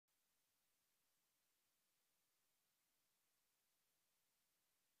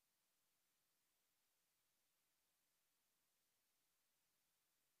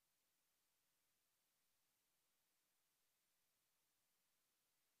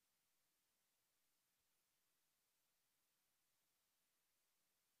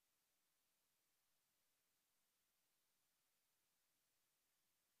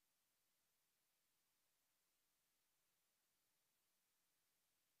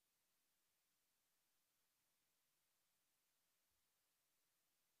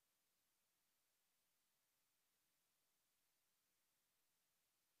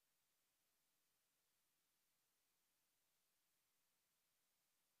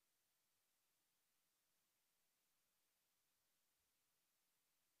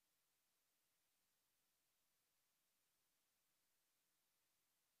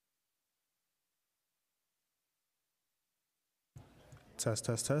Test,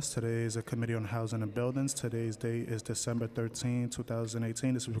 test, test. Today is a Committee on Housing and Buildings. Today's date is December 13,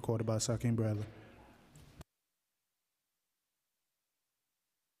 2018. This is recorded by Sakeem Bradley.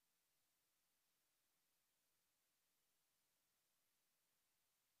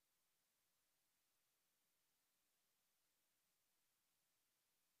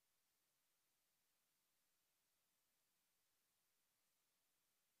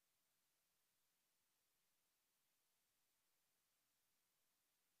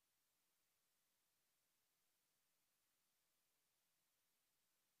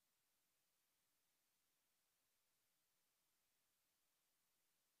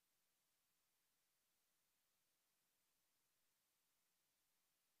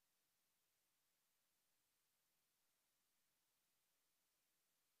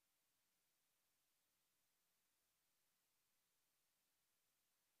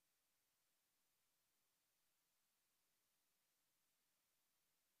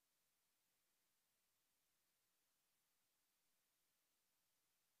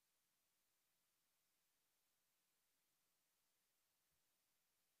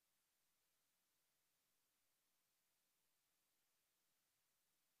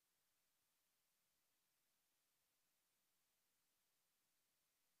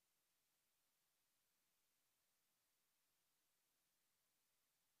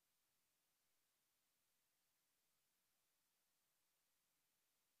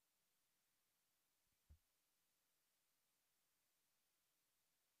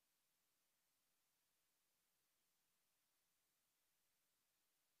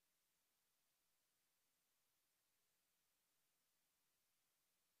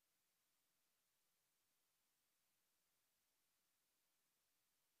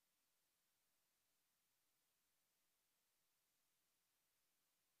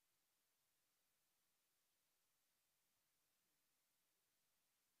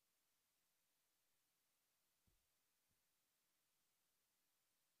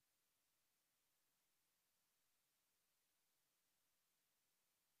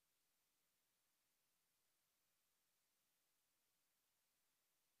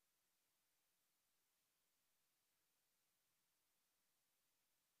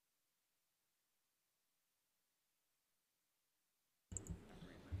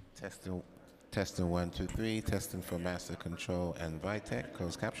 Testing, testing 1, 2, 3. Testing for master control and Vitek.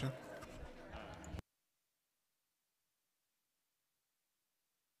 Closed caption.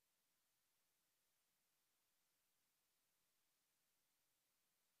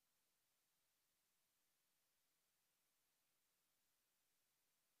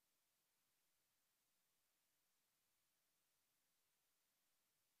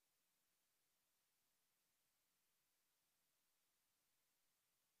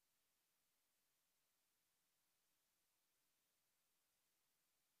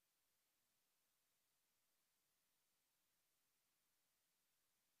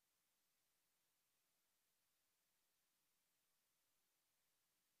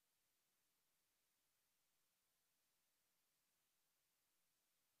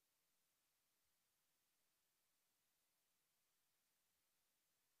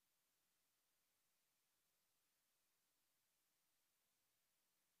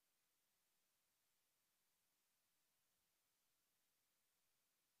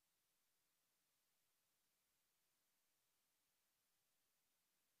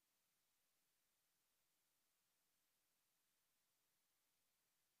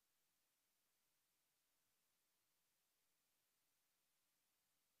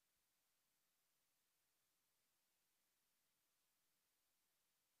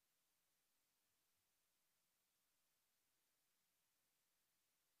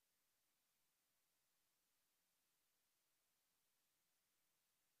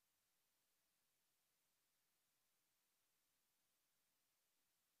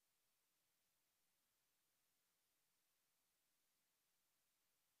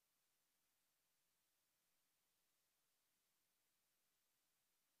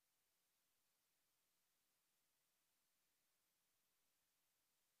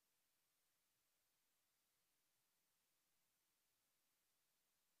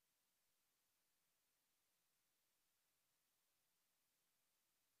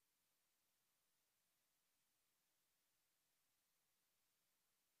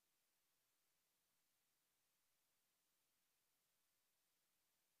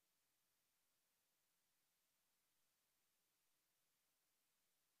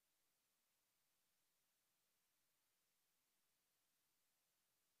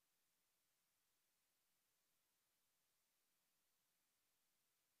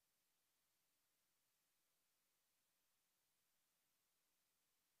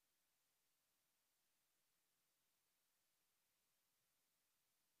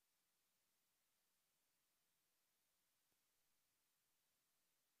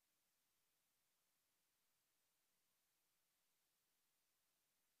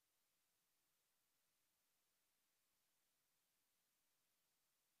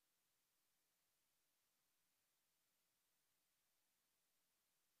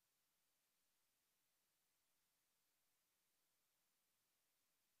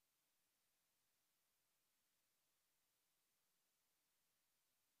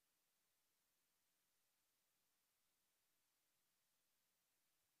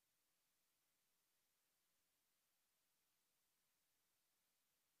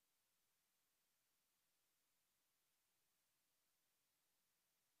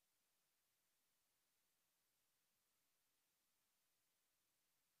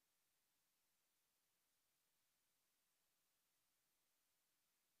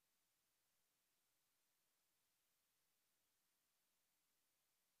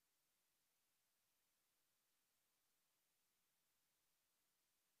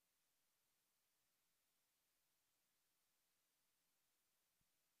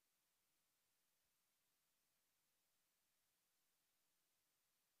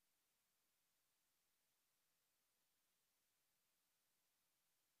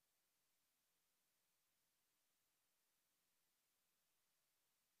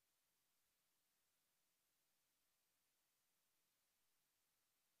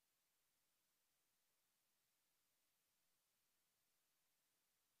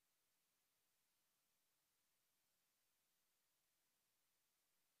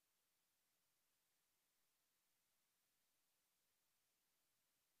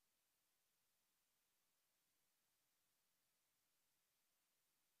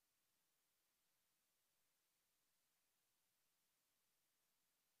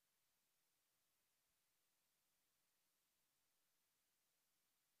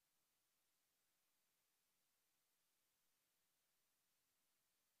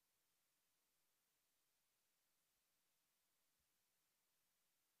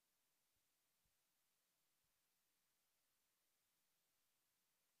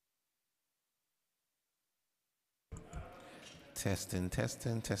 Testing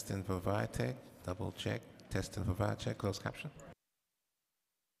for ViTech. Double check. Testing for ViTech. Closed caption.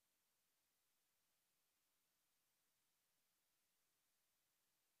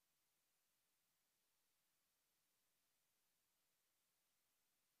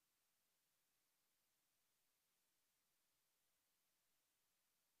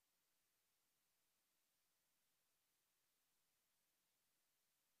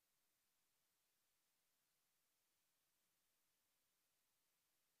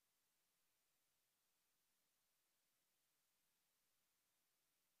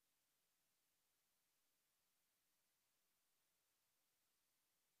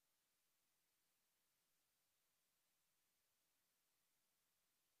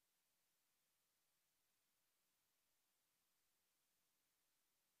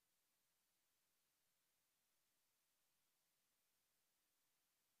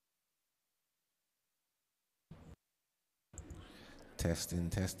 Testing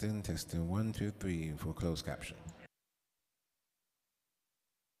 1, 2, 3 for closed caption.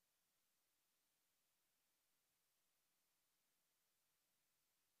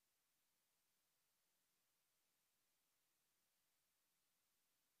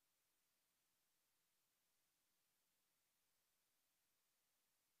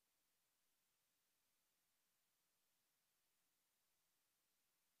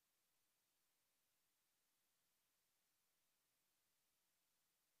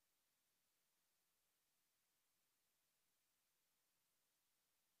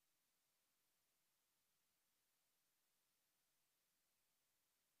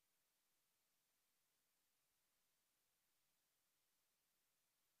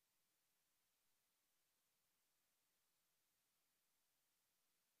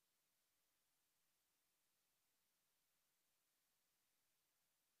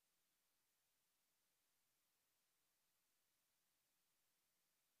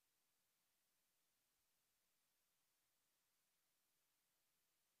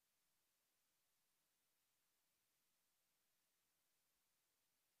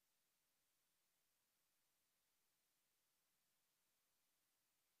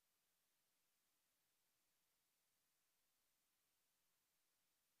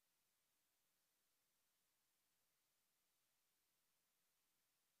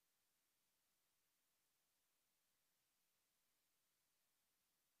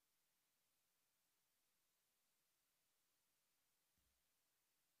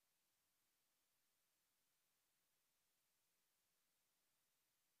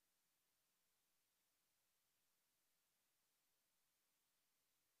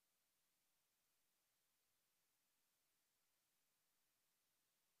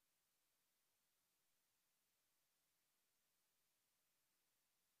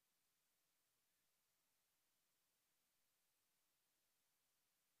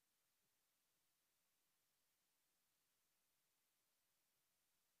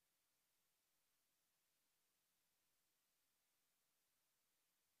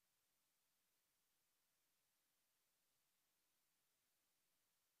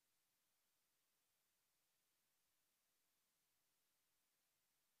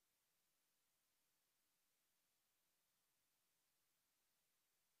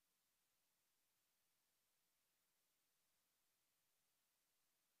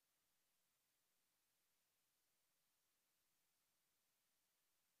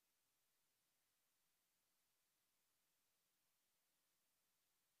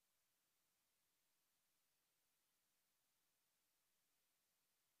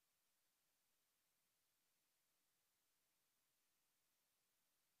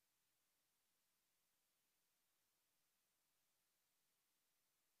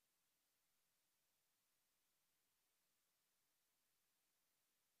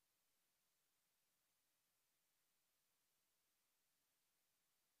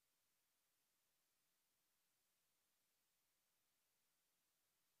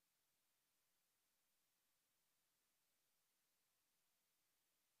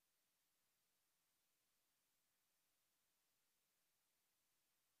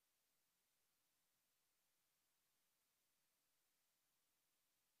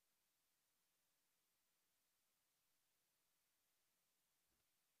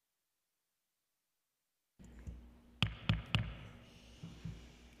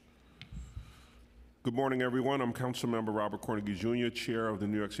 Good morning, everyone. I'm Councilmember Robert Cornegie Jr., Chair of the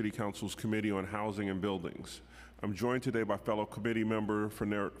New York City Council's Committee on Housing and Buildings. I'm joined today by fellow committee member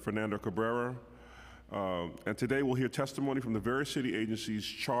Fernando Cabrera, And today we'll hear testimony from the various city agencies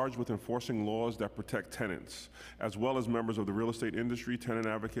charged with enforcing laws that protect tenants, as well as members of the real estate industry, tenant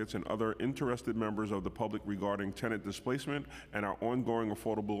advocates, and other interested members of the public regarding tenant displacement and our ongoing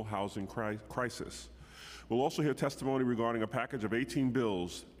affordable housing crisis. We'll also hear testimony regarding a package of 18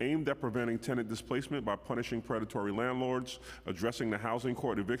 bills aimed at preventing tenant displacement by punishing predatory landlords, addressing the housing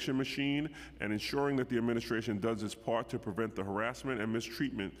court eviction machine, and ensuring that the administration does its part to prevent the harassment and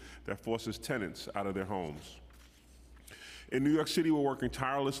mistreatment that forces tenants out of their homes. In New York City, we're working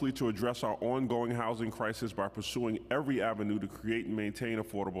tirelessly to address our ongoing housing crisis by pursuing every avenue to create and maintain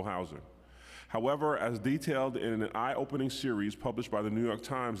affordable housing. However, as detailed in an eye-opening series published by the New York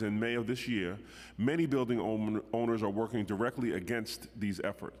Times in May of this year, many building owners are working directly against these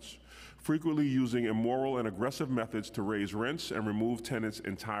efforts, frequently using immoral and aggressive methods to raise rents and remove tenants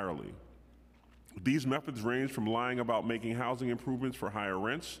entirely. These methods range from lying about making housing improvements for higher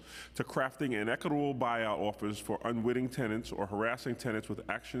rents to crafting inequitable buyout offers for unwitting tenants or harassing tenants with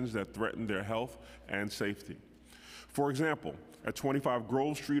actions that threaten their health and safety. For example, at 25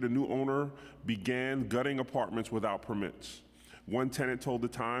 Grove Street, a new owner began gutting apartments without permits. One tenant told the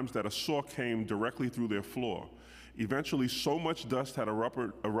Times that a saw came directly through their floor. Eventually, so much dust had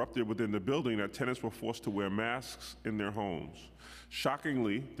erupted within the building that tenants were forced to wear masks in their homes.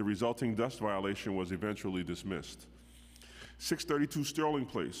 Shockingly, the resulting dust violation was eventually dismissed. 632 Sterling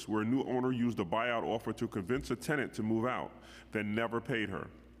Place, where a new owner used a buyout offer to convince a tenant to move out, then never paid her.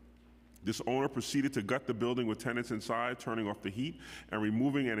 This owner proceeded to gut the building with tenants inside, turning off the heat and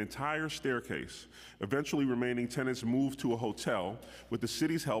removing an entire staircase. Eventually, remaining tenants moved to a hotel with the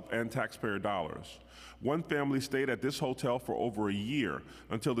city's help and taxpayer dollars. One family stayed at this hotel for over a year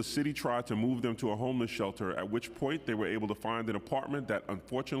until the city tried to move them to a homeless shelter, at which point they were able to find an apartment that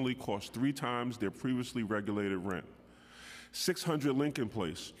unfortunately cost 3 times their previously regulated rent. 600 Lincoln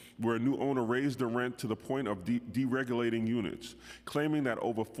Place, where a new owner raised the rent to the point of deregulating units, claiming that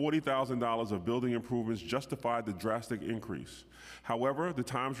over $40,000 of building improvements justified the drastic increase. However, the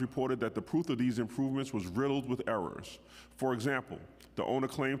Times reported that the proof of these improvements was riddled with errors. For example, the owner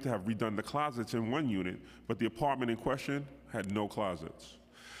claimed to have redone the closets in one unit, but the apartment in question had no closets.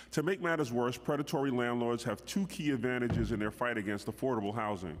 To make matters worse, predatory landlords have 2 key advantages in their fight against affordable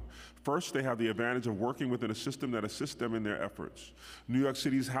housing. First, they have the advantage of working within a system that assists them in their efforts. New York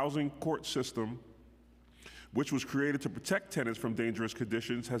City's housing court system, which was created to protect tenants from dangerous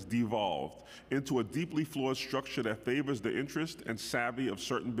conditions, has devolved into a deeply flawed structure that favors the interest and savvy of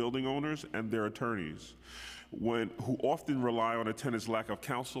certain building owners and their attorneys, who often rely on a tenant's lack of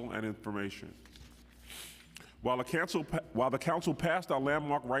counsel and information. While the council passed our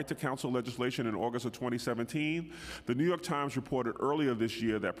landmark right to counsel legislation in August of 2017, the New York Times reported earlier this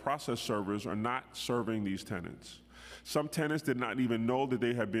year that process servers are not serving these tenants. Some tenants did not even know that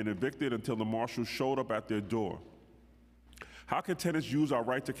they had been evicted until the marshals showed up at their door. How can tenants use our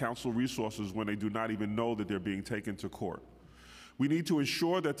right to counsel resources when they do not even know that they're being taken to court? We need to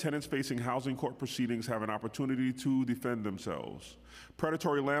ensure that tenants facing housing court proceedings have an opportunity to defend themselves.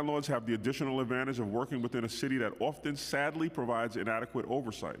 Predatory landlords have the additional advantage of working within a city that often, sadly, provides inadequate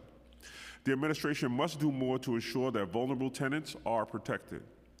oversight. The administration must do more to ensure that vulnerable tenants are protected.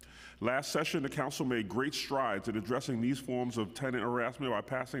 Last session, the council made great strides in addressing these forms of tenant harassment by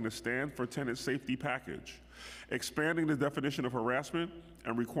passing the Stand for Tenant Safety package, expanding the definition of harassment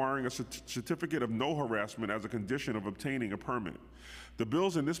and requiring a certificate of no harassment as a condition of obtaining a permit. The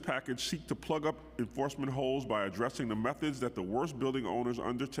bills in this package seek to plug up enforcement holes by addressing the methods that the worst building owners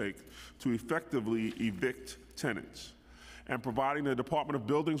undertake to effectively evict tenants, and providing the Department of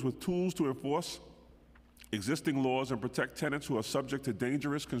Buildings with tools to enforce existing laws and protect tenants who are subject to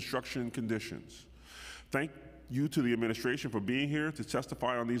dangerous construction conditions. Thank you to the administration for being here to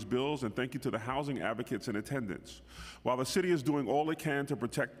testify on these bills, and thank you to the housing advocates in attendance. While the city is doing all it can to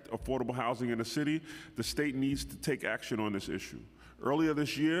protect affordable housing in the city, the state needs to take action on this issue. Earlier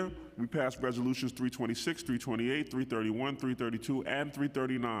this year, we passed resolutions 326, 328, 331, 332, and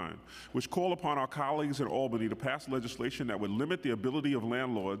 339, which call upon our colleagues in Albany to pass legislation that would limit the ability of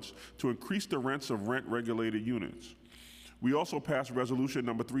landlords to increase the rents of rent-regulated units. We also passed resolution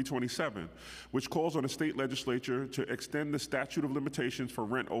number 327, which calls on the state legislature to extend the statute of limitations for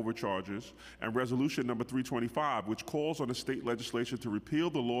rent overcharges, and resolution number 325, which calls on the state legislature to repeal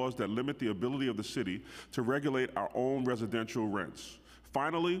the laws that limit the ability of the city to regulate our own residential rents.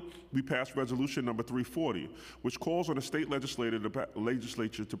 Finally, we passed resolution number 340, which calls on the state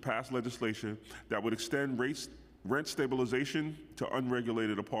legislature to pass legislation that would extend rent stabilization to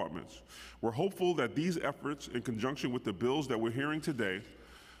unregulated apartments. We're hopeful that these efforts, in conjunction with the bills that we're hearing today,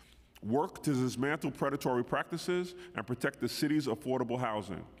 work to dismantle predatory practices and protect the city's affordable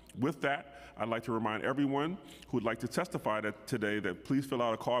housing. With that, I'd like to remind everyone who would like to testify today that please fill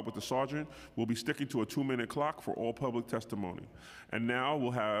out a card with the sergeant. We'll be sticking to a 2-minute clock for all public testimony. And now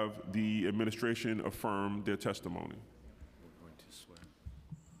we'll have the administration affirm their testimony. We're going to swear.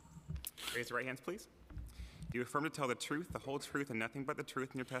 Raise your right hands, please. Do you affirm to tell the truth, the whole truth, and nothing but the truth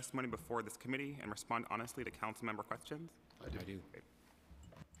in your testimony before this committee and respond honestly to council member questions? I do. Great.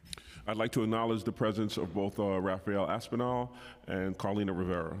 I'd like to acknowledge the presence of both Rafael Aspinall and Carlina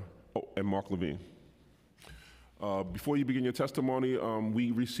Rivera, and Mark Levine. Before you begin your testimony, we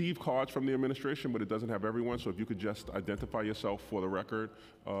received cards from the administration, but it doesn't have everyone, so if you could just identify yourself for the record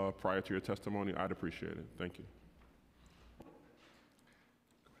prior to your testimony, I'd appreciate it. Thank you.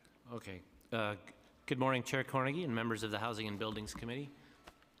 Okay. Good morning, Chair Cornegie and members of the Housing and Buildings Committee.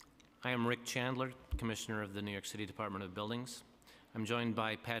 I am Rick Chandler, Commissioner of the New York City Department of Buildings. I'm joined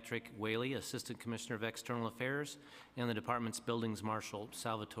by Patrick Whaley, Assistant Commissioner of External Affairs, and the department's Buildings Marshal,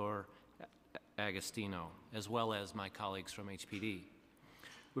 Salvatore Agostino, as well as my colleagues from HPD.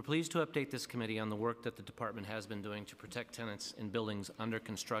 We're pleased to update this committee on the work that the department has been doing to protect tenants in buildings under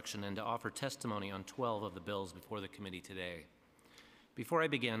construction and to offer testimony on 12 of the bills before the committee today. Before I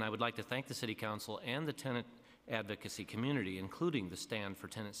begin, I would like to thank the City Council and the tenant advocacy community, including the Stand for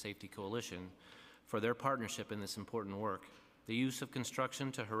Tenant Safety Coalition, for their partnership in this important work. The use of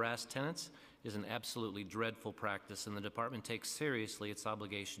construction to harass tenants is an absolutely dreadful practice, and the department takes seriously its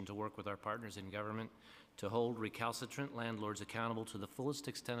obligation to work with our partners in government to hold recalcitrant landlords accountable to the fullest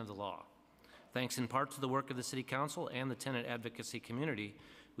extent of the law. Thanks in part to the work of the City Council and the tenant advocacy community,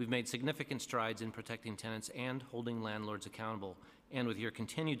 we've made significant strides in protecting tenants and holding landlords accountable, and with your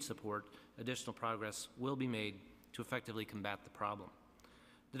continued support, additional progress will be made to effectively combat the problem.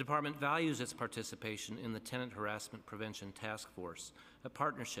 The department values its participation in the Tenant Harassment Prevention Task Force, a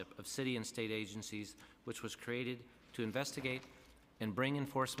partnership of city and state agencies which was created to investigate and bring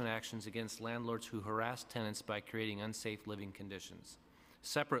enforcement actions against landlords who harass tenants by creating unsafe living conditions.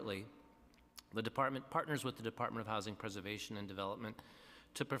 Separately, the department partners with the Department of Housing Preservation and Development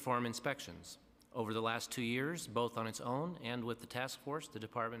to perform inspections. Over the last 2 years, both on its own and with the task force, the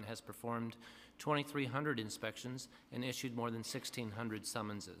department has performed 2,300 inspections and issued more than 1,600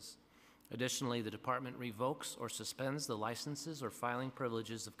 summonses. Additionally, the department revokes or suspends the licenses or filing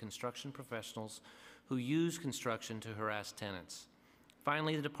privileges of construction professionals who use construction to harass tenants.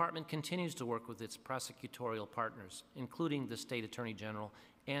 Finally, the department continues to work with its prosecutorial partners, including the State Attorney General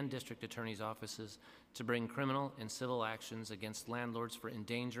and District Attorney's offices, to bring criminal and civil actions against landlords for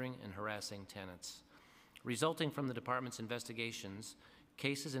endangering and harassing tenants. Resulting from the department's investigations,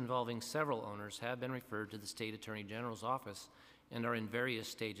 cases involving several owners have been referred to the State Attorney General's office and are in various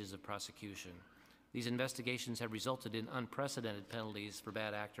stages of prosecution. These investigations have resulted in unprecedented penalties for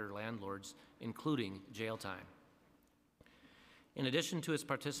bad actor landlords, including jail time. In addition to its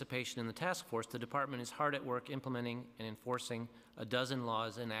participation in the task force, the department is hard at work implementing and enforcing a dozen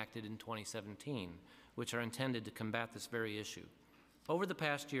laws enacted in 2017, which are intended to combat this very issue. Over the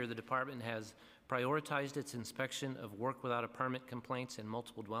past year, the department has prioritized its inspection of work without a permit complaints in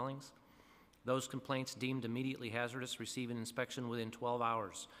multiple dwellings. Those complaints deemed immediately hazardous receive an inspection within 12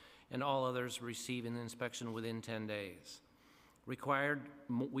 hours, and all others receive an inspection within 10 days.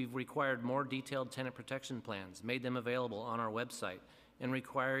 We've required more detailed tenant protection plans, made them available on our website, and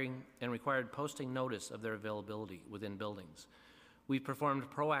required posting notice of their availability within buildings. We've performed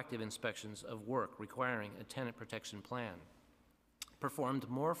proactive inspections of work requiring a tenant protection plan, performed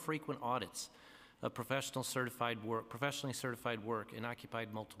more frequent audits of professionally certified work in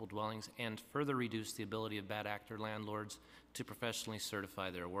occupied multiple dwellings, and further reduced the ability of bad actor landlords to professionally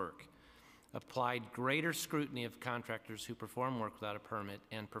certify their work. Applied greater scrutiny of contractors who perform work without a permit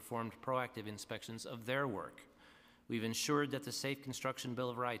and performed proactive inspections of their work. We've ensured that the Safe Construction Bill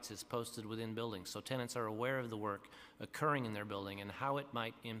of Rights is posted within buildings so tenants are aware of the work occurring in their building and how it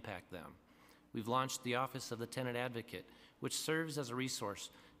might impact them. We've launched the Office of the Tenant Advocate, which serves as a resource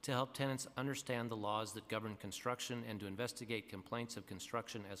to help tenants understand the laws that govern construction and to investigate complaints of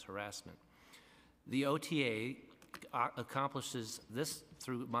construction as harassment. The OTA accomplishes this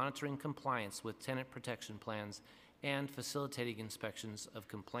through monitoring compliance with tenant protection plans and facilitating inspections of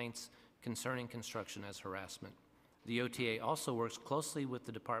complaints concerning construction as harassment. The OTA also works closely with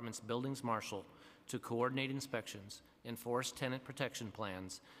the department's buildings marshal to coordinate inspections, enforce tenant protection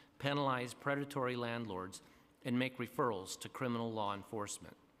plans, penalize predatory landlords, and make referrals to criminal law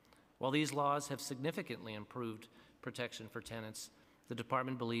enforcement. While these laws have significantly improved protection for tenants, the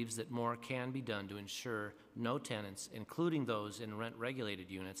department believes that more can be done to ensure no tenants, including those in rent-regulated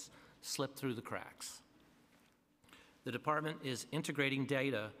units, slip through the cracks. The department is integrating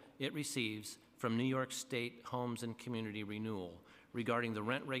data it receives from New York State Homes and Community Renewal regarding the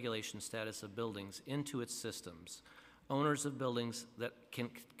rent regulation status of buildings into its systems. Owners of buildings that can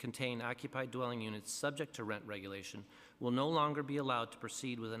contain occupied dwelling units subject to rent regulation will no longer be allowed to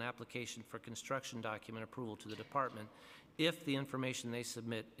proceed with an application for construction document approval to the department if the information they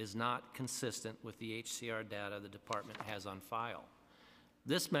submit is not consistent with the HCR data the department has on file.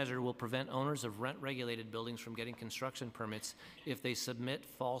 This measure will prevent owners of rent-regulated buildings from getting construction permits if they submit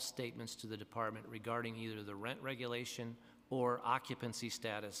false statements to the department regarding either the rent regulation or occupancy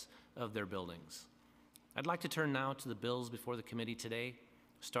status of their buildings. I'd like to turn now to the bills before the committee today,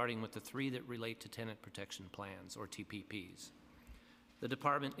 starting with the three that relate to tenant protection plans, or TPPs. The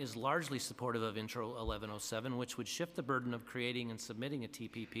department is largely supportive of Intro 1107, which would shift the burden of creating and submitting a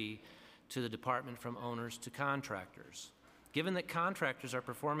TPP to the department from owners to contractors. Given that contractors are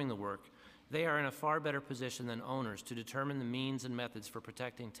performing the work, they are in a far better position than owners to determine the means and methods for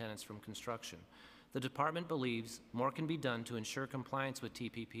protecting tenants from construction. The department believes more can be done to ensure compliance with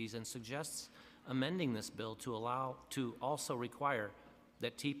TPPs and suggests amending this bill to allow to also require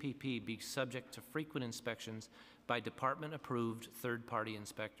that TPP be subject to frequent inspections by department-approved third-party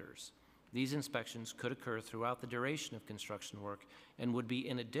inspectors. These inspections could occur throughout the duration of construction work and would be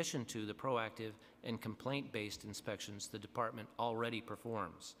in addition to the proactive and complaint-based inspections the department already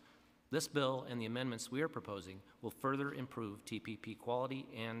performs. This bill and the amendments we are proposing will further improve TPP quality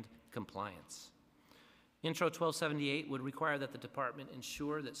and compliance. Intro 1278 would require that the department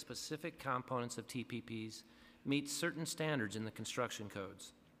ensure that specific components of TPPs meet certain standards in the construction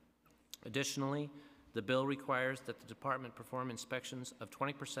codes. Additionally, the bill requires that the department perform inspections of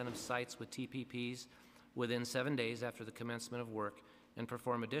 20% of sites with TPPs within 7 days after the commencement of work and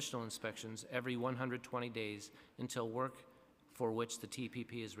perform additional inspections every 120 days until work for which the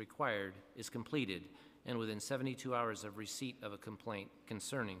TPP is required is completed and within 72 hours of receipt of a complaint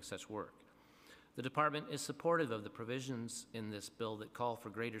concerning such work. The department is supportive of the provisions in this bill that call for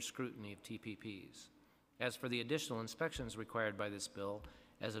greater scrutiny of TPPs. As for the additional inspections required by this bill,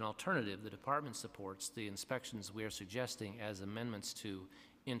 as an alternative, the department supports the inspections we are suggesting as amendments to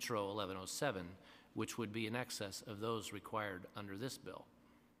Intro 1107, which would be in excess of those required under this bill.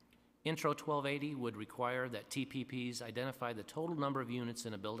 Intro 1280 would require that TPPs identify the total number of units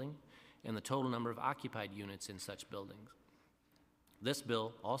in a building and the total number of occupied units in such buildings. This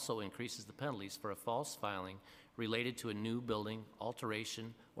bill also increases the penalties for a false filing related to a new building,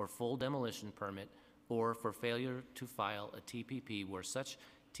 alteration, or full demolition permit, or for failure to file a TPP where such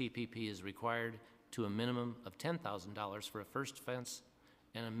TPP is required to a minimum of $10,000 for a first offense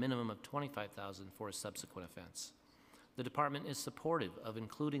and a minimum of $25,000 for a subsequent offense. The department is supportive of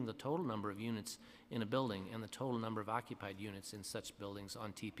including the total number of units in a building and the total number of occupied units in such buildings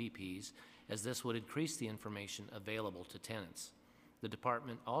on TPPs, as this would increase the information available to tenants. The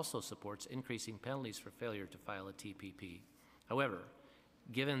department also supports increasing penalties for failure to file a TPP. However,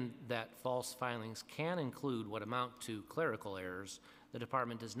 given that false filings can include what amount to clerical errors, the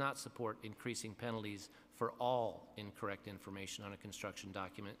department does not support increasing penalties for all incorrect information on a construction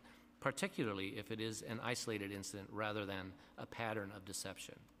document, particularly if it is an isolated incident rather than a pattern of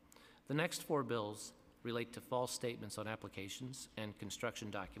deception. The next four bills relate to false statements on applications and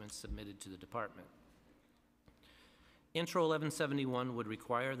construction documents submitted to the department. Intro 1171 would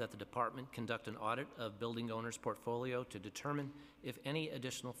require that the department conduct an audit of building owners' portfolio to determine if any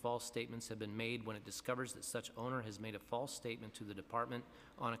additional false statements have been made when it discovers that such owner has made a false statement to the department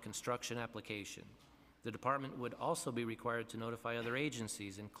on a construction application. The department would also be required to notify other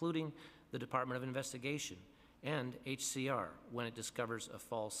agencies, including the Department of Investigation and HCR, when it discovers a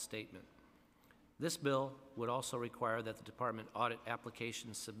false statement. This bill would also require that the department audit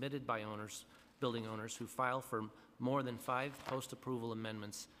applications submitted by building owners who file for more than 5 post-approval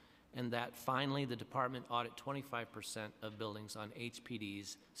amendments, and that finally the department audit 25% of buildings on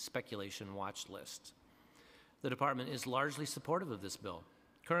HPD's speculation watch list. The department is largely supportive of this bill.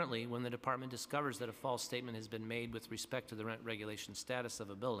 Currently, when the department discovers that a false statement has been made with respect to the rent regulation status of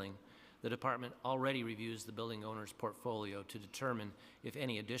a building, the department already reviews the building owner's portfolio to determine if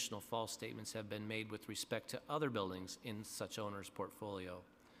any additional false statements have been made with respect to other buildings in such owner's portfolio.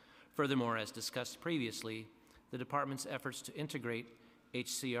 Furthermore, as discussed previously, the department's efforts to integrate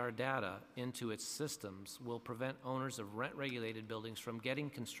HCR data into its systems will prevent owners of rent-regulated buildings from getting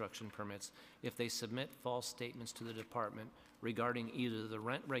construction permits if they submit false statements to the department regarding either the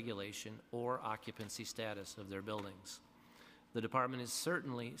rent regulation or occupancy status of their buildings. The department is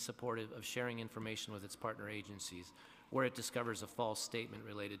certainly supportive of sharing information with its partner agencies where it discovers a false statement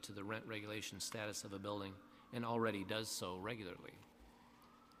related to the rent regulation status of a building, and already does so regularly.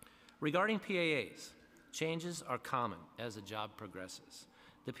 Regarding PAAs, changes are common as a job progresses.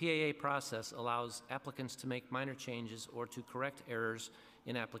 The PAA process allows applicants to make minor changes or to correct errors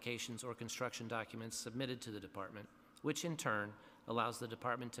in applications or construction documents submitted to the department, which in turn allows the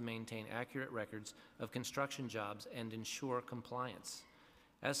department to maintain accurate records of construction jobs and ensure compliance.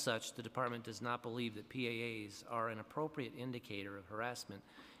 As such, the department does not believe that PAAs are an appropriate indicator of harassment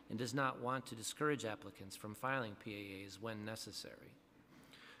and does not want to discourage applicants from filing PAAs when necessary.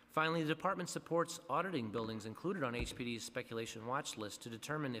 Finally, the department supports auditing buildings included on HPD's speculation watch list to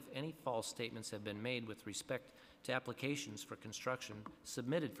determine if any false statements have been made with respect to applications for construction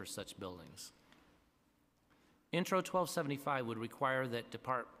submitted for such buildings. Intro 1275 would require that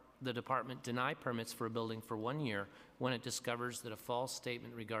the department deny permits for a building for 1 year when it discovers that a false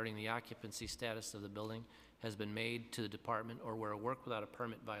statement regarding the occupancy status of the building has been made to the department or where a work without a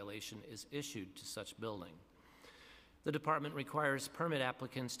permit violation is issued to such building. The department requires permit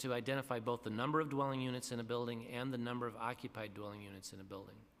applicants to identify both the number of dwelling units in a building and the number of occupied dwelling units in a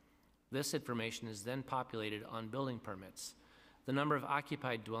building. This information is then populated on building permits. The number of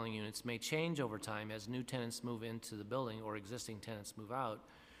occupied dwelling units may change over time as new tenants move into the building or existing tenants move out,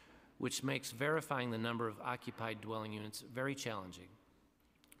 which makes verifying the number of occupied dwelling units very challenging.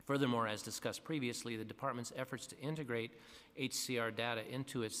 Furthermore, as discussed previously, the department's efforts to integrate HCR data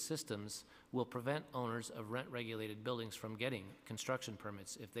into its systems will prevent owners of rent-regulated buildings from getting construction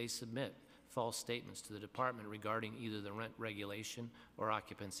permits if they submit false statements to the department regarding either the rent regulation or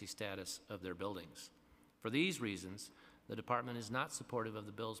occupancy status of their buildings. For these reasons, the department is not supportive of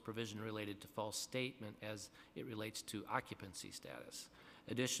the bill's provision related to false statement as it relates to occupancy status.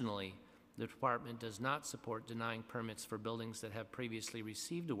 Additionally, the department does not support denying permits for buildings that have previously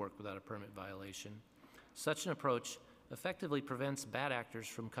received a work without a permit violation. Such an approach effectively prevents bad actors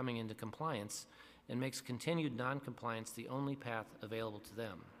from coming into compliance and makes continued noncompliance the only path available to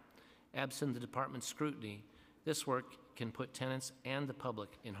them. Absent the department's scrutiny, this work can put tenants and the public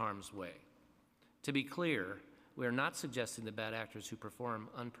in harm's way. To be clear, we are not suggesting that bad actors who perform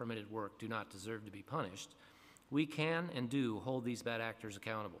unpermitted work do not deserve to be punished. We can and do hold these bad actors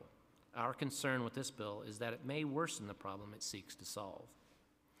accountable. Our concern with this bill is that it may worsen the problem it seeks to solve.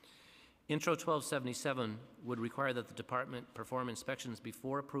 Intro 1277 would require that the department perform inspections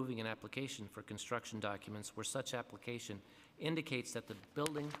before approving an application for construction documents where such application indicates that the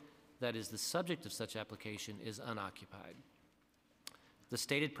building that is the subject of such application is unoccupied. The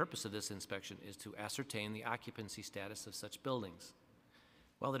stated purpose of this inspection is to ascertain the occupancy status of such buildings.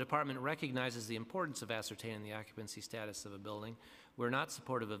 While the department recognizes the importance of ascertaining the occupancy status of a building, we're not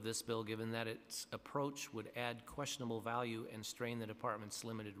supportive of this bill given that its approach would add questionable value and strain the department's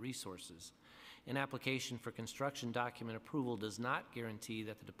limited resources. An application for construction document approval does not guarantee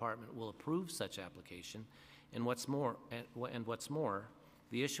that the department will approve such application, and what's more,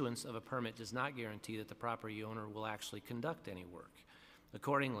 the issuance of a permit does not guarantee that the property owner will actually conduct any work.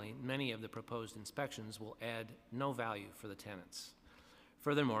 Accordingly, many of the proposed inspections will add no value for the tenants.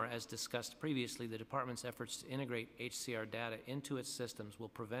 Furthermore, as discussed previously, the department's efforts to integrate HCR data into its systems will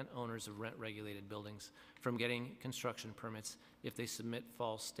prevent owners of rent-regulated buildings from getting construction permits if they submit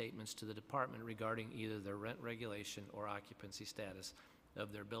false statements to the department regarding either their rent regulation or occupancy status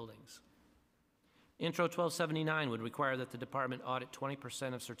of their buildings. Intro 1279 would require that the department audit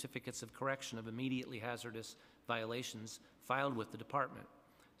 20% of certificates of correction of immediately hazardous violations filed with the department.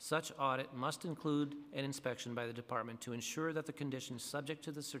 Such audit must include an inspection by the department to ensure that the condition subject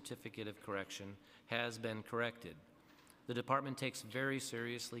to the certificate of correction has been corrected. The department takes very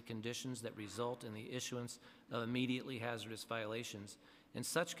seriously conditions that result in the issuance of immediately hazardous violations, and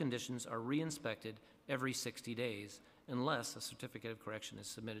such conditions are re-inspected every 60 days unless a certificate of correction is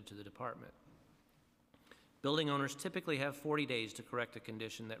submitted to the department. Building owners typically have 40 days to correct a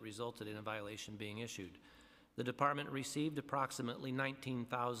condition that resulted in a violation being issued. The department received approximately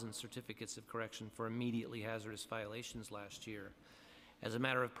 19,000 certificates of correction for immediately hazardous violations last year. As a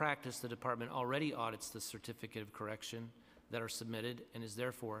matter of practice, the department already audits the certificate of correction that are submitted and is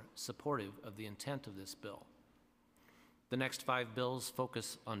therefore supportive of the intent of this bill. The next 5 bills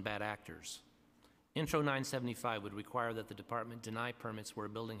focus on bad actors. Intro 975 would require that the department deny permits where a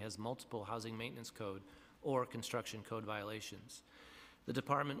building has multiple housing maintenance code or construction code violations. The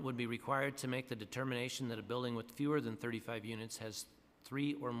department would be required to make the determination that a building with fewer than 35 units has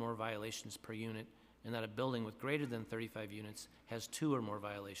 3 or more violations per unit, and that a building with greater than 35 units has 2 or more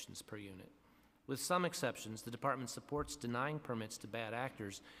violations per unit. With some exceptions, the department supports denying permits to bad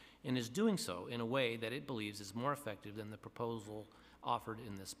actors and is doing so in a way that it believes is more effective than the proposal offered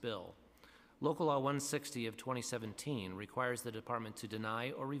in this bill. Local Law 160 of 2017 requires the department to deny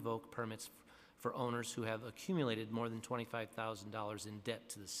or revoke permits for owners who have accumulated more than $25,000 in debt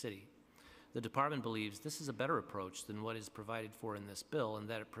to the city. The department believes this is a better approach than what is provided for in this bill, and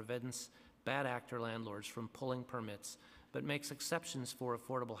that it prevents bad actor landlords from pulling permits, but makes exceptions for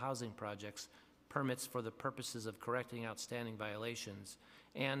affordable housing projects, permits for the purposes of correcting outstanding violations,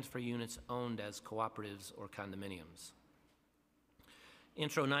 and for units owned as cooperatives or condominiums.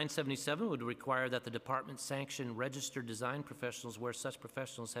 Intro 977 would require that the department sanction registered design professionals where such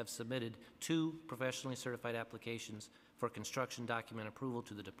professionals have submitted 2 professionally certified applications for construction document approval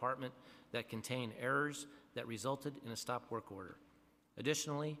to the department that contain errors that resulted in a stop work order.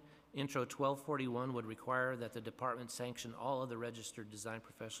 Additionally, Intro 1241 would require that the department sanction all other registered design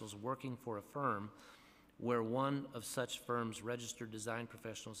professionals working for a firm where one of such firm's registered design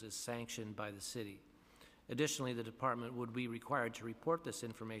professionals is sanctioned by the city. Additionally, the department would be required to report this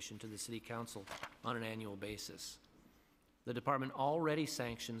information to the City Council on an annual basis. The department already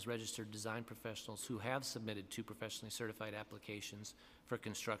sanctions registered design professionals who have submitted 2 professionally certified applications for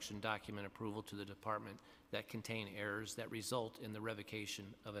construction document approval to the department that contain errors that result in the revocation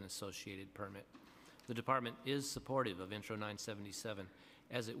of an associated permit. The department is supportive of Intro 977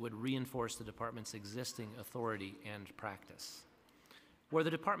 as it would reinforce the department's existing authority and practice. While the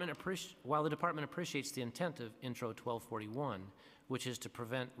department appreciates the intent of Intro 1241, which is to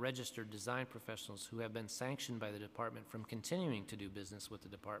prevent registered design professionals who have been sanctioned by the department from continuing to do business with the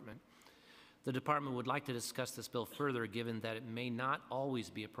department would like to discuss this bill further, given that it may not always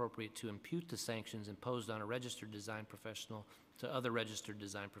be appropriate to impute the sanctions imposed on a registered design professional to other registered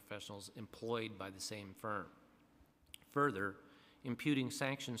design professionals employed by the same firm. Further, imputing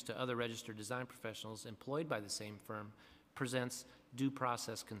sanctions to other registered design professionals employed by the same firm presents due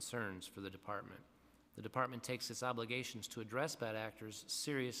process concerns for the department. The department takes its obligations to address bad actors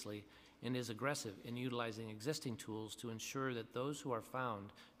seriously and is aggressive in utilizing existing tools to ensure that those who are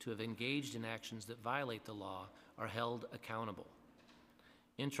found to have engaged in actions that violate the law are held accountable.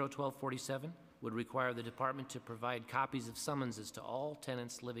 Intro 1247 would require the department to provide copies of summonses to all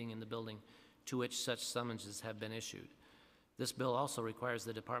tenants living in the building to which such summonses have been issued. This bill also requires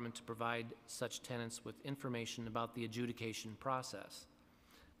the department to provide such tenants with information about the adjudication process.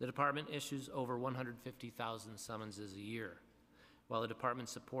 The department issues over 150,000 summonses a year. While the department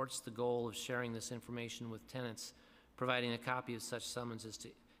supports the goal of sharing this information with tenants, providing a copy of such summonses to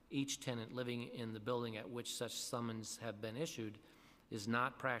each tenant living in the building at which such summons have been issued is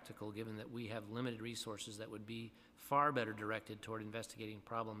not practical, given that we have limited resources that would be far better directed toward investigating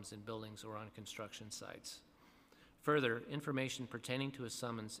problems in buildings or on construction sites. Further, information pertaining to a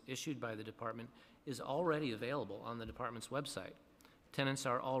summons issued by the department is already available on the department's website. Tenants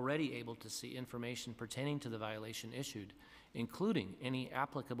are already able to see information pertaining to the violation issued, including any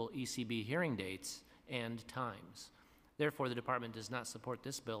applicable ECB hearing dates and times. Therefore, the department does not support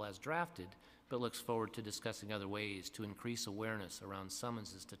this bill as drafted, but looks forward to discussing other ways to increase awareness around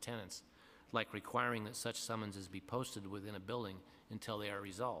summonses to tenants, like requiring that such summonses be posted within a building until they are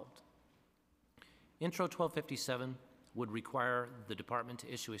resolved. Intro 1257 would require the department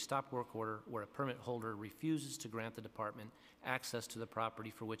to issue a stop work order where a permit holder refuses to grant the department access to the property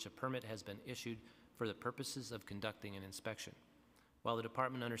for which a permit has been issued for the purposes of conducting an inspection. While the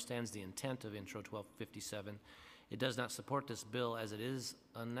department understands the intent of Intro 1257, it does not support this bill as it is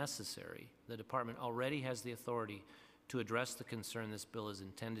unnecessary. The department already has the authority to address the concern this bill is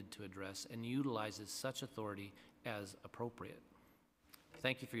intended to address and utilizes such authority as appropriate.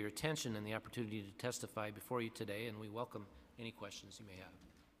 Thank you for your attention and the opportunity to testify before you today, and we welcome any questions you may have.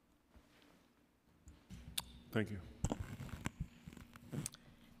 Thank you.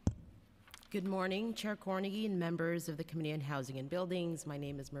 Good morning, Chair Cornegie and members of the Committee on Housing and Buildings. My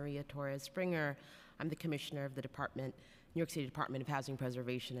name is Maria Torres Springer. I'm the Commissioner of the New York City Department of Housing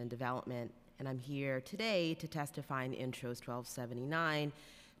Preservation and Development, and I'm here today to testify in intros 1279,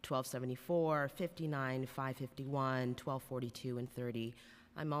 1274, 59, 551, 1242, and 30.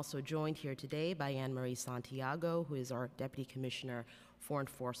 I'm also joined here today by Anne Marie Santiago, who is our Deputy Commissioner for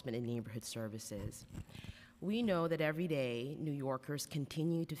Enforcement and Neighborhood Services. We know that every day New Yorkers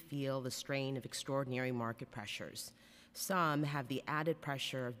continue to feel the strain of extraordinary market pressures. Some have the added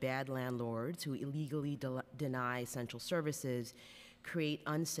pressure of bad landlords who illegally deny essential services, create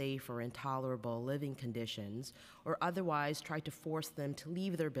unsafe or intolerable living conditions, or otherwise try to force them to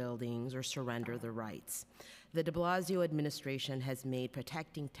leave their buildings or surrender their rights. The de Blasio administration has made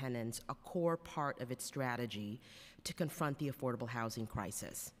protecting tenants a core part of its strategy to confront the affordable housing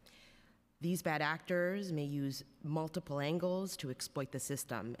crisis. These bad actors may use multiple angles to exploit the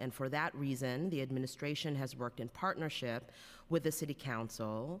system, and for that reason, the administration has worked in partnership with the City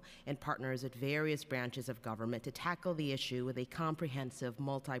Council and partners at various branches of government to tackle the issue with a comprehensive,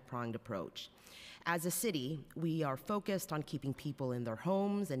 multi-pronged approach. As a city, we are focused on keeping people in their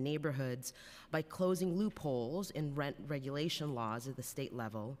homes and neighborhoods by closing loopholes in rent regulation laws at the state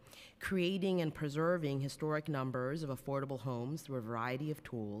level, creating and preserving historic numbers of affordable homes through a variety of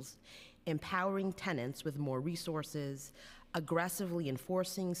tools, empowering tenants with more resources, aggressively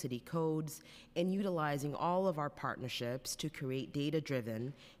enforcing city codes, and utilizing all of our partnerships to create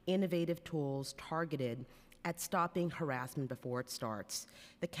data-driven, innovative tools targeted at stopping harassment before it starts.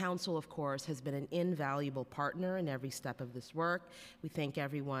 The Council, of course, has been an invaluable partner in every step of this work. We thank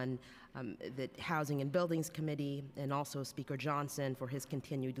everyone, the Housing and Buildings Committee, and also Speaker Johnson for his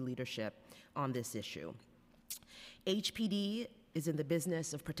continued leadership on this issue. HPD is in the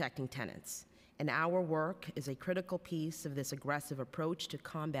business of protecting tenants, and our work is a critical piece of this aggressive approach to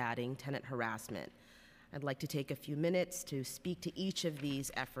combating tenant harassment. I'd like to take a few minutes to speak to each of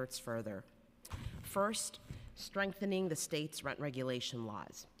these efforts further. First, strengthening the state's rent regulation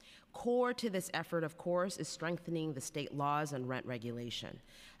laws. Core to this effort, of course, is strengthening the state laws on rent regulation.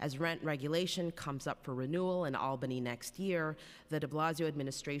 As rent regulation comes up for renewal in Albany next year, the de Blasio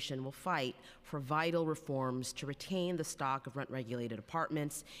administration will fight for vital reforms to retain the stock of rent-regulated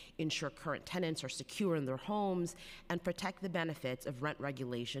apartments, ensure current tenants are secure in their homes, and protect the benefits of rent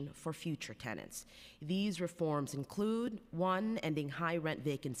regulation for future tenants. These reforms include, 1, ending high rent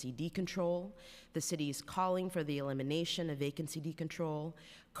vacancy decontrol. The city is calling for the elimination of vacancy decontrol.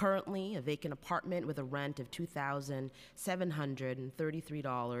 Currently, a vacant apartment with a rent of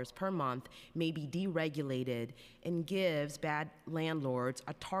 $2,733 per month may be deregulated and gives bad landlords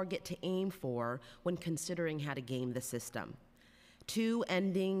a target to aim for when considering how to game the system. 2,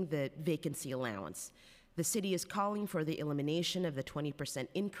 ending the vacancy allowance. The city is calling for the elimination of the 20%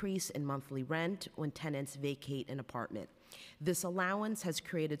 increase in monthly rent when tenants vacate an apartment. This allowance has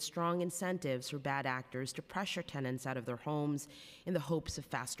created strong incentives for bad actors to pressure tenants out of their homes in the hopes of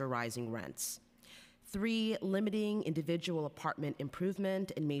faster rising rents. 3, limiting individual apartment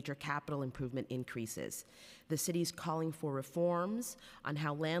improvement and major capital improvement increases. The city is calling for reforms on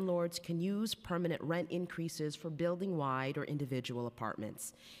how landlords can use permanent rent increases for building-wide or individual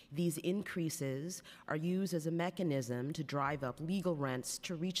apartments. These increases are used as a mechanism to drive up legal rents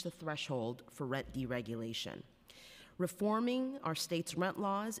to reach the threshold for rent deregulation. Reforming our state's rent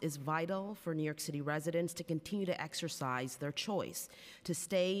laws is vital for New York City residents to continue to exercise their choice to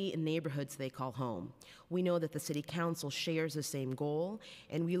stay in neighborhoods they call home. We know that the City Council shares the same goal,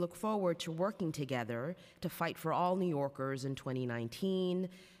 and we look forward to working together to fight for all New Yorkers in 2019,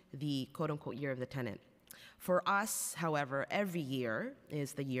 the quote-unquote year of the tenant. For us, however, every year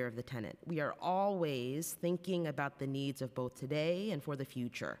is the year of the tenant. We are always thinking about the needs of both today and for the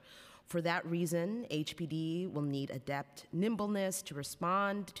future. For that reason, HPD will need adept nimbleness to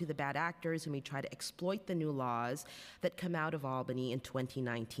respond to the bad actors who may try to exploit the new laws that come out of Albany in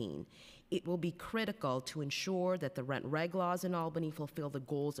 2019. It will be critical to ensure that the rent reg laws in Albany fulfill the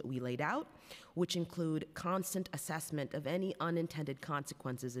goals that we laid out, which include constant assessment of any unintended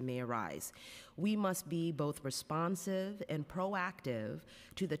consequences that may arise. We must be both responsive and proactive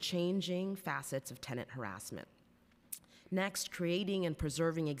to the changing facets of tenant harassment. Next, creating and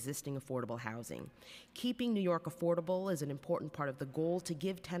preserving existing affordable housing. Keeping New York affordable is an important part of the goal to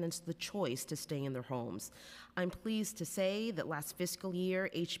give tenants the choice to stay in their homes. I'm pleased to say that last fiscal year,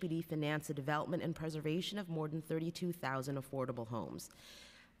 HPD financed the development and preservation of more than 32,000 affordable homes.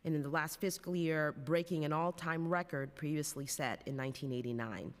 And in the last fiscal year, breaking an all-time record previously set in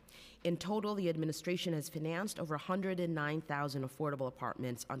 1989. In total, the administration has financed over 109,000 affordable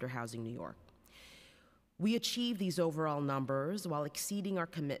apartments under Housing New York. We achieved these overall numbers while exceeding our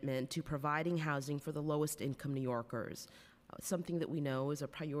commitment to providing housing for the lowest income New Yorkers, something that we know is a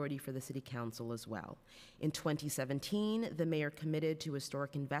priority for the City Council as well. In 2017, the mayor committed to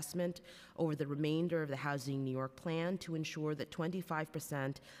historic investment over the remainder of the Housing New York plan to ensure that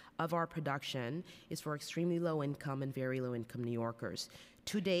 25% of our production is for extremely low income and very low income New Yorkers.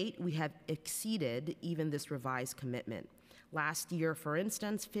 To date, we have exceeded even this revised commitment. Last year, for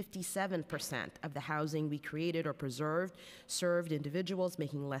instance, 57% of the housing we created or preserved served individuals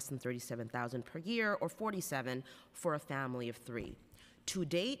making less than $37,000 per year, or 47 for a family of 3. To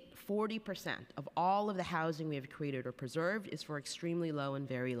date, 40% of all of the housing we have created or preserved is for extremely low and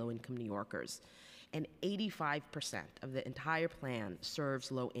very low income New Yorkers. And 85% of the entire plan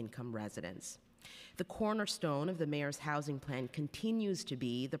serves low income residents. The cornerstone of the mayor's housing plan continues to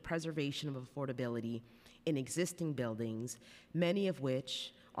be the preservation of affordability in existing buildings, many of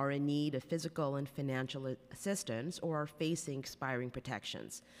which are in need of physical and financial assistance or are facing expiring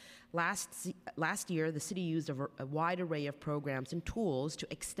protections. Last year, the city used a wide array of programs and tools to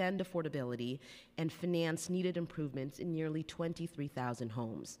extend affordability and finance needed improvements in nearly 23,000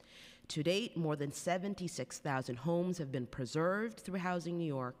 homes. To date, more than 76,000 homes have been preserved through Housing New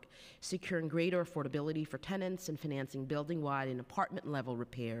York, securing greater affordability for tenants and financing building-wide and apartment-level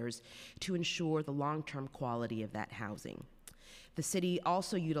repairs to ensure the long-term quality of that housing. The city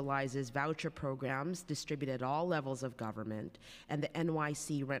also utilizes voucher programs distributed at all levels of government and the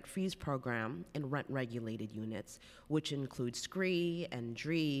NYC rent freeze program in rent-regulated units, which include SCREE and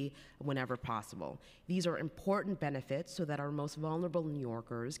DREE whenever possible. These are important benefits so that our most vulnerable New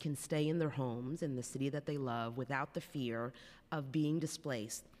Yorkers can stay in their homes in the city that they love without the fear of being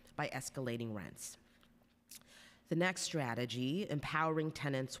displaced by escalating rents. The next strategy, empowering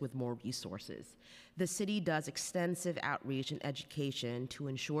tenants with more resources. The city does extensive outreach and education to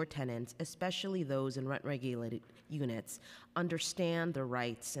ensure tenants, especially those in rent-regulated units, understand their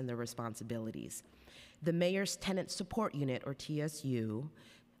rights and their responsibilities. The Mayor's Tenant Support Unit, or TSU,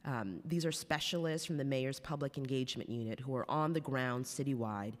 these are specialists from the Mayor's Public Engagement Unit who are on the ground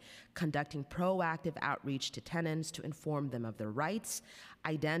citywide, conducting proactive outreach to tenants to inform them of their rights,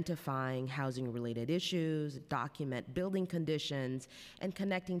 identifying housing-related issues, document building conditions, and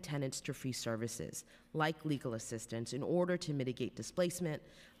connecting tenants to free services, like legal assistance, in order to mitigate displacement,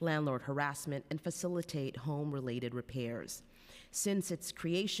 landlord harassment, and facilitate home-related repairs. Since its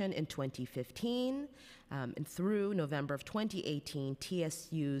creation in 2015 and through November of 2018,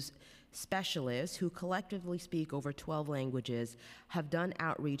 TSU's specialists, who collectively speak over 12 languages, have done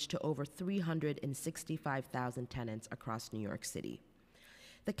outreach to over 365,000 tenants across New York City.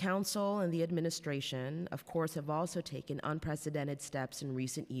 The council and the administration, of course, have also taken unprecedented steps in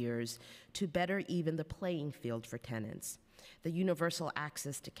recent years to better even the playing field for tenants. The Universal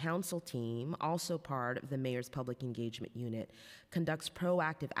Access to Counsel team, also part of the Mayor's Public Engagement Unit, conducts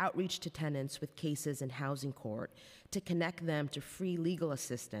proactive outreach to tenants with cases in housing court to connect them to free legal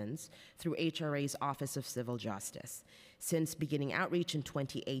assistance through HRA's Office of Civil Justice. Since beginning outreach in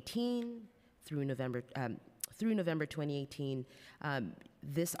 2018 through November 2018,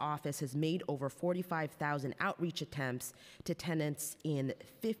 this office has made over 45,000 outreach attempts to tenants in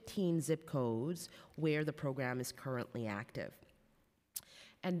 15 zip codes where the program is currently active.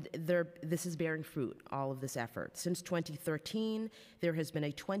 And this is bearing fruit, all of this effort. Since 2013, there has been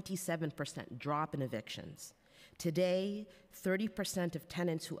a 27% drop in evictions. Today, 30% of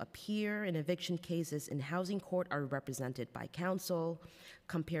tenants who appear in eviction cases in housing court are represented by counsel,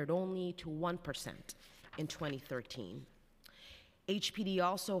 compared only to 1% in 2013. HPD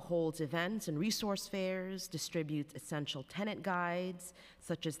also holds events and resource fairs, distributes essential tenant guides,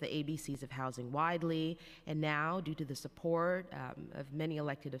 such as the ABCs of Housing widely, and now, due to the support of many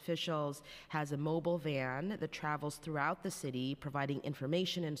elected officials, has a mobile van that travels throughout the city, providing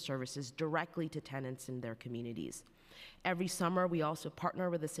information and services directly to tenants in their communities. Every summer, we also partner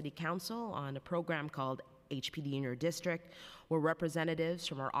with the City Council on a program called HPD in Your District, where representatives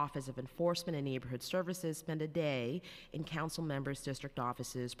from our Office of Enforcement and Neighborhood Services spend a day in council members' district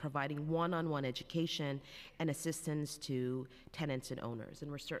offices providing one-on-one education and assistance to tenants and owners. And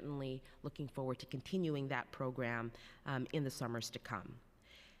we're certainly looking forward to continuing that program in the summers to come.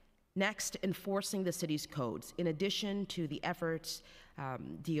 Next, enforcing the city's codes. In addition to the efforts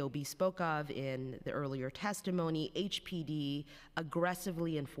DOB spoke of in the earlier testimony, HPD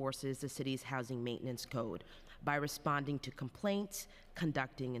aggressively enforces the city's housing maintenance code by responding to complaints,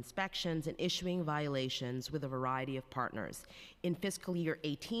 conducting inspections, and issuing violations with a variety of partners. In fiscal year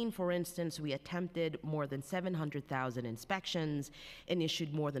 18, for instance, we attempted more than 700,000 inspections and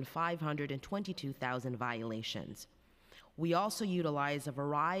issued more than 522,000 violations. We also utilize a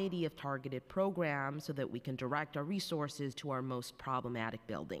variety of targeted programs so that we can direct our resources to our most problematic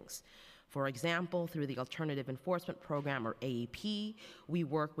buildings. For example, through the Alternative Enforcement Program, or AEP, we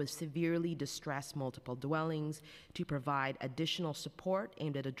work with severely distressed multiple dwellings to provide additional support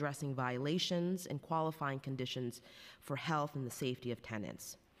aimed at addressing violations and qualifying conditions for health and the safety of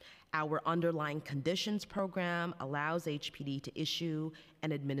tenants. Our Underlying Conditions program allows HPD to issue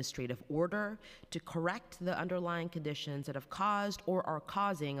an administrative order to correct the underlying conditions that have caused or are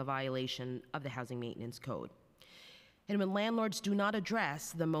causing a violation of the Housing Maintenance Code. And when landlords do not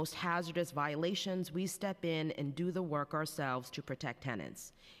address the most hazardous violations, we step in and do the work ourselves to protect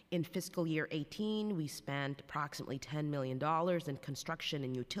tenants. In fiscal year 18, we spent approximately $10 million in construction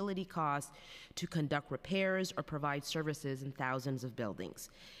and utility costs to conduct repairs or provide services in thousands of buildings.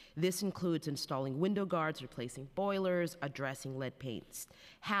 This includes installing window guards, replacing boilers, addressing lead paint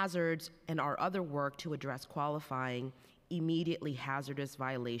hazards, and our other work to address qualifying immediately hazardous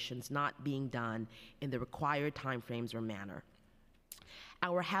violations not being done in the required timeframes or manner.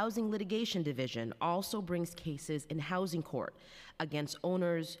 Our Housing Litigation Division also brings cases in housing court against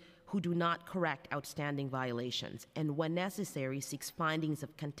owners who do not correct outstanding violations, and when necessary, seeks findings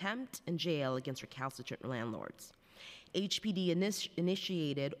of contempt and jail against recalcitrant landlords. HPD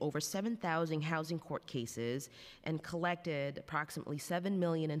initiated over 7,000 housing court cases and collected approximately $7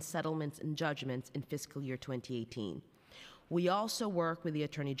 million in settlements and judgments in fiscal year 2018. We also work with the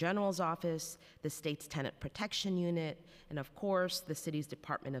Attorney General's Office, the state's Tenant Protection Unit, and of course, the city's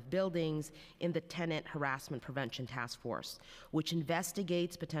Department of Buildings in the Tenant Harassment Prevention Task Force, which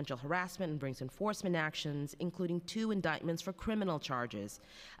investigates potential harassment and brings enforcement actions, including 2 indictments for criminal charges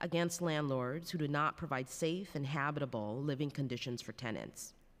against landlords who do not provide safe and habitable living conditions for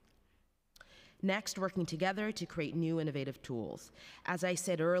tenants. Next, working together to create new innovative tools. As I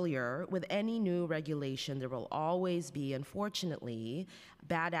said earlier, with any new regulation, there will always be, unfortunately,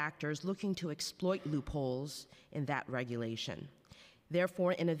 bad actors looking to exploit loopholes in that regulation.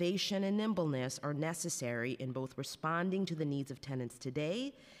 Therefore, innovation and nimbleness are necessary in both responding to the needs of tenants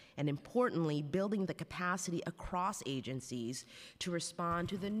today and, importantly, building the capacity across agencies to respond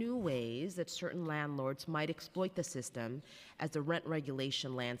to the new ways that certain landlords might exploit the system as the rent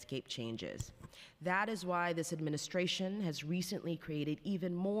regulation landscape changes. That is why this administration has recently created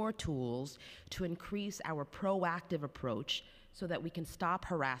even more tools to increase our proactive approach so that we can stop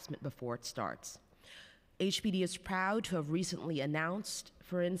harassment before it starts. HPD is proud to have recently announced,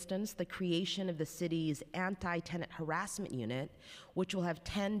 for instance, the creation of the city's anti-tenant harassment unit, which will have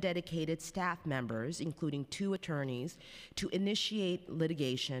 10 dedicated staff members, including 2 attorneys, to initiate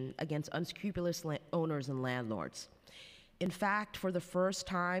litigation against unscrupulous owners and landlords. In fact, for the first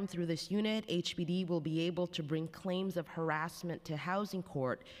time through this unit, HPD will be able to bring claims of harassment to housing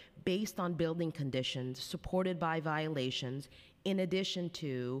court based on building conditions supported by violations, in addition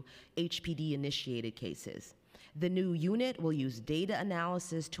to HPD-initiated cases. The new unit will use data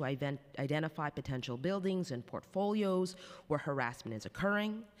analysis to identify potential buildings and portfolios where harassment is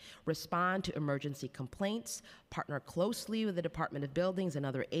occurring, respond to emergency complaints, partner closely with the Department of Buildings and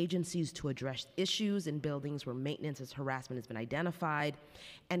other agencies to address issues in buildings where maintenance as harassment has been identified,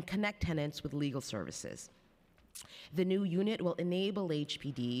 and connect tenants with legal services. The new unit will enable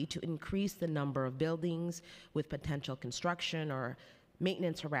HPD to increase the number of buildings with potential construction or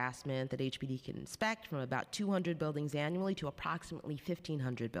maintenance harassment that HPD can inspect from about 200 buildings annually to approximately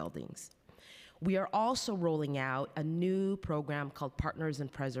 1,500 buildings. We are also rolling out a new program called Partners in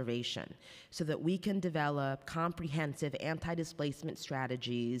Preservation so that we can develop comprehensive anti-displacement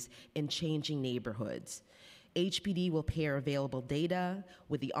strategies in changing neighborhoods. HPD will pair available data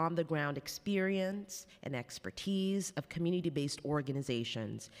with the on-the-ground experience and expertise of community-based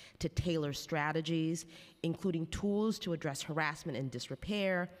organizations to tailor strategies, including tools to address harassment and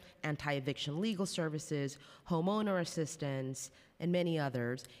disrepair, anti-eviction legal services, homeowner assistance, and many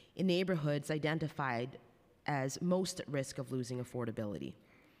others in neighborhoods identified as most at risk of losing affordability.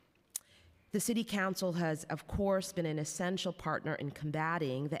 The City Council has, of course, been an essential partner in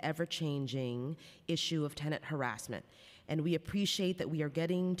combating the ever-changing issue of tenant harassment, and we appreciate that we are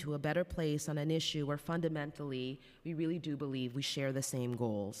getting to a better place on an issue where fundamentally we really do believe we share the same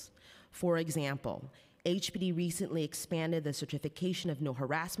goals. For example, HPD recently expanded the Certification of No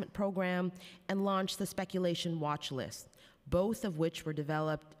Harassment program and launched the Speculation Watch List, both of which were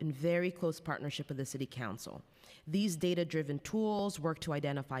developed in very close partnership with the City Council. These data-driven tools work to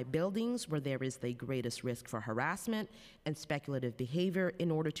identify buildings where there is the greatest risk for harassment and speculative behavior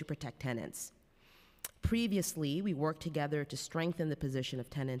in order to protect tenants. Previously, we worked together to strengthen the position of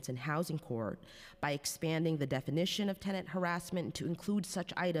tenants in housing court by expanding the definition of tenant harassment to include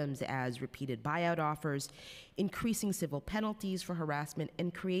such items as repeated buyout offers, increasing civil penalties for harassment,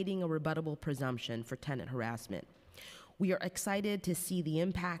 and creating a rebuttable presumption for tenant harassment. We are excited to see the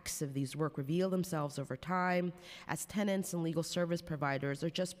impacts of these work reveal themselves over time as tenants and legal service providers are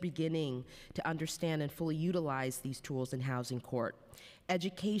just beginning to understand and fully utilize these tools in housing court.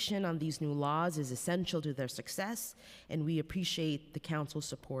 Education on these new laws is essential to their success, and we appreciate the Council's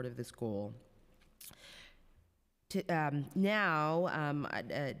support of this goal. Turning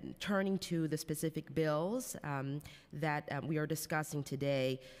to the specific bills that we are discussing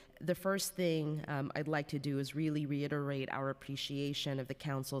today, the first thing I'd like to do is really reiterate our appreciation of the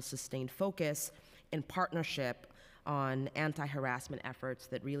Council's sustained focus and partnership on anti-harassment efforts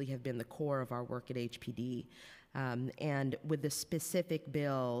that really have been the core of our work at HPD. And with the specific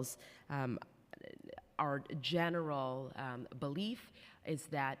bills, our general belief is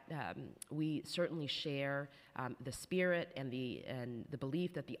that we certainly share the spirit and the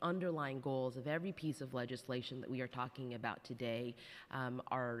belief that the underlying goals of every piece of legislation that we are talking about today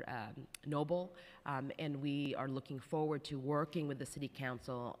are noble, and we are looking forward to working with the City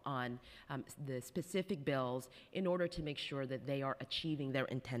Council on the specific bills in order to make sure that they are achieving their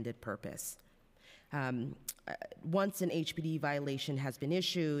intended purpose. Once an HPD violation has been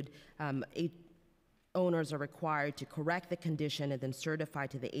issued, owners are required to correct the condition and then certify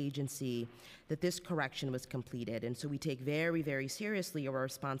to the agency that this correction was completed. And so we take very, very seriously our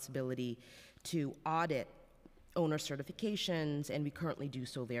responsibility to audit owner certifications, and we currently do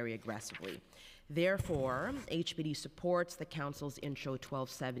so very aggressively. Therefore, HPD supports the Council's Intro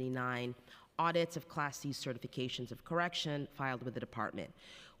 1279 audits of Class C certifications of correction filed with the department.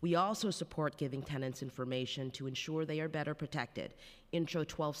 We also support giving tenants information to ensure they are better protected. Intro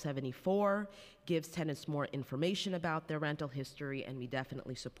 1274 gives tenants more information about their rental history, and we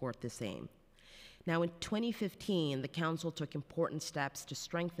definitely support the same. Now, in 2015, the Council took important steps to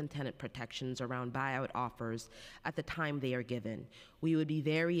strengthen tenant protections around buyout offers at the time they are given. We would be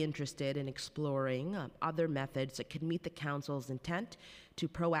very interested in exploring other methods that could meet the Council's intent to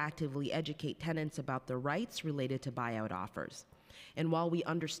proactively educate tenants about their rights related to buyout offers. And while we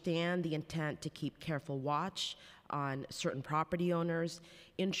understand the intent to keep careful watch on certain property owners,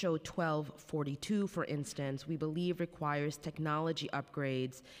 Intro 1242, for instance, we believe requires technology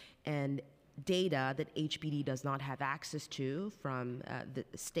upgrades and data that HPD does not have access to from the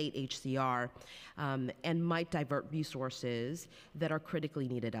state HCR, and might divert resources that are critically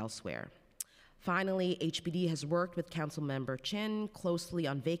needed elsewhere. Finally, HPD has worked with Councilmember Chin closely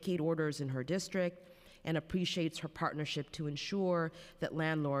on vacate orders in her district and appreciates her partnership to ensure that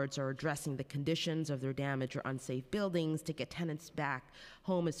landlords are addressing the conditions of their damaged or unsafe buildings to get tenants back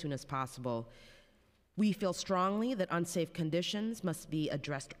home as soon as possible. We feel strongly that unsafe conditions must be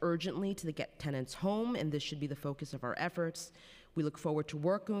addressed urgently to get tenants home, and this should be the focus of our efforts. We look forward to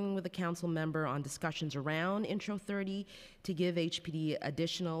working with the council member on discussions around Intro 30 to give HPD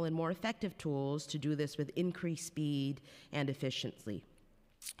additional and more effective tools to do this with increased speed and efficiency.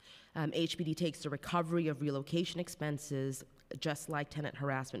 HPD takes the recovery of relocation expenses, just like tenant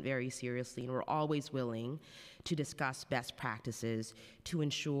harassment, very seriously, and we're always willing to discuss best practices to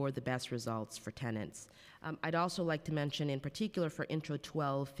ensure the best results for tenants. I'd also like to mention, in particular for Intro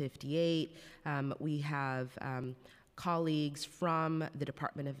 1258, we have colleagues from the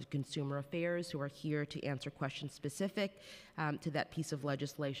Department of Consumer Affairs who are here to answer questions specific to that piece of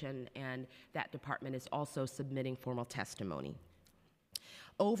legislation, and that department is also submitting formal testimony.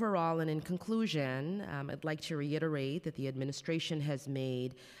 Overall, and in conclusion, I'd like to reiterate that the administration has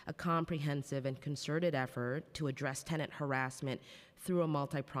made a comprehensive and concerted effort to address tenant harassment through a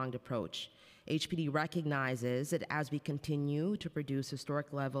multi-pronged approach. HPD recognizes that as we continue to produce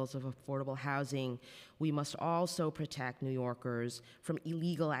historic levels of affordable housing, we must also protect New Yorkers from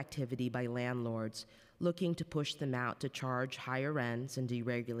illegal activity by landlords looking to push them out to charge higher rents and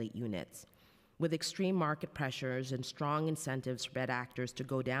deregulate units. With extreme market pressures and strong incentives for bad actors to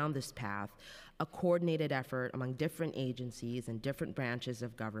go down this path, a coordinated effort among different agencies and different branches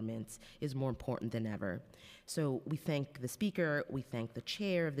of governments is more important than ever. So we thank the Speaker, we thank the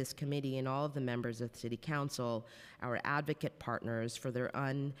Chair of this committee and all of the members of the City Council, our advocate partners, for their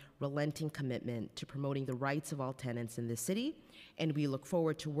unrelenting commitment to promoting the rights of all tenants in this city, and we look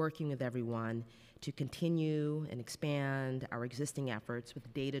forward to working with everyone to continue and expand our existing efforts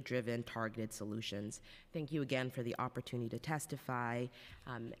with data-driven, targeted solutions. Thank you again for the opportunity to testify,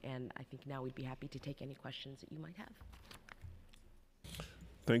 and I think now we'd be happy to take any questions that you might have.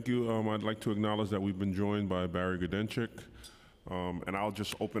 Thank you. I'd like to acknowledge that we've been joined by Barry Gudenchik, and I'll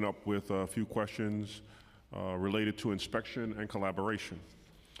just open up with a few questions related to inspection and collaboration.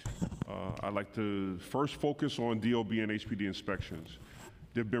 I'd like to first focus on DOB and HPD inspections.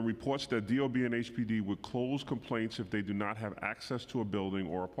 There have been reports that DOB and HPD would close complaints if they do not have access to a building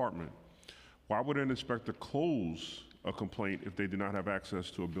or apartment. Why would an inspector close a complaint if they do not have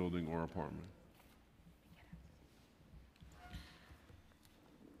access to a building or apartment?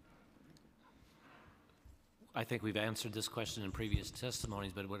 I think we've answered this question in previous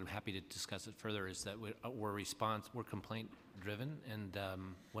testimonies, but what I'm happy to discuss it further is that we're complaint driven, and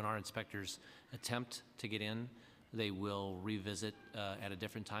when our inspectors attempt to get in, they will revisit at a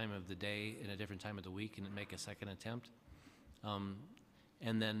different time of the day, in a different time of the week, and make a second attempt.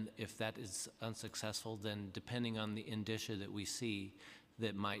 And then if that is unsuccessful, then depending on the indicia that we see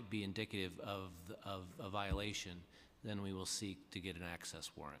that might be indicative of a violation, then we will seek to get an access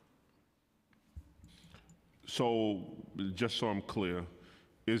warrant. So, just so I'm clear,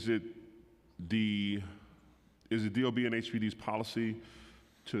 is it the is it DOB and HPD's policy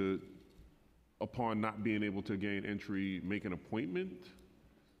to, upon not being able to gain entry, make an appointment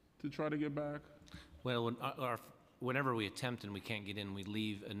to try to get back? Well, whenever we attempt and we can't get in, we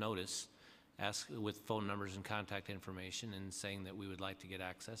leave a notice with phone numbers and contact information and saying that we would like to get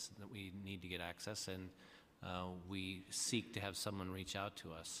access, and that we need to get access, and we seek to have someone reach out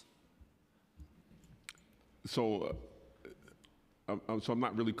to us. So, so I'm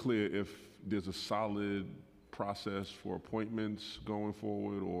not really clear if there's a solid process for appointments going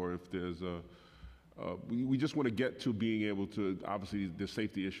forward, or if there's a, we just want to get to being able to, obviously the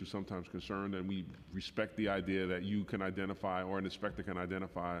safety issue sometimes concerned, and we respect the idea that you can identify, or an inspector can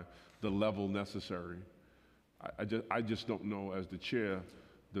identify the level necessary. I just don't know, as the chair,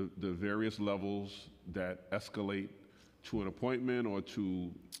 the various levels that escalate to an appointment or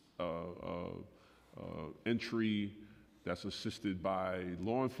to entry that's assisted by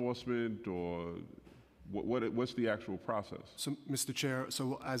law enforcement, or what's the actual process? So, Mr. Chair,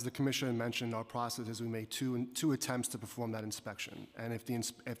 so as the Commissioner mentioned, our process is we make two attempts to perform that inspection, and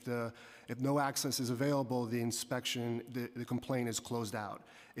if no access is available, the inspection, the complaint is closed out.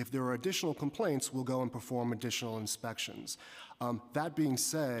 If there are additional complaints, we'll go and perform additional inspections. That being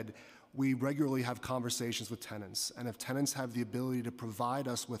said, we regularly have conversations with tenants, and if tenants have the ability to provide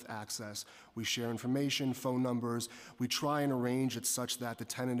us with access, we share information, phone numbers. We try and arrange it such that the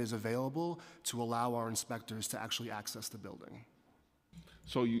tenant is available to allow our inspectors to actually access the building.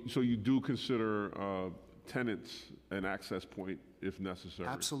 So you do consider tenants an access point if necessary?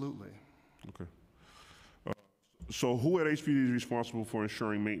 Absolutely. Okay. So who at HPD is responsible for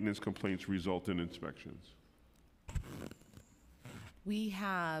ensuring maintenance complaints result in inspections? We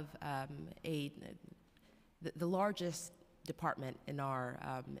have the largest department in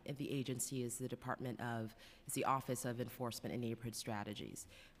the agency is the Office of Enforcement and Neighborhood Strategies,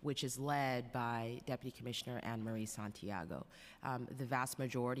 which is led by Deputy Commissioner Anne Marie Santiago. The vast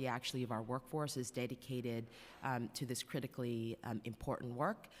majority, actually, of our workforce is dedicated to this critically important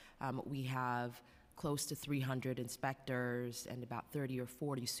work. We have close to 300 inspectors and about 30 or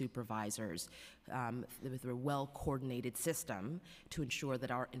 40 supervisors with a well-coordinated system to ensure that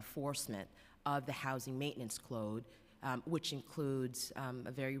our enforcement of the Housing Maintenance Code, which includes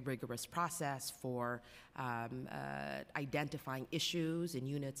a very rigorous process for identifying issues in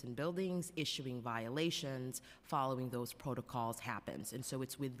units and buildings, issuing violations, following those protocols happens. And so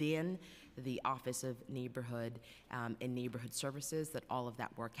it's within the Office of Neighborhood and Neighborhood Services that all of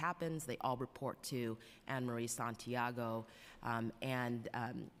that work happens. They all report to Anne Marie Santiago, and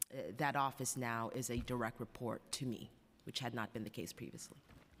that office now is a direct report to me, which had not been the case previously.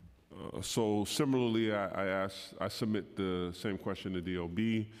 So similarly, I submit the same question to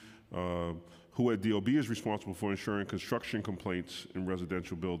DOB. Who at DOB is responsible for ensuring construction complaints in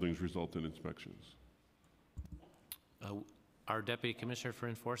residential buildings result in inspections? Our Deputy Commissioner for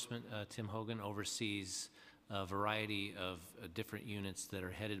Enforcement, Tim Hogan, oversees a variety of different units that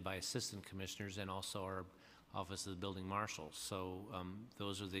are headed by assistant commissioners, and also our Office of the Building Marshals. So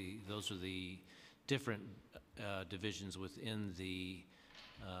those are the different divisions within the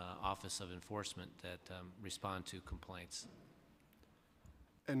Office of Enforcement that respond to complaints.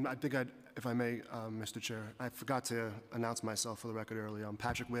 And I think if I may, Mr. Chair, I forgot to announce myself for the record earlier. I'm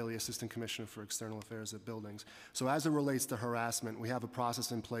Patrick Whaley, Assistant Commissioner for External Affairs at Buildings. So as it relates to harassment, we have a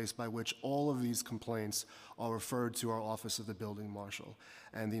process in place by which all of these complaints are referred to our Office of the Building Marshal.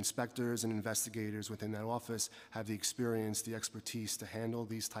 And the inspectors and investigators within that office have the experience, the expertise to handle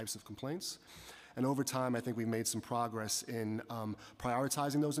these types of complaints. And over time, I think we've made some progress in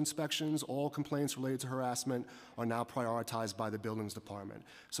prioritizing those inspections. All complaints related to harassment are now prioritized by the Buildings Department.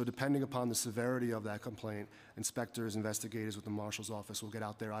 So depending upon the severity of that complaint, inspectors, investigators with the Marshal's Office will get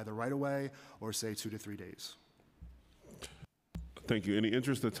out there either right away or, say, 2 to 3 days. Thank you. In the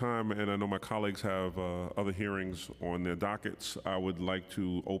interest of time, and I know my colleagues have other hearings on their dockets, I would like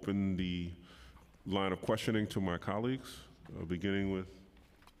to open the line of questioning to my colleagues, beginning with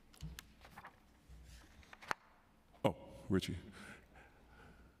Richie.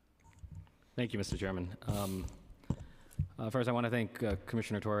 Thank you, Mr. Chairman. First, I want to thank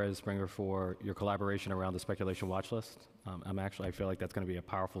Commissioner Torres-Springer for your collaboration around the speculation watch list. I feel like that's going to be a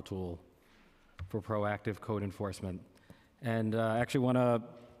powerful tool for proactive code enforcement. And I actually want to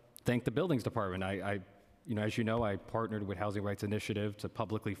thank the Buildings Department. As you know, I partnered with Housing Rights Initiative to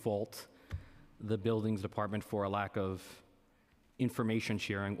publicly fault the Buildings Department for a lack of information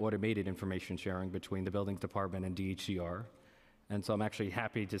sharing, automated information sharing between the Buildings Department and DHCR. And so I'm actually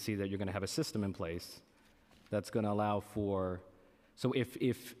happy to see that you're going to have a system in place that's going to allow for, so if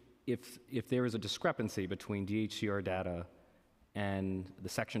there is a discrepancy between DHCR data and the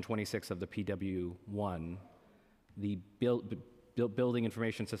Section 26 of the PW1, the building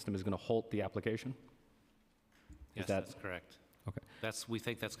information system is going to halt the application? Yes, that- that's correct. Okay. We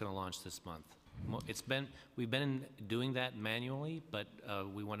think that's going to launch this month. We've been doing that manually, but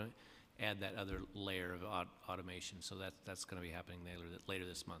we want to add that other layer of automation, so that's going to be happening later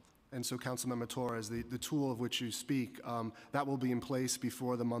this month. And so, Councilmember Torres, the tool of which you speak, that will be in place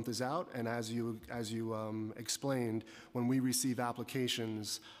before the month is out. And as you explained, when we receive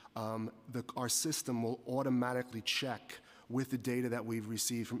applications, our system will automatically check with the data that we've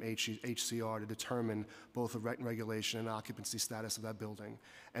received from HCR to determine both the regulation and occupancy status of that building.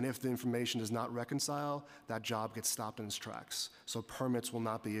 And if the information does not reconcile, that job gets stopped in its tracks. So permits will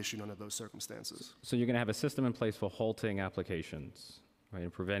not be issued under those circumstances. So you're going to have a system in place for halting applications, right,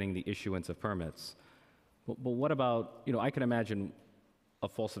 and preventing the issuance of permits. But what about, I can imagine a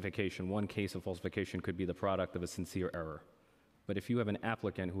falsification. One case of falsification could be the product of a sincere error. But if you have an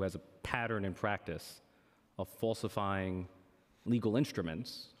applicant who has a pattern in practice of falsifying legal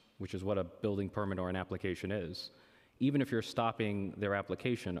instruments, which is what a building permit or an application is, even if you're stopping their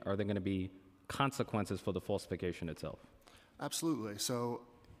application, are there going to be consequences for the falsification itself? Absolutely. So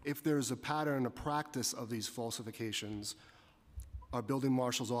if there's a pattern, a practice of these falsifications, our building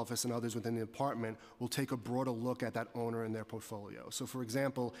marshal's office and others within the department will take a broader look at that owner and their portfolio. So for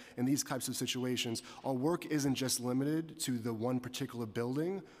example, in these types of situations, our work isn't just limited to the one particular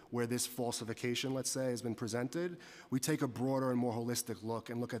building where this falsification, let's say, has been presented. We take a broader and more holistic look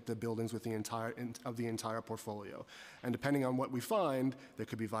and look at the buildings with the entire portfolio. And depending on what we find, there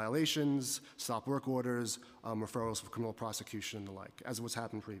could be violations, stop work orders, referrals for criminal prosecution and the like, as was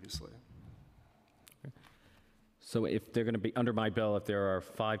happened previously. So if they're going to be, under my bill, if there are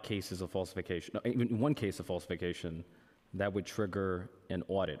 5 cases of falsification, no, even 1 case of falsification, that would trigger an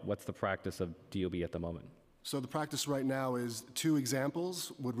audit. What's the practice of DOB at the moment? So the practice right now is 2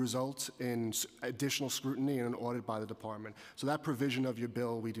 examples would result in additional scrutiny and an audit by the department. So that provision of your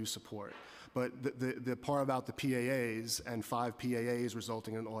bill we do support. But the part about the PAAs and 5 PAAs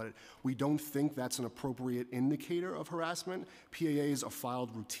resulting in an audit, we don't think that's an appropriate indicator of harassment. PAAs are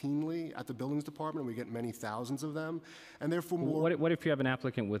filed routinely at the buildings department. We get many thousands of them. And therefore more... What if you have an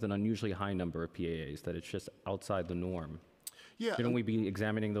applicant with an unusually high number of PAAs, that it's just outside the norm? Yeah. Shouldn't we be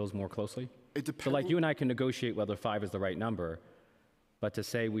examining those more closely? It depends. So like you and I can negotiate whether 5 is the right number, but to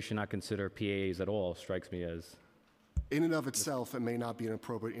say we should not consider PAAs at all strikes me as... In and of itself, it may not be an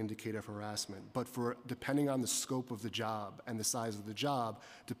appropriate indicator of harassment, but depending on the scope of the job and the size of the job,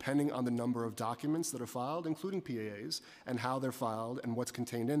 depending on the number of documents that are filed, including PAAs, and how they're filed and what's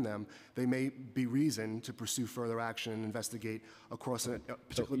contained in them, they may be reason to pursue further action and investigate across a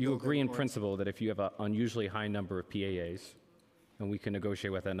particular You building agree in or- principle that if you have an unusually high number of PAAs, and we can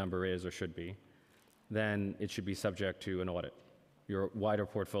negotiate what that number is or should be, then it should be subject to an audit. Your wider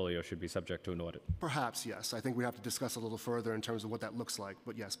portfolio should be subject to an audit. Perhaps, yes. I think we have to discuss a little further in terms of what that looks like,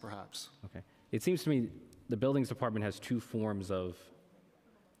 but yes, perhaps. Okay. It seems to me the buildings department has 2 forms of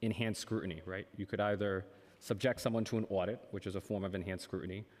enhanced scrutiny, right? You could either subject someone to an audit, which is a form of enhanced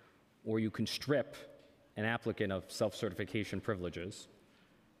scrutiny, or you can strip an applicant of self-certification privileges.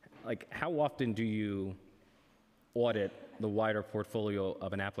 Like, how often do you audit the wider portfolio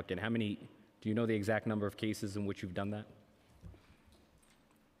of an applicant? Do you know the exact number of cases in which you've done that?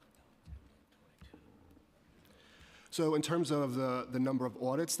 So in terms of the number of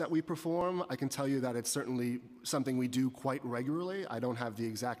audits that we perform, I can tell you that it's certainly something we do quite regularly. I don't have the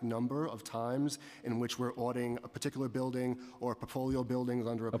exact number of times in which we're auditing a particular building or a portfolio buildings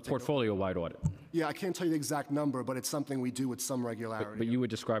under a particular... portfolio-wide audit. Yeah, I can't tell you the exact number, but it's something we do with some regularity. But you would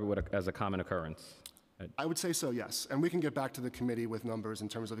describe it as a common occurrence? I would say so, yes. And we can get back to the committee with numbers in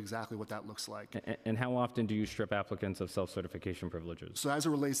terms of exactly what that looks like. And how often do you strip applicants of self-certification privileges? So as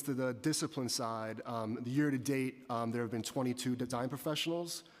it relates to the discipline side, the year to date, there have been 22 design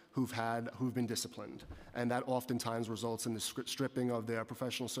professionals who've been disciplined. And that oftentimes results in the stripping of their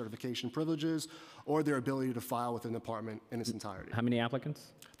professional certification privileges or their ability to file within the department in its entirety. How many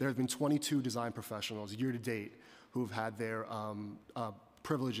applicants? There have been 22 design professionals year to date who've had their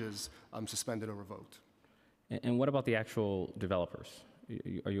privileges suspended or revoked. And what about the actual developers?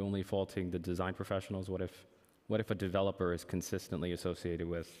 Are you only faulting the design professionals? What if a developer is consistently associated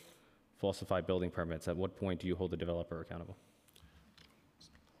with falsified building permits? At what point do you hold the developer accountable?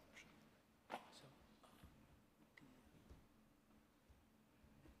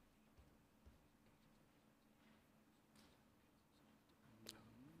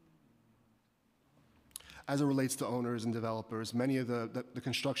 As it relates to owners and developers, many of the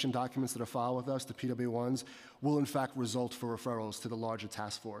construction documents that are filed with us, the PW1s, will in fact result for referrals to the larger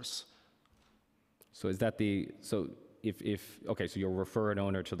task force. So okay, so you'll refer an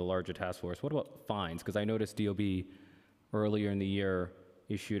owner to the larger task force. What about fines? Because I noticed DOB earlier in the year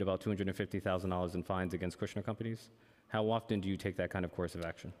issued about $250,000 in fines against Kushner companies. How often do you take that kind of course of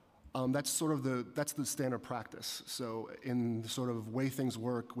action? That's the standard practice. So in the sort of way things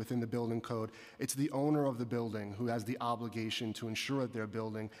work within the building code, it's the owner of the building who has the obligation to ensure that their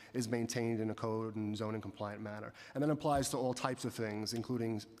building is maintained in a code and zoning compliant manner. And that applies to all types of things,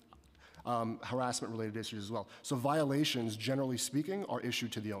 including harassment-related issues as well. So violations, generally speaking, are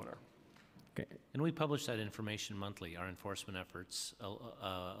issued to the owner. Okay. And we publish that information monthly, our enforcement efforts,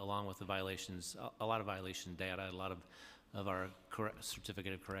 along with the violations, a lot of violation data, a lot of our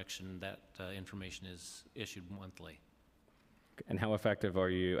certificate of correction, that information is issued monthly. And how effective are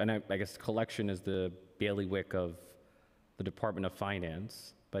you? And I guess collection is the bailiwick of the Department of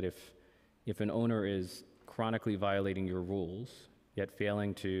Finance, but if an owner is chronically violating your rules, yet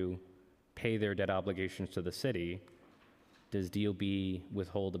failing to pay their debt obligations to the city, does DOB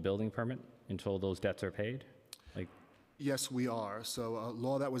withhold a building permit until those debts are paid? Yes, we are. So a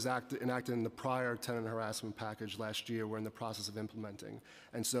law that was enacted in the prior tenant harassment package last year, we're in the process of implementing.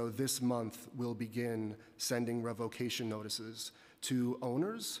 And so this month, we'll begin sending revocation notices to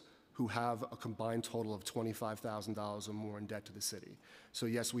owners who have a combined total of $25,000 or more in debt to the city. So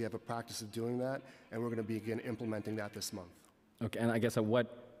yes, we have a practice of doing that, and we're going to begin implementing that this month. Okay, and I guess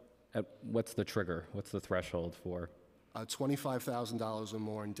what's the trigger? What's the threshold for? $25,000 or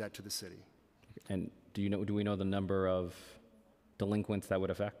more in debt to the city. And do we know the number of delinquents that would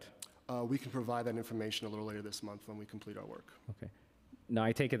affect? We can provide that information a little later this month when we complete our work. Okay. Now,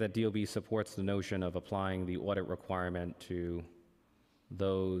 I take it that DOB supports the notion of applying the audit requirement to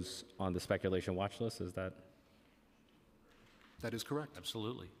those on the speculation watch list. Is that? That is correct.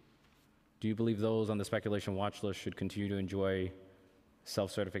 Absolutely. Do you believe those on the speculation watch list should continue to enjoy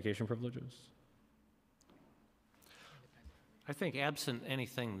self-certification privileges? I think absent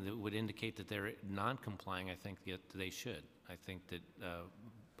anything that would indicate that they're non-complying, I think that they should. I think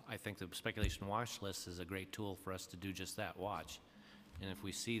the speculation watch list is a great tool for us to do just that, watch. And if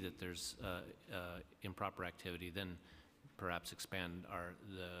we see that there's improper activity, then perhaps expand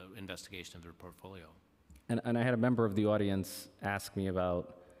the investigation of their portfolio. And I had a member of the audience ask me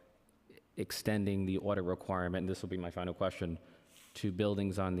about extending the audit requirement, and this will be my final question, to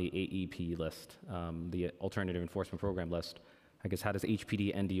buildings on the AEP list, the Alternative Enforcement Program list. I guess, how does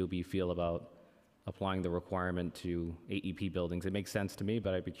HPD and DOB feel about applying the requirement to AEP buildings? It makes sense to me,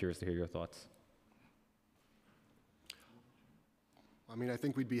 but I'd be curious to hear your thoughts. I mean, I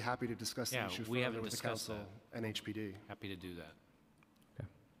think we'd be happy to discuss the issue we further haven't with the discussed council and HPD. Happy to do that. Okay.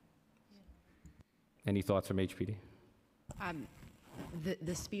 Any thoughts from HPD?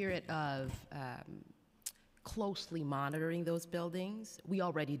 The spirit of closely monitoring those buildings, we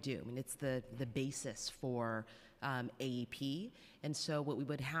already do. I mean, it's the basis for AEP. And so what we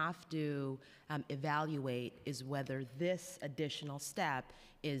would have to evaluate is whether this additional step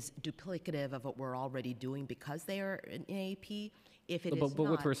is duplicative of what we're already doing because they are in AEP. If it is But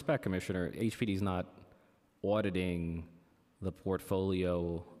not, with respect, Commissioner, HPD is not auditing the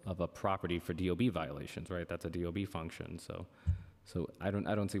portfolio of a property for DOB violations, right? That's a DOB function. So I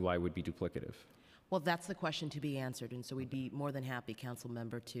don't see why it would be duplicative. well, that's the question to be answered, and so we'd be more than happy, council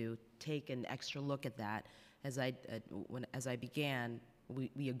member, to take an extra look at that. As I began,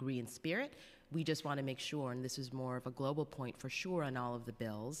 we agree in spirit. We just want to make sure, and this is more of a global point for sure on all of the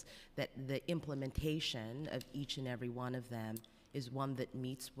bills, that the implementation of each and every one of them is one that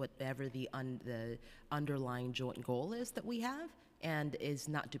meets whatever the underlying joint goal is that we have, and is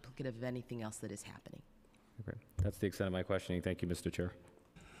not duplicative of anything else that is happening. Okay, that's the extent of my questioning. Thank you, Mr. Chair.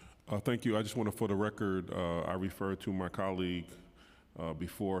 Thank you. I just want to, for the record, I referred to my colleague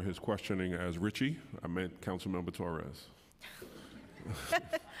before his questioning as Richie. I meant Councilmember Torres. I've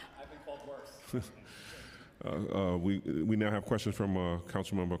been called worse. We now have questions from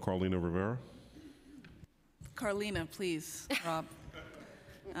Councilmember Carlina Rivera. Carlina, please, Rob.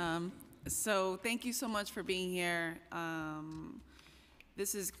 So thank you so much for being here.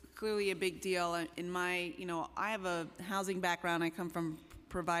 This is clearly a big deal. In my, I have a housing background. I come from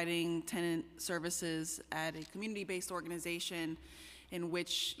providing tenant services at a community-based organization in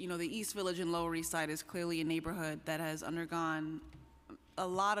which, the East Village and Lower East Side is clearly a neighborhood that has undergone a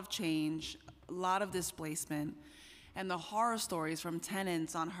lot of change, a lot of displacement, and the horror stories from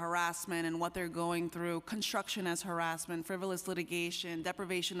tenants on harassment and what they're going through, construction as harassment, frivolous litigation,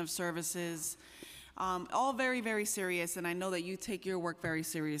 deprivation of services, all very, very serious, and I know that you take your work very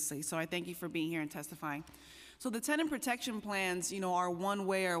seriously, so I thank you for being here and testifying. So the tenant protection plans, are one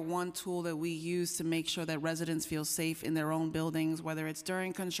way or one tool that we use to make sure that residents feel safe in their own buildings, whether it's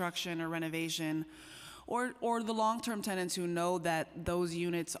during construction or renovation, or the long-term tenants who know that those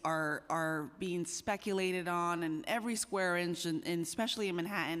units are being speculated on, and every square inch, and especially in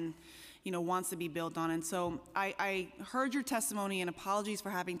Manhattan, wants to be built on. And so I heard your testimony, and apologies for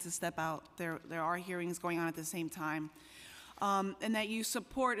having to step out. There are hearings going on at the same time. And that you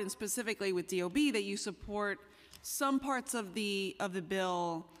support, and specifically with DOB, that you support some parts of the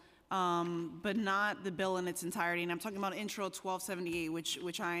bill, but not the bill in its entirety. And I'm talking about Intro 1278,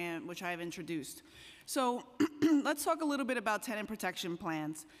 which I have introduced. So let's talk a little bit about tenant protection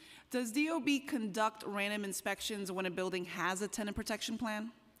plans. Does DOB conduct random inspections when a building has a tenant protection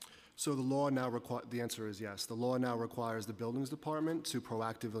plan? So the law now the answer is yes. The law now requires the buildings department to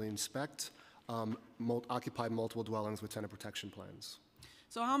proactively inspect occupied multiple dwellings with tenant protection plans.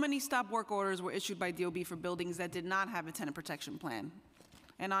 So how many stop work orders were issued by DOB for buildings that did not have a tenant protection plan?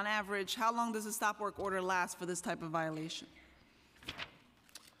 And on average, how long does a stop work order last for this type of violation?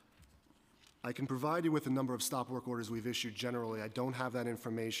 I can provide you with a number of stop work orders we've issued generally. I don't have that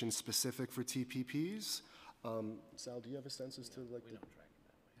information specific for TPPs. Sal, do you have a sense as to like? We don't track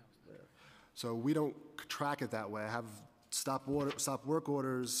it that way. So we don't track it that way. I have stop work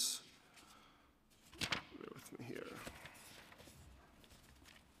orders. Bear with me here.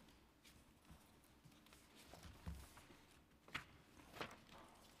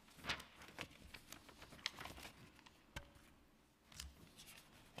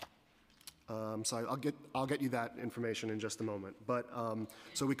 So I'll get you that information in just a moment. But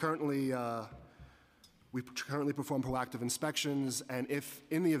so we currently perform proactive inspections, and if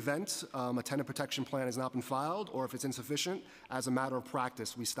in the event a tenant protection plan has not been filed, or if it's insufficient, as a matter of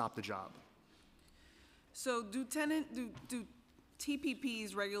practice, we stop the job. So do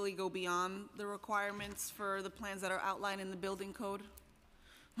TPPs regularly go beyond the requirements for the plans that are outlined in the building code?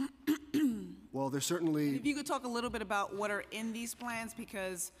 Well, there's certainly. If you could talk a little bit about what are in these plans,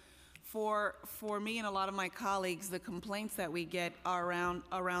 because for me and a lot of my colleagues, the complaints that we get are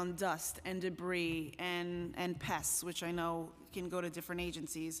around dust and debris and pests, which I know can go to different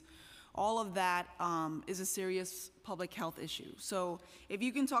agencies. All of that is a serious public health issue. So if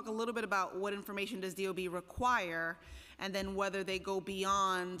you can talk a little bit about what information does DOB require, and then whether they go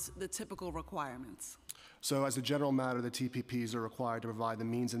beyond the typical requirements. So as a general matter, the TPPs are required to provide the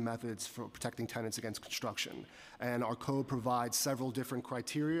means and methods for protecting tenants against construction. And our code provides several different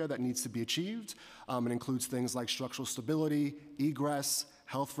criteria that needs to be achieved. It includes things like structural stability, egress,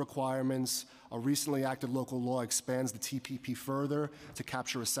 health requirements. A recently acted local law expands the TPP further to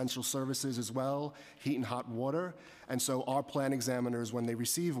capture essential services as well, heat and hot water. And so our plan examiners, when they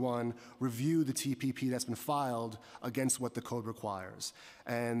receive one, review the TPP that's been filed against what the code requires.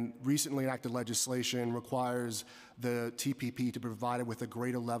 And recently enacted legislation requires the TPP to be provided with a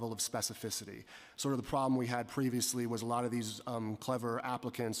greater level of specificity. Sort of the problem we had previously was a lot of these clever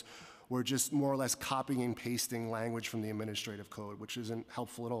applicants were just more or less copying and pasting language from the administrative code, which isn't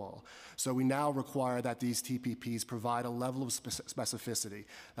helpful at all. So we now require that these TPPs provide a level of specificity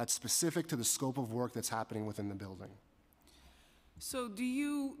that's specific to the scope of work that's happening within the building. So do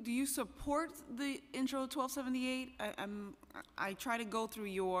you support the Intro 1278? I try to go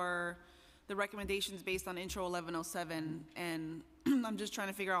through the recommendations based on Intro 1107, and I'm just trying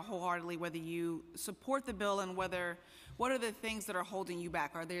to figure out wholeheartedly whether you support the bill, and what are the things that are holding you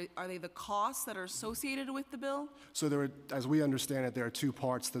back? Are they the costs that are associated with the bill? So as we understand it, there are two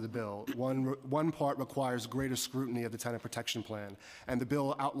parts to the bill. One part requires greater scrutiny of the tenant protection plan, and the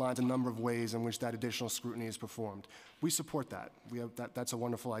bill outlines a number of ways in which that additional scrutiny is performed. We support that. That's a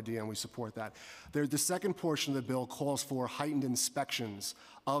wonderful idea, and we support that. The second portion of the bill calls for heightened inspections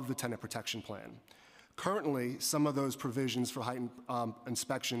of the tenant protection plan. Currently, some of those provisions for heightened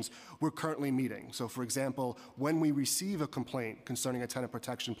inspections we're currently meeting. So for example, when we receive a complaint concerning a tenant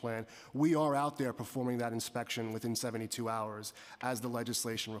protection plan, we are out there performing that inspection within 72 hours as the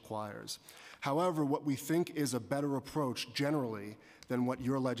legislation requires. However, what we think is a better approach generally than what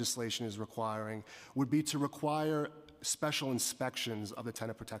your legislation is requiring would be to require special inspections of the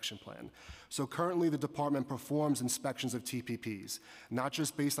tenant protection plan. So currently the department performs inspections of TPPs, not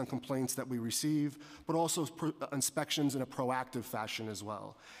just based on complaints that we receive, but also inspections in a proactive fashion as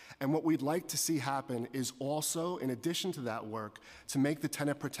well. And what we'd like to see happen is also, in addition to that work, to make the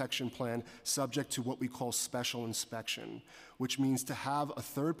tenant protection plan subject to what we call special inspection, which means to have a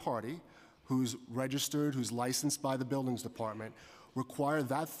third party who's registered, who's licensed by the buildings department, require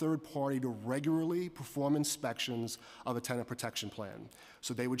that third party to regularly perform inspections of a tenant protection plan.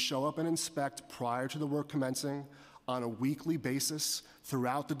 So they would show up and inspect prior to the work commencing on a weekly basis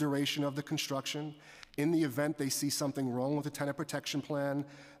throughout the duration of the construction, In the event they see something wrong with the tenant protection plan,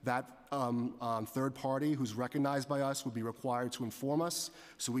 that third party who's recognized by us would be required to inform us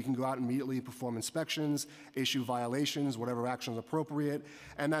so we can go out and immediately perform inspections, issue violations, whatever action is appropriate,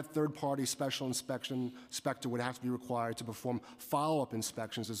 and that third party special inspector would have to be required to perform follow-up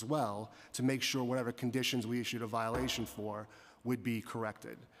inspections as well to make sure whatever conditions we issued a violation for would be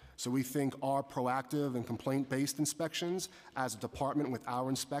corrected. So we think our proactive and complaint-based inspections as a department with our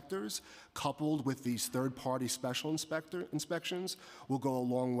inspectors, coupled with these third-party special inspections, will go a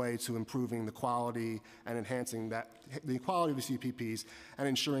long way to improving the quality and enhancing the quality of the CPPs and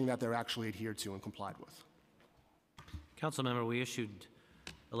ensuring that they're actually adhered to and complied with. Councilmember, we issued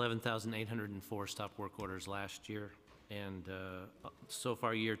 11,804 stop work orders last year, and so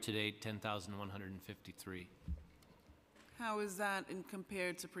far year to date, 10,153. How is that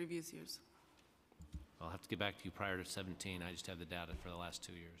compared to previous years? I'll have to get back to you prior to 17. I just have the data for the last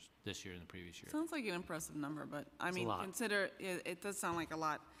 2 years, this year and the previous year. Sounds like an impressive number, but I It's a mean, lot. consider, it does sound like a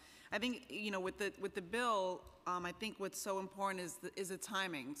lot. I think, you know, with the bill, I think what's so important is the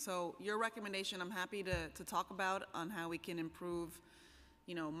timing. So your recommendation, I'm happy to talk about on how we can improve,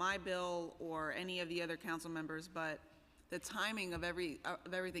 you know, my bill or any of the other council members, but the timing of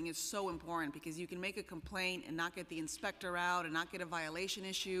everything is so important because you can make a complaint and not get the inspector out and not get a violation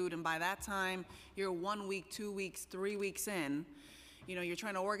issued, and by that time, you're 1 week, 2 weeks, 3 weeks in. You know, you're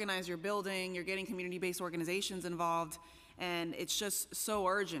trying to organize your building, you're getting community-based organizations involved, and it's just so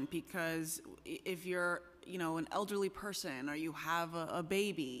urgent because if you're, you know, an elderly person or you have a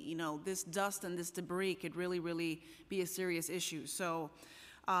baby, you know, this dust and this debris could really, really be a serious issue. So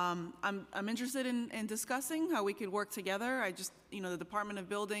I'm interested in discussing how we could work together. I just, you know, the Department of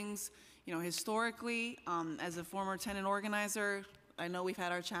Buildings, you know, historically, as a former tenant organizer, I know we've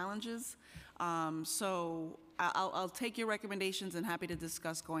had our challenges. So I'll take your recommendations and happy to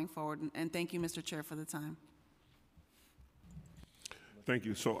discuss going forward. And thank you, Mr. Chair, for the time. Thank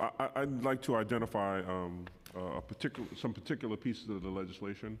you. So I'd like to identify some particular pieces of the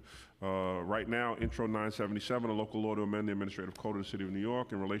legislation. Right now, Intro 977, a local law to amend the Administrative Code of the City of New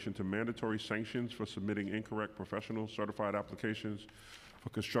York in relation to mandatory sanctions for submitting incorrect professional certified applications for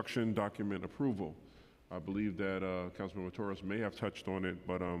construction document approval. I believe that Councilmember Torres may have touched on it,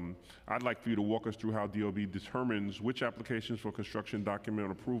 but I'd like for you to walk us through how DOB determines which applications for construction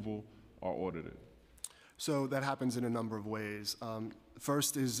document approval are audited. So that happens in a number of ways.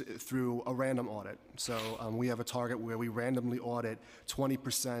 First is through a random audit. So we have a target where we randomly audit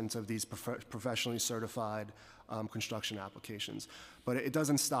 20% of these professionally certified construction applications. But it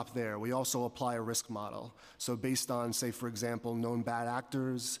doesn't stop there. We also apply a risk model. So based on, say, for example, known bad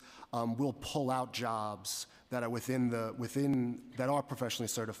actors, we'll pull out jobs that are that are professionally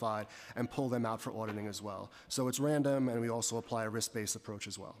certified and pull them out for auditing as well. So it's random, and we also apply a risk-based approach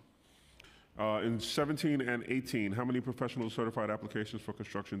as well. In 17 and 18, how many professional certified applications for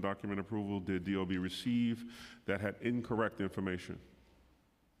construction document approval did DOB receive that had incorrect information?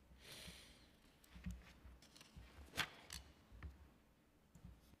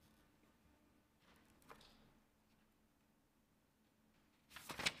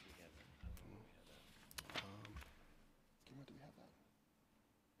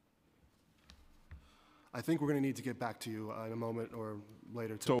 I think we're going to need to get back to you in a moment or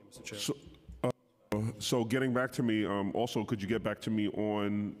later today, Mr. Chair. So getting back to me, also, could you get back to me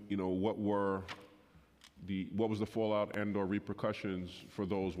on, you know, what was the fallout and/or repercussions for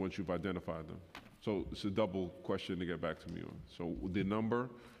those once you've identified them? So it's a double question to get back to me on. So the number,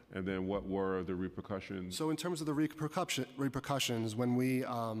 and then what were the repercussions? So in terms of the repercussions, when we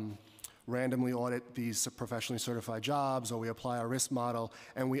randomly audit these professionally certified jobs, or we apply our risk model,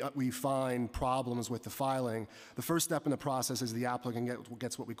 and we find problems with the filing, the first step in the process is the applicant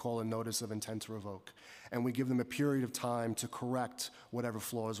gets what we call a notice of intent to revoke, and we give them a period of time to correct whatever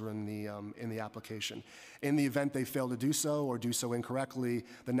flaws are in the application. In the event they fail to do so or do so incorrectly,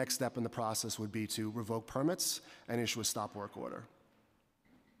 the next step in the process would be to revoke permits and issue a stop work order.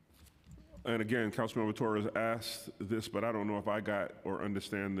 And again, Councilmember Torres asked this, but I don't know if I got or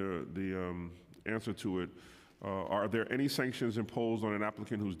understand the answer to it. Are there any sanctions imposed on an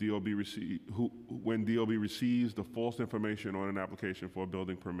applicant when DOB receives the false information on an application for a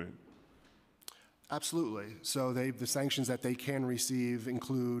building permit? Absolutely. So the sanctions that they can receive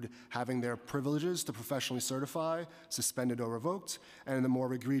include having their privileges to professionally certify suspended or revoked, and in the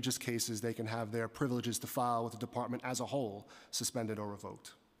more egregious cases, they can have their privileges to file with the department as a whole suspended or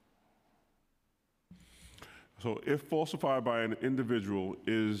revoked. So if falsified by an individual,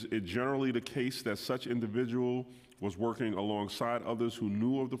 is it generally the case that such individual was working alongside others who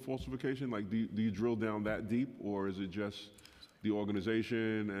knew of the falsification? Like, do you drill down that deep, or is it just the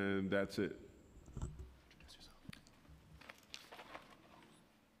organization and that's it?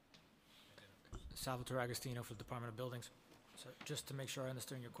 Salvatore Agostino for the Department of Buildings. So just to make sure I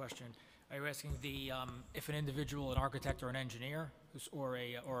understand your question, are you asking if an individual, an architect or an engineer, or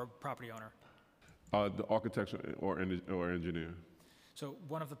a property owner? The architect or engineer. So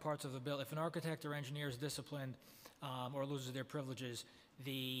one of the parts of the bill, if an architect or engineer is disciplined or loses their privileges,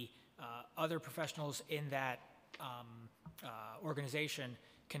 the other professionals in that organization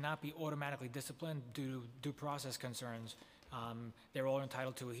cannot be automatically disciplined due to due process concerns. They're all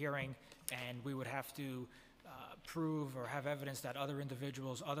entitled to a hearing, and we would have to prove or have evidence that other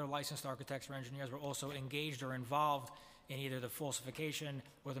individuals, other licensed architects or engineers were also engaged or involved in either the falsification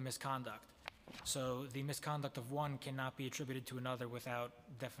or the misconduct. So the misconduct of one cannot be attributed to another without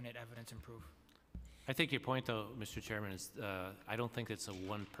definite evidence and proof. I think your point, though, Mr. Chairman, is I don't think it's a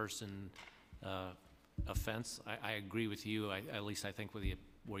one-person offense. I agree with you. At least I think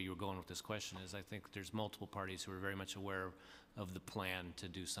where you were going with this question is I think there's multiple parties who are very much aware of the plan to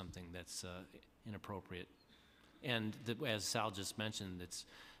do something that's inappropriate. And as Sal just mentioned,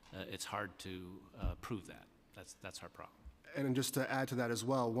 it's hard to prove that. That's our problem. And just to add to that as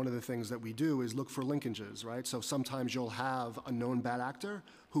well, one of the things that we do is look for linkages, right? So sometimes you'll have a known bad actor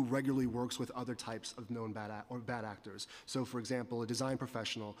who regularly works with other types of known bad actors. So for example, a design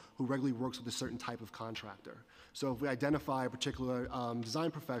professional who regularly works with a certain type of contractor. So if we identify a particular design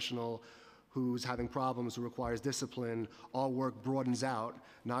professional who's having problems, who requires discipline, our work broadens out,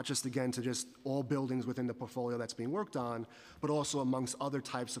 not just again to just all buildings within the portfolio that's being worked on, but also amongst other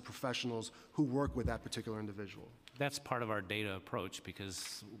types of professionals who work with that particular individual. That's part of our data approach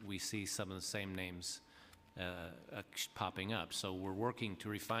because we see some of the same names popping up. So we're working to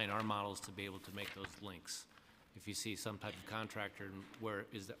refine our models to be able to make those links. If you see some type of contractor, are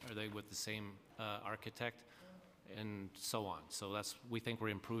they with the same architect? And so on. So we think we're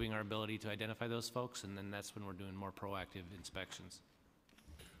improving our ability to identify those folks, and then that's when we're doing more proactive inspections.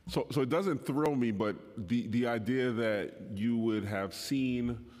 So it doesn't thrill me, but the idea that you would have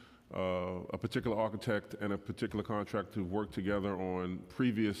seen a particular architect and a particular contractor work together on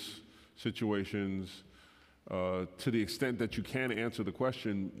previous situations, to the extent that you can answer the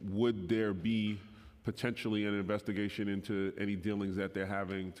question, would there be potentially an investigation into any dealings that they're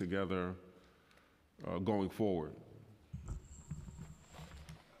having together going forward?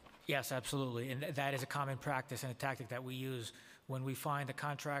 Yes, absolutely. And that is a common practice and a tactic that we use when we find a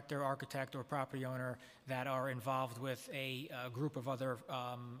contractor, architect, or property owner that are involved with a group of other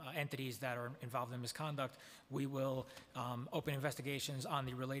entities that are involved in misconduct. We will open investigations on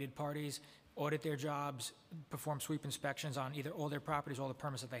the related parties, audit their jobs, perform sweep inspections on either all their properties, all the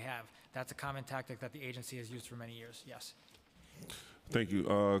permits that they have. That's a common tactic that the agency has used for many years, yes. Thank you.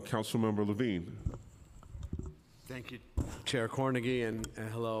 Councilmember Levine. Thank you, Chair Cornegie, and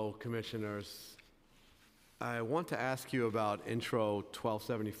hello, commissioners. I want to ask you about Intro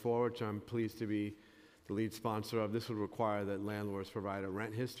 1274, which I'm pleased to be the lead sponsor of. This would require that landlords provide a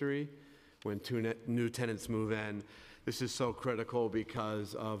rent history when new tenants move in. This is so critical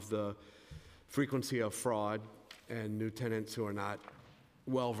because of the frequency of fraud and new tenants who are not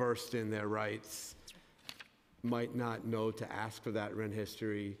well-versed in their rights might not know to ask for that rent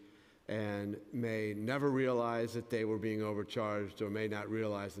history and may never realize that they were being overcharged or may not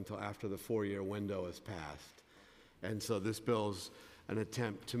realize until after the 4-year window has passed. And so this bill's an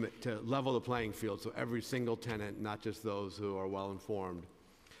attempt to level the playing field so every single tenant, not just those who are well-informed,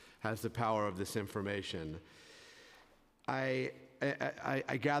 has the power of this information. I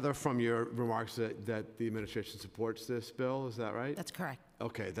gather from your remarks that the administration supports this bill, is that right? That's correct.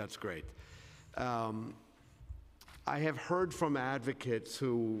 Okay, that's great. I have heard from advocates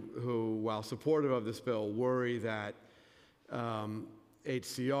who, while supportive of this bill, worry that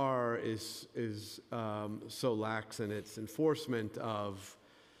HCR is so lax in its enforcement of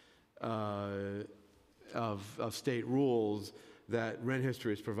state rules that rent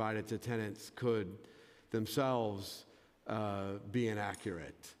histories provided to tenants could themselves be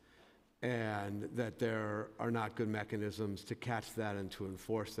inaccurate, and that there are not good mechanisms to catch that and to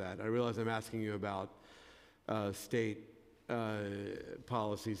enforce that. I realize I'm asking you about state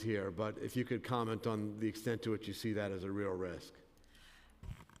policies here, but if you could comment on the extent to which you see that as a real risk.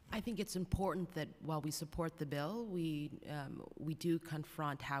 I think it's important that while we support the bill, we do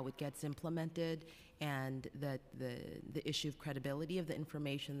confront how it gets implemented and that the issue of credibility of the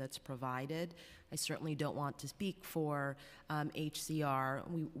information that's provided. I certainly don't want to speak for HCR.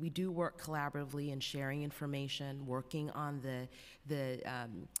 We do work collaboratively in sharing information, working on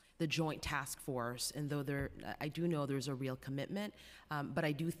the joint task force, and though I do know there's a real commitment, but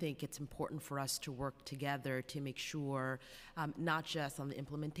I do think it's important for us to work together to make sure, not just on the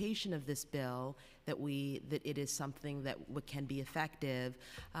implementation of this bill, that it is something that can be effective,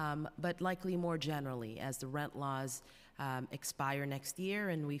 but likely more generally as the rent laws expire next year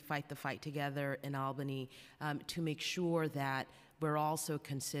and we fight the fight together in Albany to make sure that we're also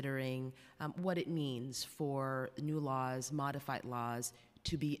considering what it means for new laws, modified laws,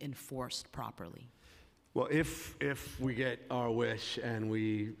 to be enforced properly. Well, if we get our wish and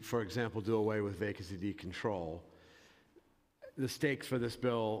we, for example, do away with vacancy decontrol, the stakes for this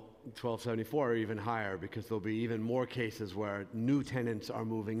bill 1274 are even higher because there'll be even more cases where new tenants are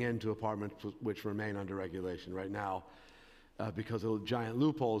moving into apartments which remain under regulation. Right now, because of the giant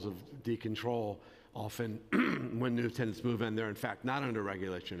loopholes of decontrol, often when new tenants move in, they're in fact not under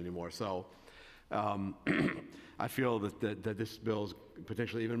regulation anymore. So I feel that this bill is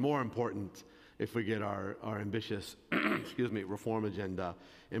potentially even more important if we get our ambitious reform agenda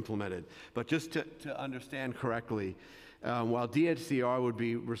implemented. But just to understand correctly, while DHCR would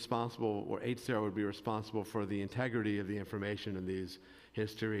be responsible, or HCR would be responsible for the integrity of the information in these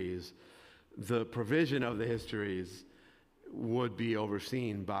histories, the provision of the histories would be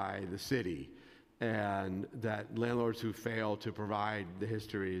overseen by the city, and that landlords who fail to provide the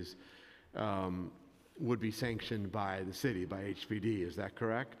histories would be sanctioned by the city, by HPD. Is that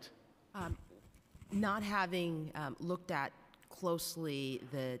correct? Not having looked at closely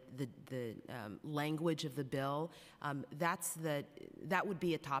the language of the bill, that would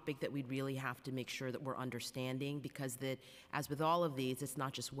be a topic that we'd really have to make sure that we're understanding, because as with all of these, it's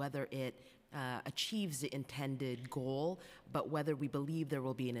not just whether it achieves the intended goal, but whether we believe there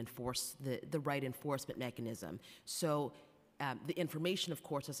will be the right enforcement mechanism. So the information, of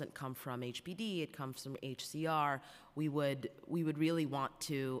course, doesn't come from HPD, it comes from HCR. We would really want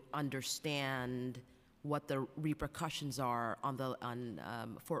to understand what the repercussions are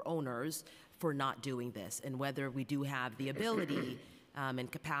for owners for not doing this, and whether we do have the ability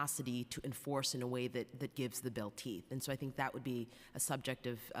and capacity to enforce in a way that gives the bill teeth. And so I think that would be a subject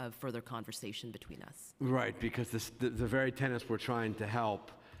of further conversation between us. Right, because the very tenants we're trying to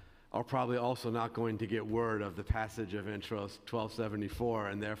help are probably also not going to get word of the passage of Intro 1274,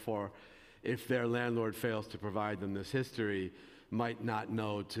 and therefore, if their landlord fails to provide them this history, might not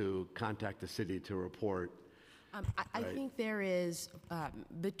know to contact the city to report. I think there is,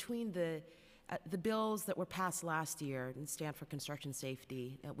 between the bills that were passed last year and stand for construction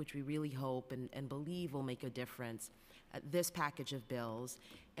safety, which we really hope and believe will make a difference, this package of bills,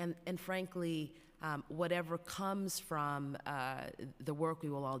 and frankly, whatever comes from the work we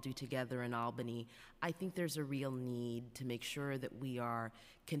will all do together in Albany, I think there's a real need to make sure that we are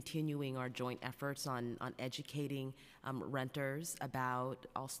continuing our joint efforts on educating renters about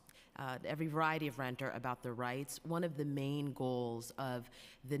every variety of renter about their rights. One of the main goals of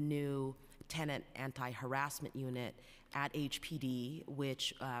the new tenant anti-harassment unit at HPD,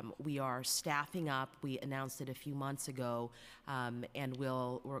 which we are staffing up. We announced it a few months ago, and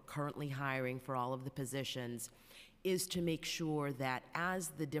we're currently hiring for all of the positions, is to make sure that as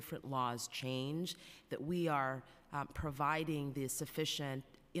the different laws change, that we are providing the sufficient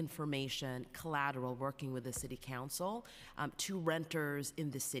information, collateral, working with the city council to renters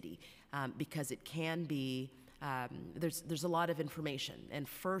in the city, because it can be, there's a lot of information, and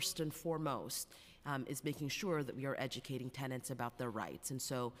first and foremost is making sure that we are educating tenants about their rights. And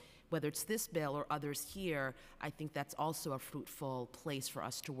so whether it's this bill or others here, I think that's also a fruitful place for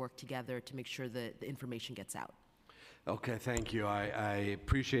us to work together to make sure that the information gets out. Okay, thank you. I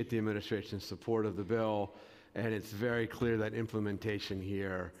appreciate the administration's support of the bill, and it's very clear that implementation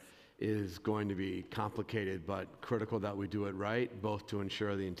here is going to be complicated, but critical that we do it right, both to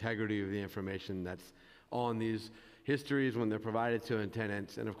ensure the integrity of the information that's on these histories when they're provided to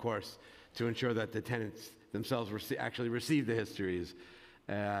tenants, and of course, to ensure that the tenants themselves actually receive the histories.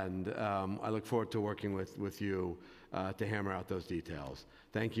 And I look forward to working with you to hammer out those details.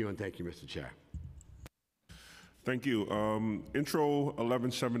 Thank you, and thank you, Mr. Chair. Thank you. Intro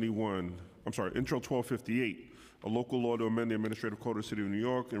 1258, a local law to amend the Administrative Code of the City of New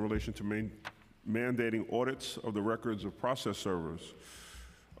York in relation to mandating audits of the records of process servers.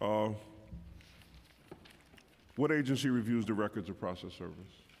 What agency reviews the records of process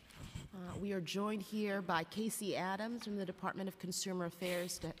servers? We are joined here by Casey Adams from the Department of Consumer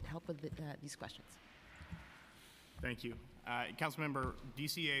Affairs to help with these questions. Thank you. Councilmember,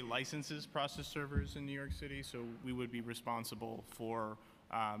 DCA licenses process servers in New York City, so we would be responsible for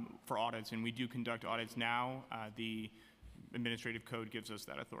for audits, and we do conduct audits now. The administrative code gives us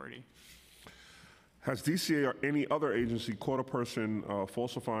that authority. Has DCA or any other agency caught a person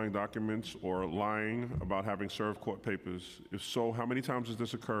falsifying documents or lying about having served court papers? If so, how many times has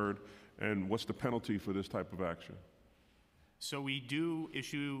this occurred, and what's the penalty for this type of action? So we do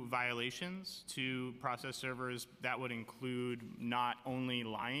issue violations to process servers. That would include not only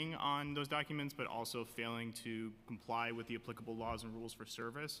lying on those documents, but also failing to comply with the applicable laws and rules for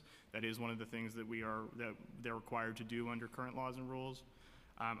service. That is one of the things that they're required to do under current laws and rules.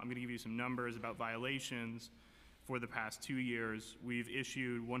 I'm going to give you some numbers about violations. For the past 2 years, we've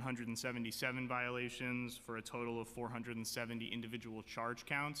issued 177 violations for a total of 470 individual charge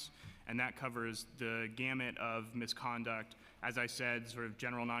counts, and that covers the gamut of misconduct. As I said, sort of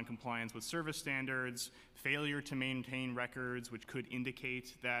general noncompliance with service standards, failure to maintain records, which could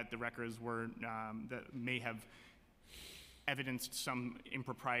indicate that the records were that may have evidenced some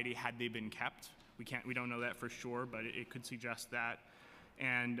impropriety had they been kept. We don't know that for sure, but it could suggest that.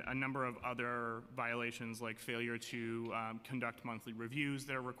 And a number of other violations like failure to conduct monthly reviews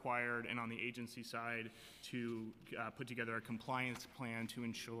that are required, and on the agency side to put together a compliance plan to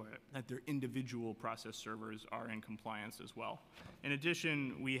ensure that their individual process servers are in compliance as well. In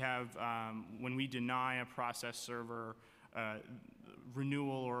addition, we have, when we deny a process server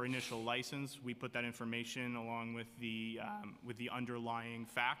renewal or initial license, we put that information along with the underlying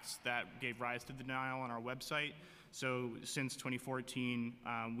facts that gave rise to the denial on our website. So since 2014,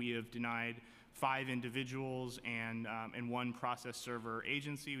 we have denied 5 individuals and 1 process server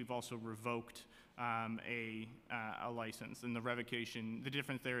agency. We've also revoked a license, and the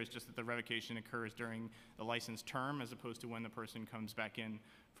difference there is just that the revocation occurs during the license term as opposed to when the person comes back in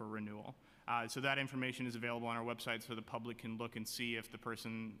for renewal. So that information is available on our website so the public can look and see if the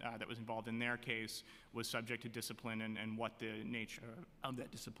person that was involved in their case was subject to discipline and what the nature of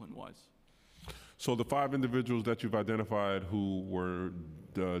that discipline was. So the 5 individuals that you've identified who were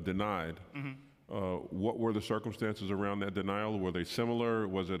denied, what were the circumstances around that denial? Were they similar?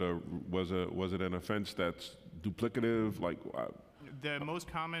 Was it an offense that's duplicative? The most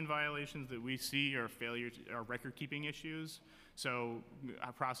common violations that we see are are record-keeping issues. So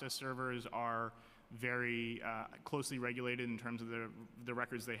process servers are very closely regulated in terms of the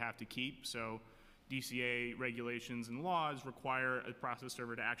records they have to keep. So DCA regulations and laws require a process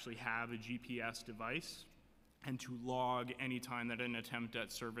server to actually have a GPS device and to log any time that an attempt at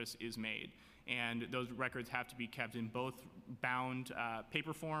service is made. And those records have to be kept in both bound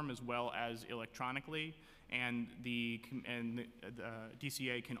paper form as well as electronically, and the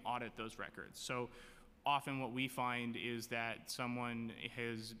DCA can audit those records. So often what we find is that someone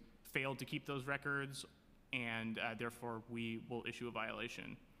has failed to keep those records, and therefore we will issue a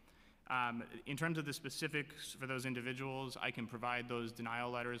violation. In terms of the specifics for those individuals, I can provide those denial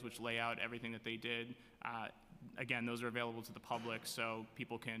letters which lay out everything that they did. Again, those are available to the public, so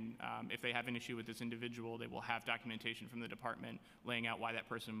people can, if they have an issue with this individual, they will have documentation from the department laying out why that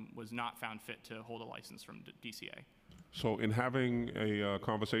person was not found fit to hold a license from DCA. So in having a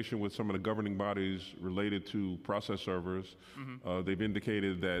conversation with some of the governing bodies related to process servers, they've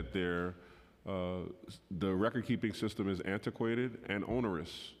indicated that the record-keeping system is antiquated and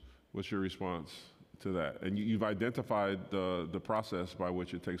onerous. What's your response to that? And you've identified the process by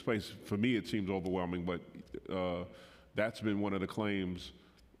which it takes place. For me, it seems overwhelming, but that's been one of the claims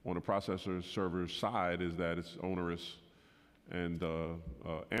on the processor server's side, is that it's onerous and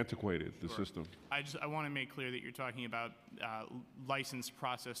antiquated, the system. I want to make clear that you're talking about licensed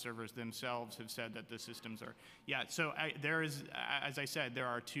process servers themselves have said that the systems are, so there is, as I said, there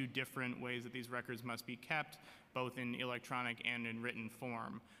are 2 different ways that these records must be kept, both in electronic and in written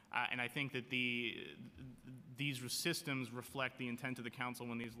form. And I think that these systems reflect the intent of the council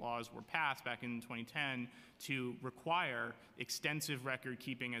when these laws were passed back in 2010 to require extensive record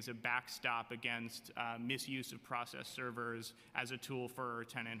keeping as a backstop against misuse of process servers as a tool for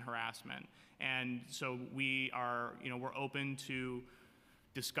tenant harassment. And so we're open to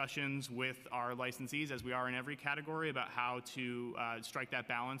discussions with our licensees, as we are in every category, about how to strike that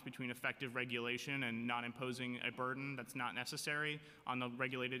balance between effective regulation and not imposing a burden that's not necessary on the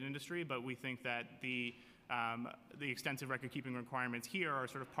regulated industry. But we think that the extensive record-keeping requirements here are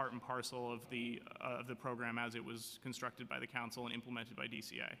sort of part and parcel of the program as it was constructed by the council and implemented by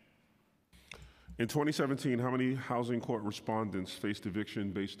DCA. In 2017, how many housing court respondents faced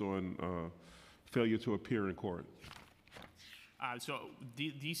eviction based on failure to appear in court? So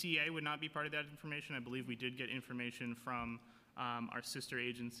DCA would not be part of that information. I believe we did get information from our sister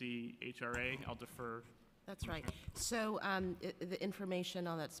agency, HRA. I'll defer. That's right. So the information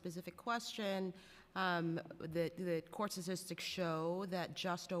on that specific question, the court statistics show that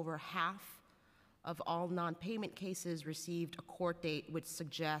just over half of all non-payment cases received a court date, which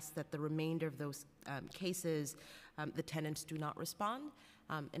suggests that the remainder of those cases, the tenants do not respond.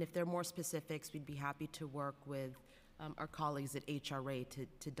 And if there are more specifics, we'd be happy to work with our colleagues at HRA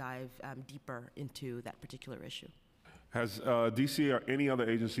to dive deeper into that particular issue. Has DCA or any other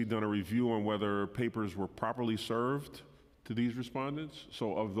agency done a review on whether papers were properly served to these respondents?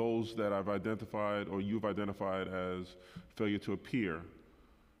 So of those that I've identified or you've identified as failure to appear,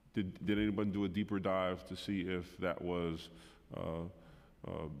 did anyone do a deeper dive to see if that was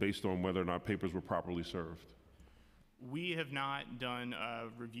based on whether or not papers were properly served? We have not done a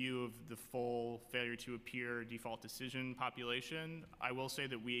review of the full failure to appear default decision population. I will say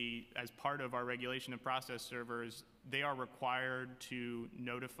that we, as part of our regulation of process servers, they are required to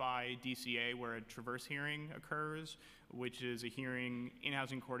notify DCA where a traverse hearing occurs, which is a hearing in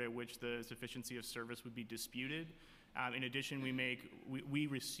housing court at which the sufficiency of service would be disputed. In addition, we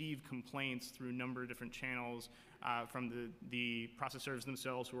receive complaints through a number of different channels from the process servers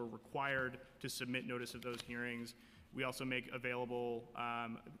themselves who are required to submit notice of those hearings. We also make available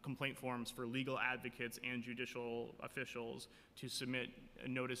complaint forms for legal advocates and judicial officials to submit a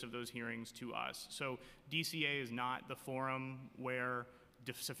notice of those hearings to us. So DCA is not the forum where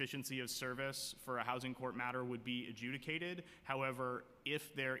sufficiency of service for a housing court matter would be adjudicated. However,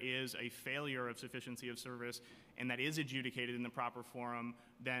 if there is a failure of sufficiency of service and that is adjudicated in the proper forum,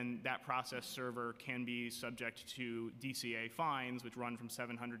 then that process server can be subject to DCA fines, which run from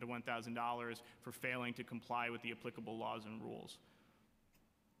 $700 to $1,000 for failing to comply with the applicable laws and rules.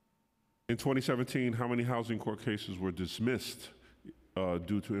 In 2017, how many housing court cases were dismissed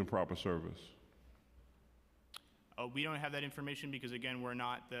due to improper service? We don't have that information because, again, we're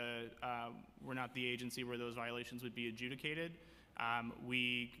not the agency where those violations would be adjudicated.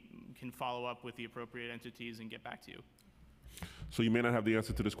 We can follow up with the appropriate entities and get back to you. So you may not have the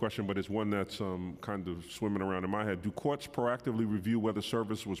answer to this question, but it's one that's kind of swimming around in my head. Do courts proactively review whether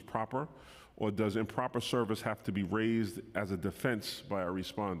service was proper, or does improper service have to be raised as a defense by a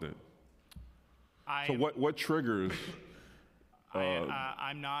respondent? So what triggers?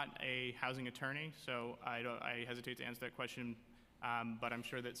 I'm not a housing attorney, so I hesitate to answer that question, but I'm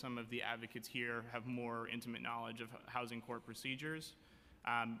sure that some of the advocates here have more intimate knowledge of housing court procedures.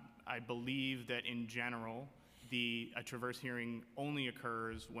 I believe that in general, a traverse hearing only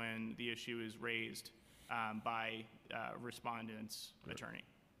occurs when the issue is raised by respondent's attorney.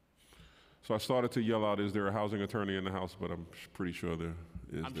 So I started to yell out, "Is there a housing attorney in the house?" But I'm pretty sure there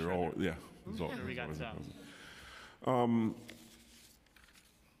is. I'm sure all, yeah. Sure we got some.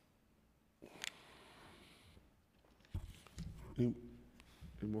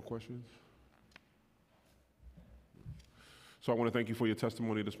 Any more questions? So I want to thank you for your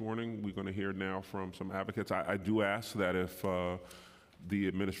testimony this morning. We're going to hear now from some advocates. I do ask that if the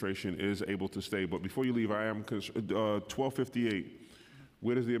administration is able to stay, but before you leave, I am 1258.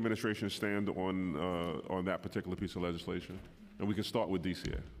 Where does the administration stand on that particular piece of legislation? And we can start with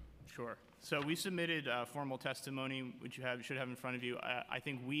DCA. Sure. So we submitted formal testimony, which you should have in front of you. I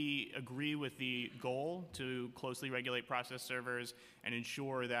think we agree with the goal to closely regulate process servers and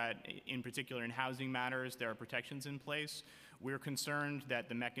ensure that, in particular in housing matters, there are protections in place. We're concerned that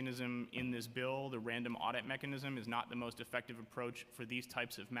the mechanism in this bill, the random audit mechanism, is not the most effective approach for these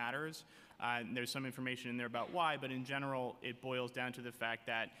types of matters. There's some information in there about why, but in general, it boils down to the fact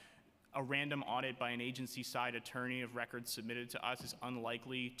that a random audit by an agency-side attorney of records submitted to us is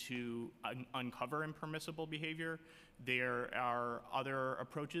unlikely to uncover impermissible behavior. There are other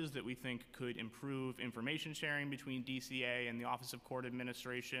approaches that we think could improve information sharing between DCA and the Office of Court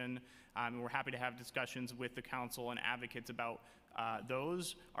Administration. We're happy to have discussions with the council and advocates about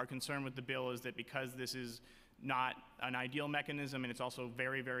those. Our concern with the bill is that because this is not an ideal mechanism, and it's also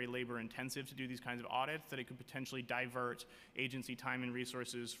very, very labor intensive to do these kinds of audits, that it could potentially divert agency time and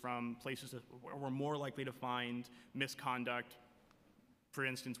resources from places where we're more likely to find misconduct, for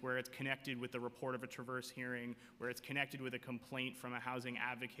instance, where it's connected with the report of a traverse hearing, where it's connected with a complaint from a housing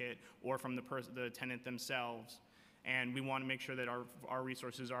advocate or from the tenant themselves. And we want to make sure that our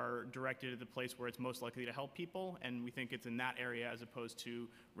resources are directed at the place where it's most likely to help people, and we think it's in that area as opposed to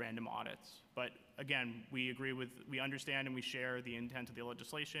random audits. But again, we understand and we share the intent of the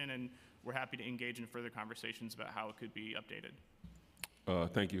legislation, and we're happy to engage in further conversations about how it could be updated.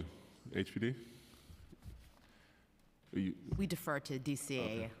 Thank you. HPD? We defer to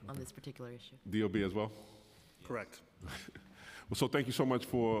DCA on this particular issue. DOB as well? Correct. Well, so thank you so much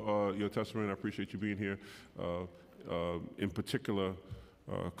for your testimony. I appreciate you being here. In particular,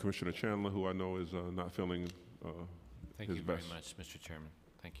 Commissioner Chandler, who I know is not feeling Thank his you best. very much, Mr. Chairman.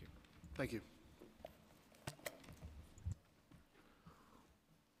 Thank you. Thank you.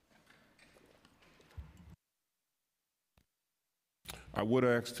 I would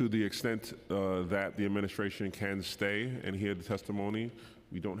ask, to the extent that the administration can stay and hear the testimony.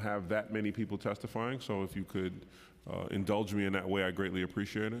 We don't have that many people testifying, so if you could indulge me in that way, I greatly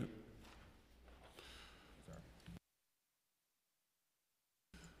appreciate it.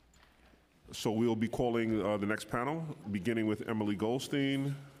 So we'll be calling the next panel, beginning with Emily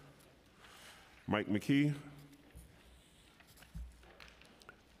Goldstein, Mike McKee,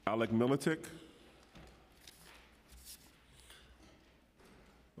 Alec Militic,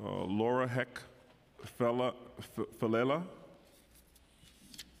 Laura Heck Falela,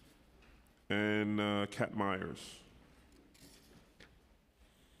 and Kat Myers.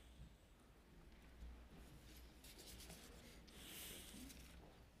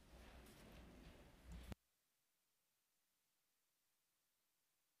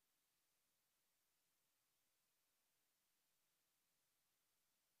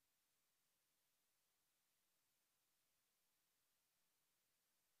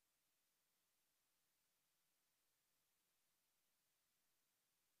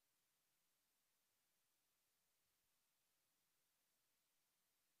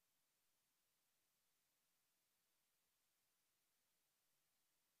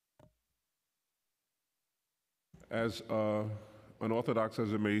 As unorthodox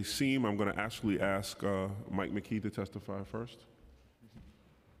as it may seem, I'm going to actually ask Mike McKee to testify first.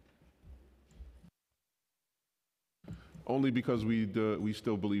 Only because we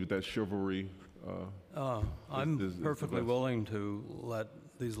still believe that chivalry. I'm is perfectly willing to let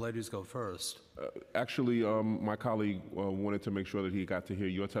these ladies go first. Actually, my colleague wanted to make sure that he got to hear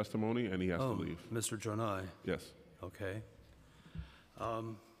your testimony, and he has to leave. Mr. Jonai. Yes. Okay.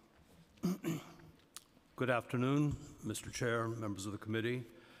 Good afternoon, Mr. Chair, members of the committee.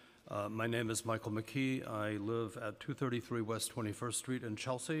 My name is Michael McKee. I live at 233 West 21st Street in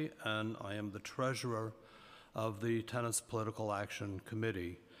Chelsea, and I am the treasurer of the Tenants Political Action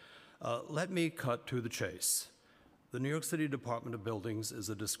Committee. Let me cut to the chase. The New York City Department of Buildings is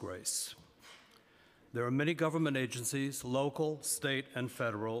a disgrace. There are many government agencies, local, state, and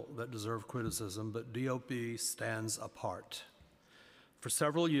federal, that deserve criticism, but DOB stands apart. For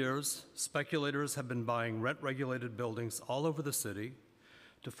several years, speculators have been buying rent-regulated buildings all over the city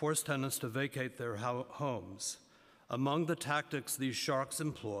to force tenants to vacate their homes. Among the tactics these sharks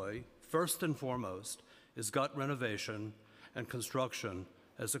employ, first and foremost, is gut renovation and construction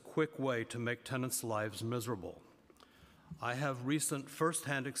as a quick way to make tenants' lives miserable. I have recent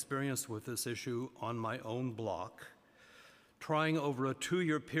firsthand experience with this issue on my own block, trying over a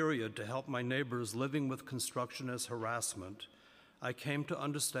 2-year period to help my neighbors living with construction as harassment. I came to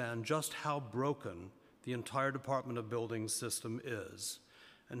understand just how broken the entire Department of Buildings system is,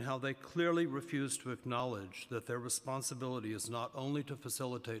 and how they clearly refuse to acknowledge that their responsibility is not only to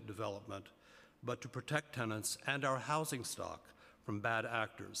facilitate development, but to protect tenants and our housing stock from bad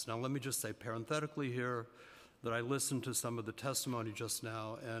actors. Now, let me just say parenthetically here that I listened to some of the testimony just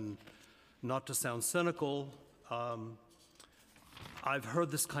now, and not to sound cynical, I've heard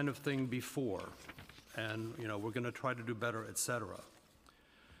this kind of thing before. And, you know, we're going to try to do better, et cetera.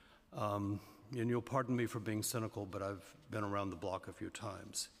 And you'll pardon me for being cynical, but I've been around the block a few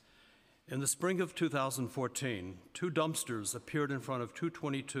times. In the spring of 2014, 2 dumpsters appeared in front of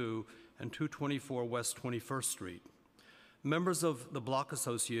 222 and 224 West 21st Street. Members of the Block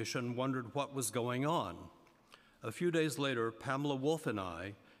Association wondered what was going on. A few days later, Pamela Wolf and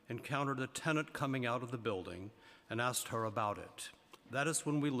I encountered a tenant coming out of the building and asked her about it. That is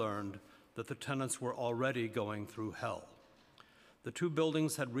when we learned that the tenants were already going through hell. The 2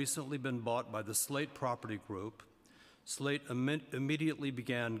 buildings had recently been bought by the Slate Property Group. Slate immediately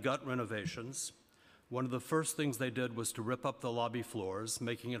began gut renovations. One of the first things they did was to rip up the lobby floors,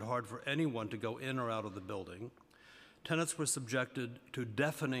 making it hard for anyone to go in or out of the building. Tenants were subjected to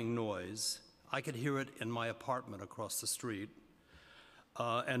deafening noise. I could hear it in my apartment across the street,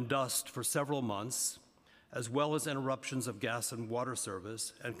 and dust for several months, as well as interruptions of gas and water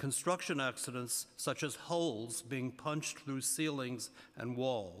service, and construction accidents such as holes being punched through ceilings and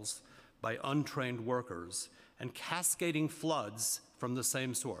walls by untrained workers, and cascading floods from the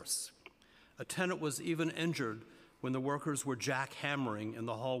same source. A tenant was even injured when the workers were jackhammering in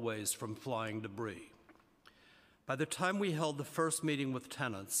the hallways from flying debris. By the time we held the first meeting with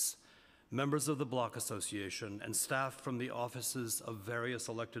tenants, members of the Block Association, and staff from the offices of various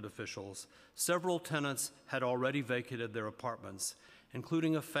elected officials, several tenants had already vacated their apartments,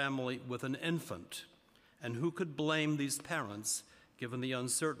 including a family with an infant. And who could blame these parents, given the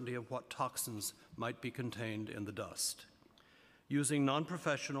uncertainty of what toxins might be contained in the dust. Using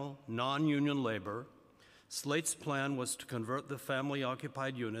non-professional, non-union labor, Slate's plan was to convert the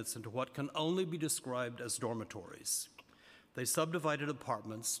family-occupied units into what can only be described as dormitories. They subdivided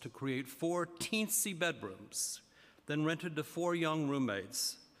apartments to create 4 teensy bedrooms, then rented to 4 young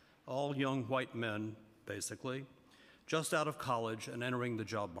roommates, all young white men, basically, just out of college and entering the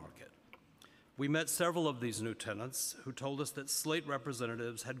job market. We met several of these new tenants who told us that Slate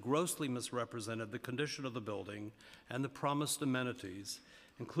representatives had grossly misrepresented the condition of the building and the promised amenities,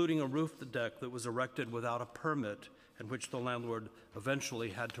 including a roofed deck that was erected without a permit and which the landlord eventually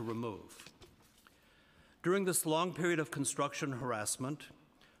had to remove. During this long period of construction harassment,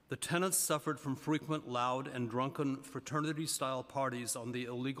 the tenants suffered from frequent loud and drunken fraternity-style parties on the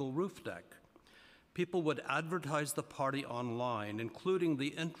illegal roof deck. People would advertise the party online, including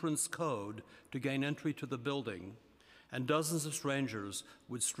the entrance code to gain entry to the building, and dozens of strangers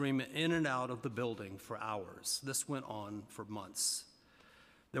would stream in and out of the building for hours. This went on for months.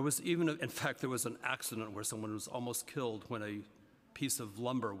 There was even, in fact, there was an accident where someone was almost killed when a piece of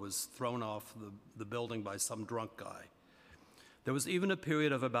lumber was thrown off the building by some drunk guy. There was even a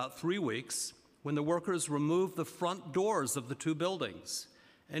period of about 3 weeks when the workers removed the front doors of the 2 buildings.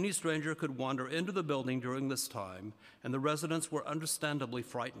 Any stranger could wander into the building during this time, and the residents were understandably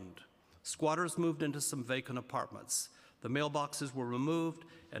frightened. Squatters moved into some vacant apartments. The mailboxes were removed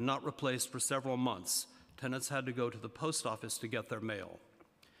and not replaced for several months. Tenants had to go to the post office to get their mail.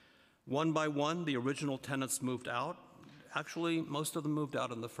 One by one, the original tenants moved out. Actually, most of them moved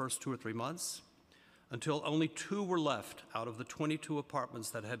out in the first 2 or 3 months, until only 2 were left out of the 22 apartments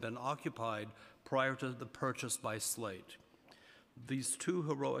that had been occupied prior to the purchase by Slate. These 2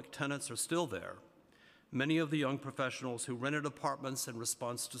 heroic tenants are still there. Many of the young professionals who rented apartments in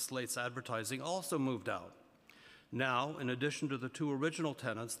response to Slate's advertising also moved out. Now, in addition to the 2 original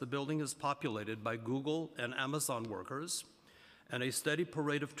tenants, the building is populated by Google and Amazon workers and a steady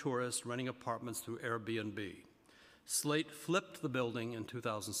parade of tourists renting apartments through Airbnb. Slate flipped the building in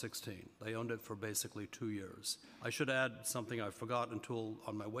 2016. They owned it for basically 2 years. I should add something I forgot until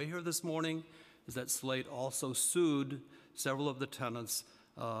on my way here this morning, is that Slate also sued several of the tenants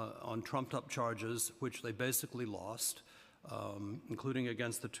on trumped-up charges, which they basically lost, including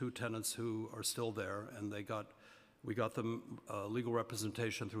against the 2 tenants who are still there, and we got them legal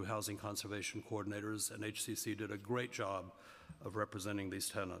representation through housing conservation coordinators, and HCC did a great job of representing these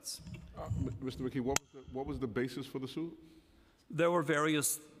tenants. Mr. McKee, what was the basis for the suit? There were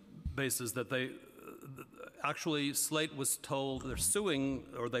various bases that actually Slate was told they're suing,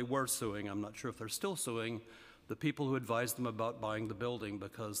 or they were suing, I'm not sure if they're still suing, the people who advised them about buying the building,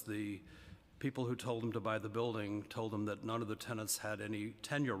 because the people who told them to buy the building told them that none of the tenants had any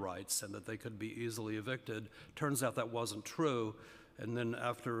tenure rights and that they could be easily evicted. Turns out that wasn't true, and then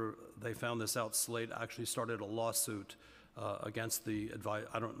after they found this out, Slate actually started a lawsuit against the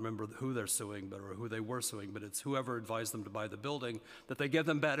I don't remember who they're suing, or who they were suing, but it's whoever advised them to buy the building, that they gave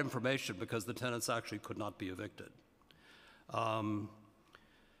them bad information because the tenants actually could not be evicted.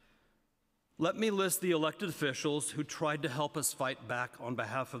 Let me list the elected officials who tried to help us fight back on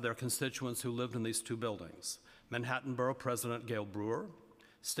behalf of their constituents who lived in these 2 buildings. Manhattan Borough President Gail Brewer,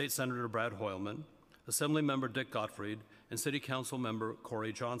 State Senator Brad Hoylman, Assembly Member Dick Gottfried, and City Council Member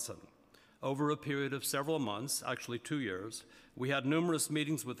Corey Johnson. Over a period of several months, actually 2 years, we had numerous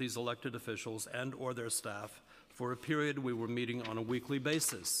meetings with these elected officials and or their staff. For a period, we were meeting on a weekly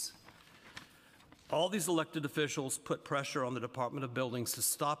basis. All these elected officials put pressure on the Department of Buildings to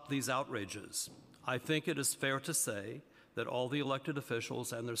stop these outrages. I think it is fair to say that all the elected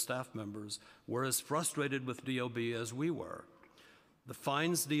officials and their staff members were as frustrated with DOB as we were. The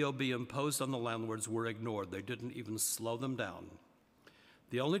fines DOB imposed on the landlords were ignored. They didn't even slow them down.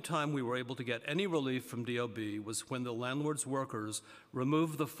 The only time we were able to get any relief from DOB was when the landlord's workers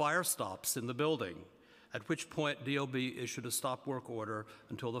removed the fire stops in the building, at which point DOB issued a stop work order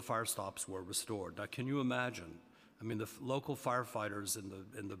until the fire stops were restored. Now, can you imagine? I mean, the local firefighters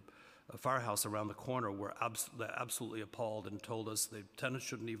in the firehouse around the corner were absolutely appalled and told us the tenants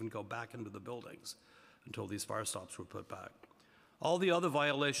shouldn't even go back into the buildings until these fire stops were put back. All the other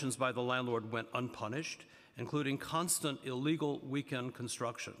violations by the landlord went unpunished, including constant illegal weekend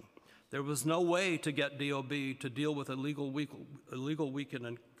construction. There was no way to get DOB to deal with illegal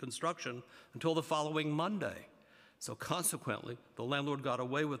weekend construction until the following Monday. So consequently, the landlord got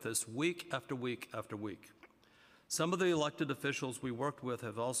away with this week after week after week. Some of the elected officials we worked with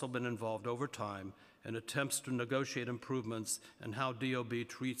have also been involved over time in attempts to negotiate improvements in how DOB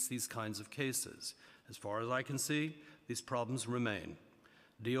treats these kinds of cases. As far as I can see, these problems remain.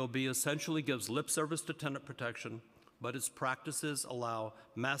 DOB essentially gives lip service to tenant protection, but its practices allow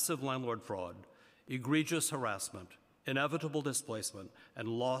massive landlord fraud, egregious harassment, inevitable displacement, and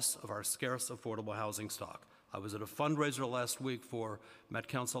loss of our scarce affordable housing stock. I was at a fundraiser last week for Met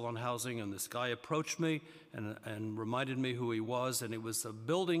Council on Housing, and this guy approached me and reminded me who he was, and it was a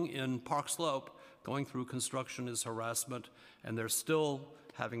building in Park Slope going through construction is harassment, and they're still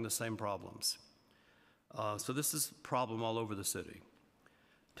having the same problems. So this is a problem all over the city.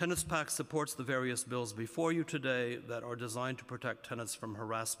 Tenants PAC supports the various bills before you today that are designed to protect tenants from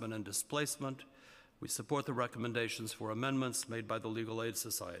harassment and displacement. We support the recommendations for amendments made by the Legal Aid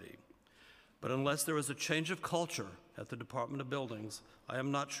Society. But unless there is a change of culture at the Department of Buildings, I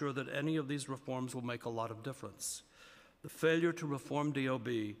am not sure that any of these reforms will make a lot of difference. The failure to reform DOB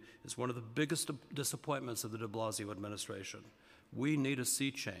is one of the biggest disappointments of the de Blasio administration. We need a sea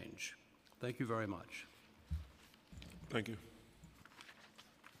change. Thank you very much. Thank you.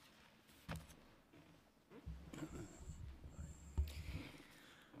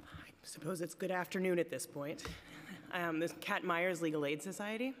 I suppose it's good afternoon at this point. This is Kat Myers, Legal Aid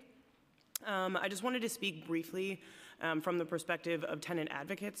Society. I just wanted to speak briefly from the perspective of tenant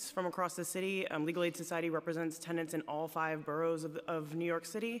advocates from across the city. Legal Aid Society represents tenants in all 5 boroughs of New York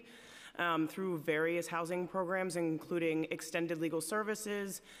City through various housing programs, including extended legal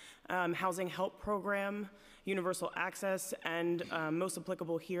services, housing help program, universal access, and most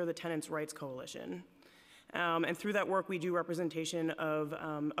applicable here, the Tenants' Rights Coalition. And through that work, we do representation of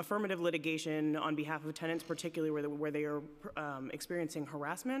affirmative litigation on behalf of tenants, particularly where they are experiencing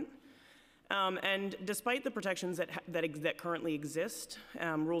harassment. And despite the protections that currently exist,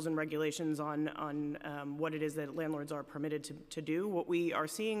 rules and regulations on what it is that landlords are permitted to do, what we are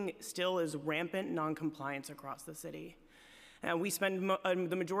seeing still is rampant noncompliance across the city. We spend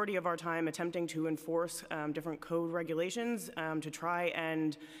the majority of our time attempting to enforce different code regulations to try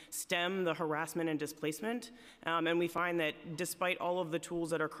and stem the harassment and displacement. And we find that despite all of the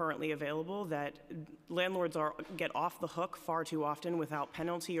tools that are currently available, that landlords get off the hook far too often without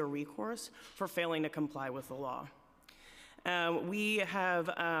penalty or recourse for failing to comply with the law. We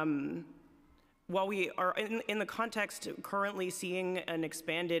have while we are in the context currently seeing an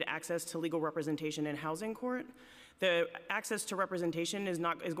expanded access to legal representation in housing court, the access to representation is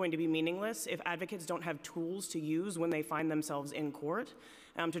going to be meaningless if advocates don't have tools to use when they find themselves in court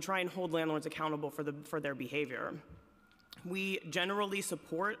to try and hold landlords accountable for their behavior. We generally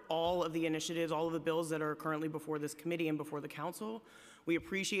support all of the initiatives, all of the bills that are currently before this committee and before the council. We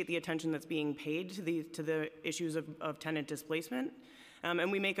appreciate the attention that's being paid to the issues of tenant displacement.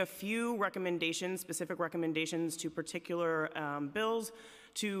 And we make a few recommendations, specific recommendations to particular bills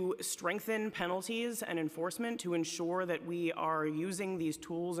to strengthen penalties and enforcement to ensure that we are using these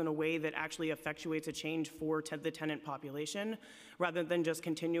tools in a way that actually effectuates a change for the tenant population, rather than just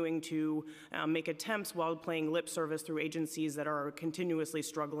continuing to make attempts while playing lip service through agencies that are continuously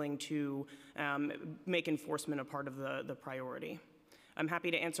struggling to make enforcement a part of the priority. I'm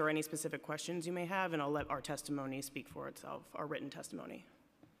happy to answer any specific questions you may have, and I'll let our testimony speak for itself, our written testimony.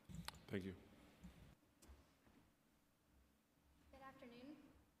 Thank you.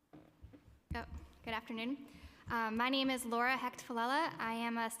 Good afternoon. My name is Laura Hecht-Falella. I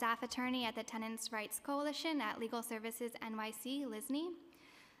am a staff attorney at the Tenants' Rights Coalition at Legal Services NYC, LISNY.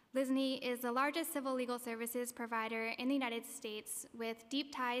 LISNY is the largest civil legal services provider in the United States with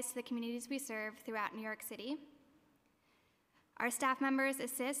deep ties to the communities we serve throughout New York City. Our staff members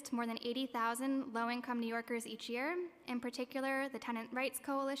assist more than 80,000 low-income New Yorkers each year. In particular, the Tenants' Rights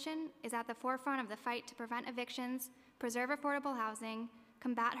Coalition is at the forefront of the fight to prevent evictions, preserve affordable housing,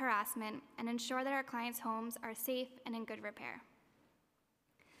 combat harassment, and ensure that our clients' homes are safe and in good repair.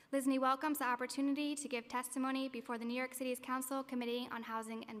 LISNY welcomes the opportunity to give testimony before the New York City's Council Committee on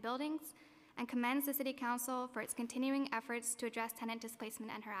Housing and Buildings and commends the City Council for its continuing efforts to address tenant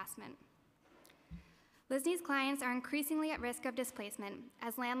displacement and harassment. LISNY's clients are increasingly at risk of displacement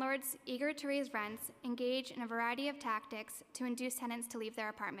as landlords eager to raise rents engage in a variety of tactics to induce tenants to leave their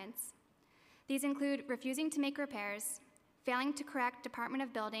apartments. These include refusing to make repairs, failing to correct Department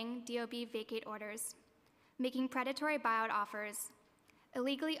of Building DOB vacate orders, making predatory buyout offers,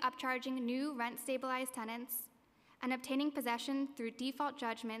 illegally upcharging new rent-stabilized tenants, and obtaining possession through default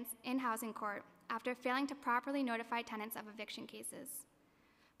judgments in housing court after failing to properly notify tenants of eviction cases.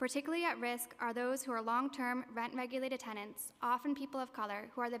 Particularly at risk are those who are long-term rent-regulated tenants, often people of color,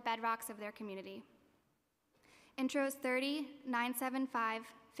 who are the bedrocks of their community. Intros 30, 975,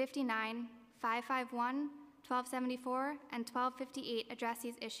 59, 551, 1274, and 1258 address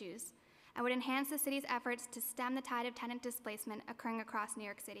these issues and would enhance the city's efforts to stem the tide of tenant displacement occurring across New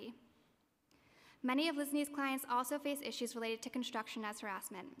York City. Many of Lisney's clients also face issues related to construction as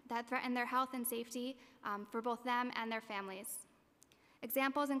harassment that threaten their health and safety for both them and their families.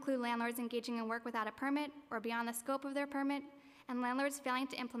 Examples include landlords engaging in work without a permit or beyond the scope of their permit, and landlords failing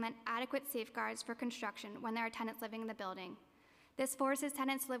to implement adequate safeguards for construction when there are tenants living in the building. This forces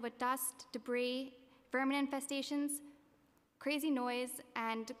tenants to live with dust, debris, vermin infestations, crazy noise,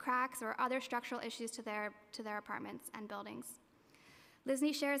 and cracks or other structural issues to their apartments and buildings.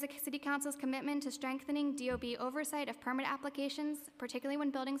 Lisney shares the City Council's commitment to strengthening DOB oversight of permit applications, particularly when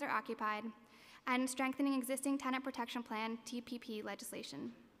buildings are occupied, and strengthening existing Tenant Protection Plan, TPP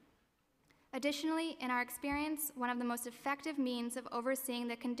legislation. Additionally, in our experience, one of the most effective means of overseeing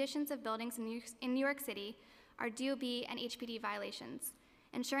the conditions of buildings in New York City are DOB and HPD violations.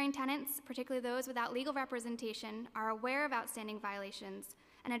 Ensuring tenants, particularly those without legal representation, are aware of outstanding violations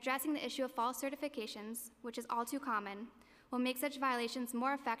and addressing the issue of false certifications, which is all too common, will make such violations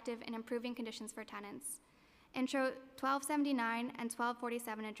more effective in improving conditions for tenants. Intro 1279 and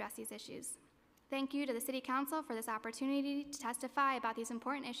 1247 address these issues. Thank you to the City Council for this opportunity to testify about these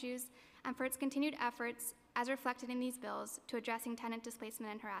important issues and for its continued efforts, as reflected in these bills, to addressing tenant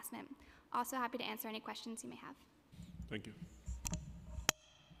displacement and harassment. Also happy to answer any questions you may have. Thank you.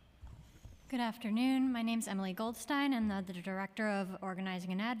 Good afternoon. My name is Emily Goldstein. I'm the Director of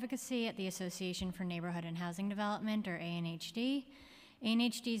Organizing and Advocacy at the Association for Neighborhood and Housing Development, or ANHD.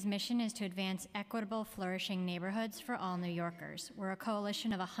 ANHD's mission is to advance equitable, flourishing neighborhoods for all New Yorkers. We're a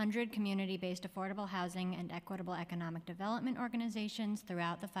coalition of 100 community-based affordable housing and equitable economic development organizations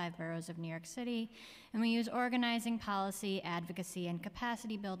throughout the 5 boroughs of New York City, and we use organizing, policy, advocacy, and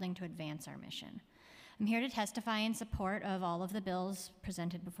capacity building to advance our mission. I'm here to testify in support of all of the bills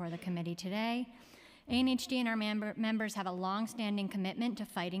presented before the committee today. ANHD and our members have a long-standing commitment to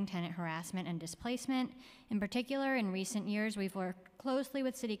fighting tenant harassment and displacement. In particular, in recent years, we've worked closely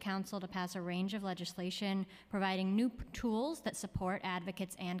with City Council to pass a range of legislation providing new tools that support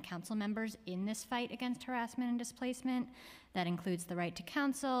advocates and council members in this fight against harassment and displacement. That includes the right to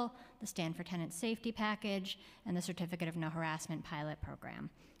counsel, the Stand for Tenant Safety Package, and the Certificate of No Harassment pilot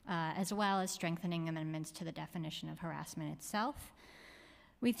program, as well as strengthening amendments to the definition of harassment itself.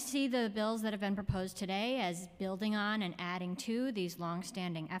 We see the bills that have been proposed today as building on and adding to these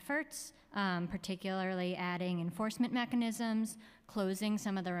long-standing efforts, particularly adding enforcement mechanisms, closing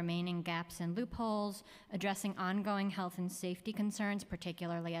some of the remaining gaps and loopholes, addressing ongoing health and safety concerns,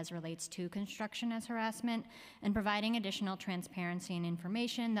 particularly as relates to construction as harassment, and providing additional transparency and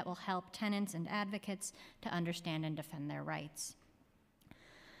information that will help tenants and advocates to understand and defend their rights.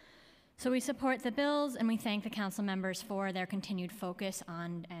 So we support the bills, and we thank the council members for their continued focus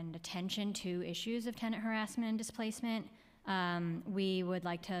on and attention to issues of tenant harassment and displacement. We would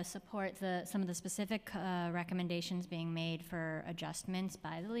like to support some of the specific recommendations being made for adjustments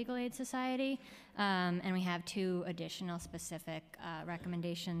by the Legal Aid Society, and we have 2 additional specific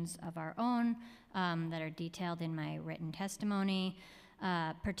recommendations of our own that are detailed in my written testimony.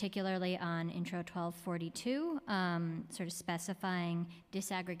 Particularly on Intro 1242, sort of specifying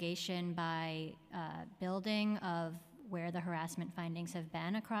disaggregation by building of where the harassment findings have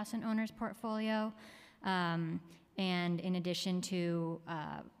been across an owner's portfolio, and in addition to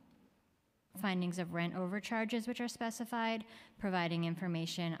findings of rent overcharges which are specified, providing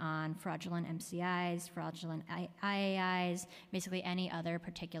information on fraudulent MCIs, fraudulent IAIs, basically any other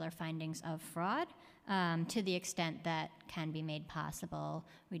particular findings of fraud. To the extent that can be made possible.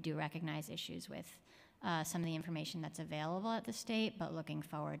 We do recognize issues with some of the information that's available at the state, but looking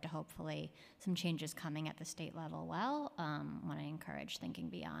forward to hopefully some changes coming at the state level. Want to encourage thinking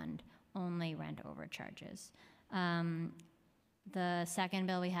beyond only rent overcharges. The second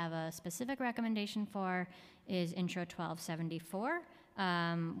bill we have a specific recommendation for is Intro 1274,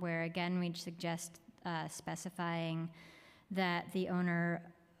 where again we'd suggest specifying that the owner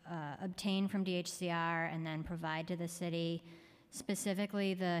obtain from DHCR and then provide to the city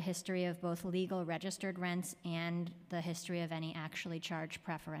specifically the history of both legal registered rents and the history of any actually charged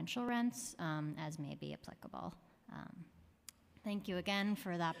preferential rents as may be applicable. Thank you again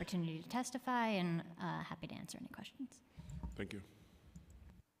for the opportunity to testify, and happy to answer any questions. Thank you.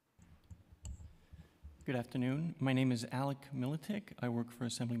 Good afternoon. My name is Alec Militic. I work for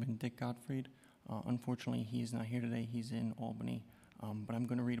Assemblyman Dick Gottfried. Unfortunately, he's not here today. He's in Albany. But I'm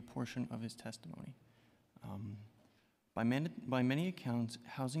going to read a portion of his testimony. By many accounts,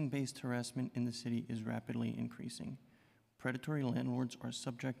 housing-based harassment in the city is rapidly increasing. Predatory landlords are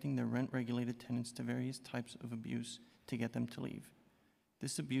subjecting their rent-regulated tenants to various types of abuse to get them to leave.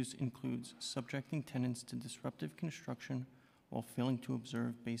 This abuse includes subjecting tenants to disruptive construction while failing to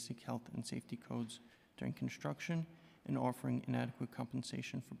observe basic health and safety codes during construction and offering inadequate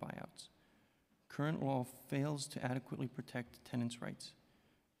compensation for buyouts. Current law fails to adequately protect tenants' rights.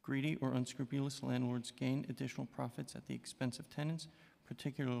 Greedy or unscrupulous landlords gain additional profits at the expense of tenants,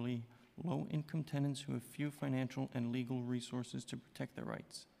 particularly low-income tenants who have few financial and legal resources to protect their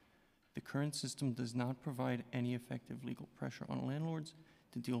rights. The current system does not provide any effective legal pressure on landlords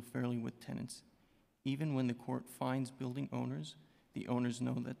to deal fairly with tenants. Even when the court fines building owners, the owners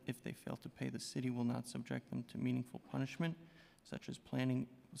know that if they fail to pay, the city will not subject them to meaningful punishment, such as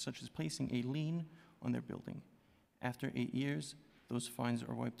placing a lien on their building. After 8 years, those fines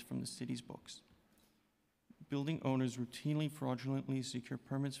are wiped from the city's books. Building owners routinely fraudulently secure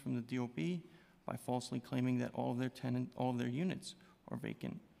permits from the DOB by falsely claiming that all of their units are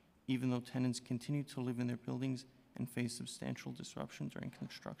vacant, even though tenants continue to live in their buildings and face substantial disruption during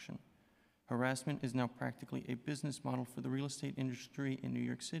construction. Harassment is now practically a business model for the real estate industry in New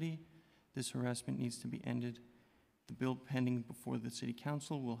York City. This harassment needs to be ended. The bill pending before the City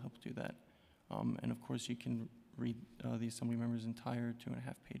Council will help do that. And of course, you can read the Assembly member's entire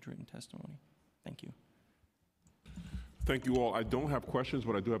 2.5-page written testimony. Thank you. Thank you all. I don't have questions,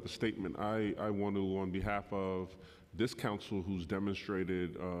 but I do have a statement. I want to, on behalf of this council who's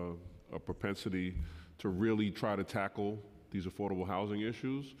demonstrated a propensity to really try to tackle these affordable housing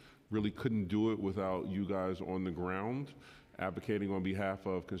issues, really couldn't do it without you guys on the ground advocating on behalf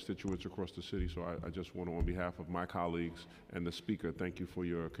of constituents across the city. So I just want to, on behalf of my colleagues and the speaker, thank you for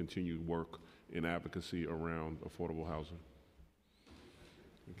your continued work in advocacy around affordable housing.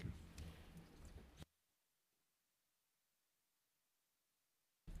 Thank you.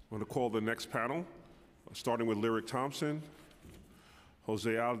 I'm going to call the next panel, starting with Lyric Thompson,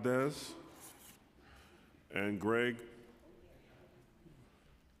 Jose Aldez, and Greg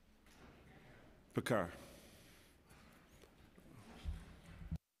Picard.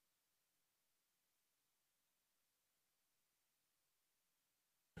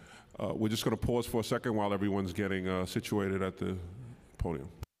 We're just going to pause for a second while everyone's getting situated at the podium.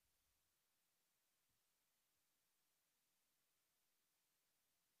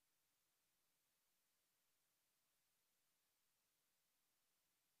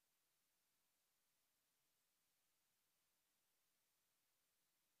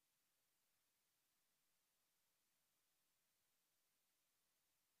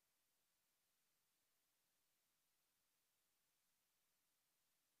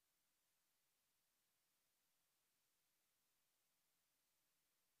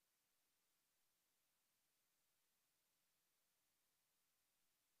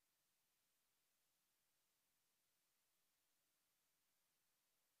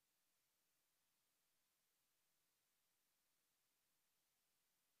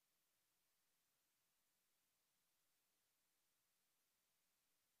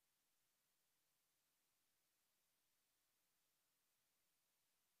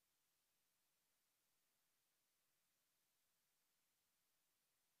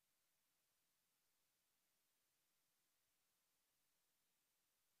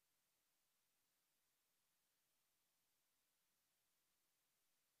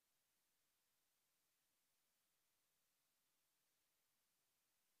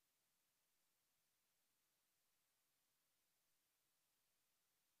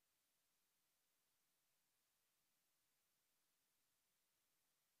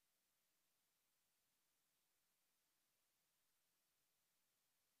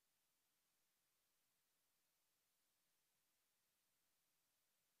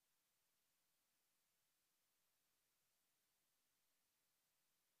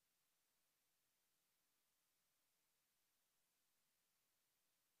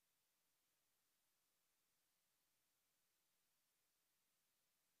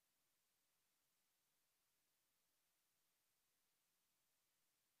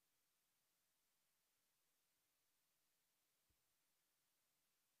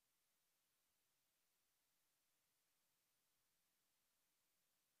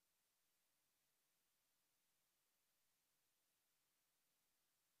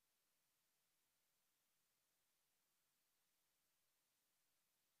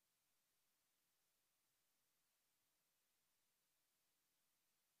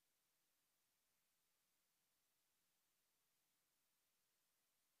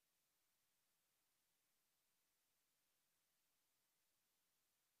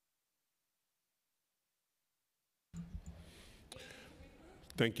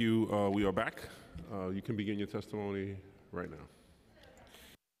 Thank you. We are back. You can begin your testimony right now.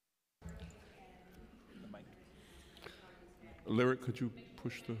 Lyric, could you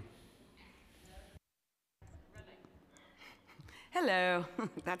push the... Hello.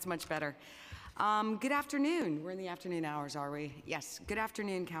 That's much better. Good afternoon. We're in the afternoon hours, are we? Yes. Good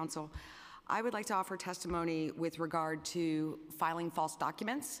afternoon, Council. I would like to offer testimony with regard to filing false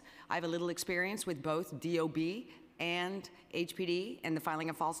documents. I have a little experience with both DOB and HPD and the filing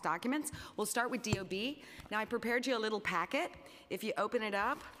of false documents. We'll start with DOB. Now, I prepared you a little packet. If you open it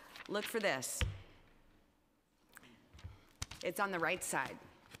up, look for this. It's on the right side.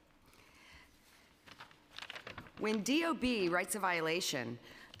 When DOB writes a violation,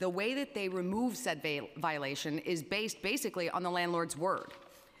 the way that they remove said violation is based basically on the landlord's word.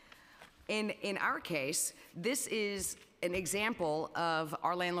 In our case, this is an example of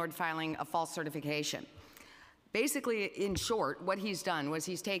our landlord filing a false certification. Basically, in short, what he's done was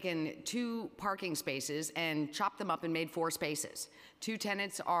he's taken 2 parking spaces and chopped them up and made 4 spaces. 2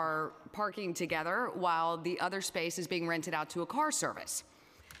 tenants are parking together while the other space is being rented out to a car service.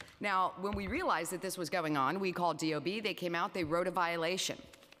 Now, when we realized that this was going on, we called DOB, they came out, they wrote a violation.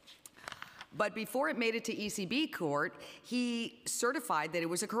 But before it made it to ECB court, he certified that it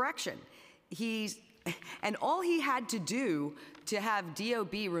was a correction. And all he had to do to have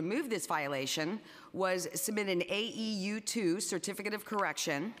DOB remove this violation was submit an AEU2 certificate of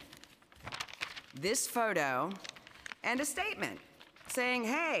correction, this photo, and a statement saying,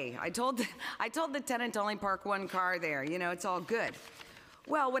 hey, I told the tenant to only park 1 car there, you know, it's all good.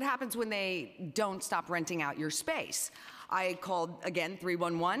 Well, what happens when they don't stop renting out your space? I called, again,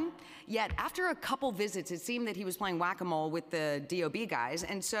 311, yet after a couple visits, it seemed that he was playing whack-a-mole with the DOB guys,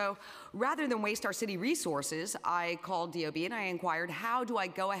 and so rather than waste our city resources, I called DOB and I inquired, how do I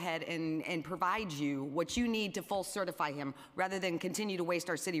go ahead and provide you what you need to full certify him, rather than continue to waste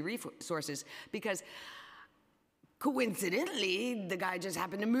our city resources? Because coincidentally, the guy just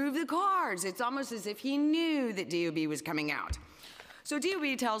happened to move the cars. It's almost as if he knew that DOB was coming out. So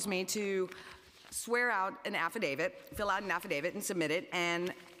DOB tells me to swear out an affidavit, fill out an affidavit and submit it,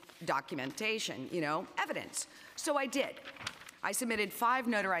 and documentation, you know, evidence. So I did. I submitted 5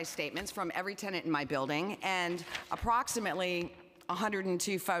 notarized statements from every tenant in my building and approximately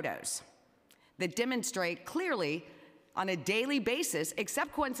 102 photos that demonstrate clearly on a daily basis,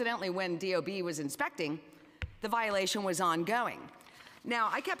 except coincidentally when DOB was inspecting, the violation was ongoing. Now,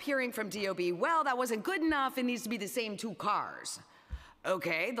 I kept hearing from DOB, well, that wasn't good enough, it needs to be the same 2 cars.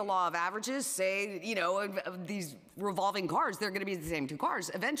 Okay, the law of averages say, you know, of these revolving cars, they're gonna be the same 2 cars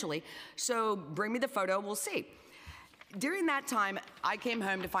eventually. So bring me the photo, we'll see. During that time, I came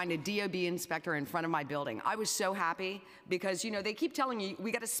home to find a DOB inspector in front of my building. I was so happy because, you know, they keep telling you, we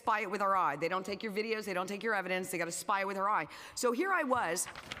gotta spy it with our eye. They don't take your videos, they don't take your evidence, they gotta spy it with our eye. So here I was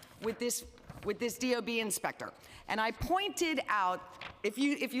with this DOB inspector. And I pointed out, if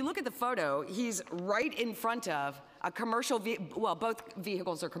you look at the photo, he's right in front of a commercial well, both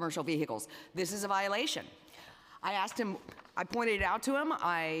vehicles are commercial vehicles. This is a violation. I asked him, I pointed it out to him.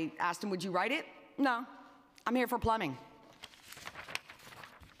 I asked him, would you write it? No, I'm here for plumbing.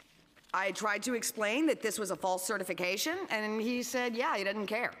 I tried to explain that this was a false certification, and he said, yeah, he doesn't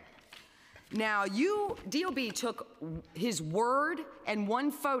care. Now, DOB took his word and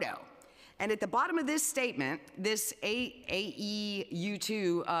 1 photo, and at the bottom of this statement, this AEU2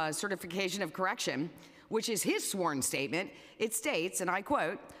 certification of correction, which is his sworn statement, it states, and I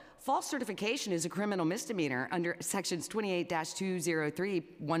quote, false certification is a criminal misdemeanor under sections 28-203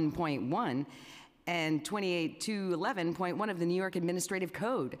 1.1 and 28-211.1 of the New York Administrative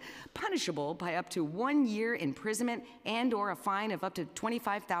Code, punishable by up to 1 year imprisonment and/or a fine of up to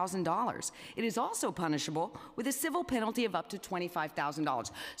 $25,000. It is also punishable with a civil penalty of up to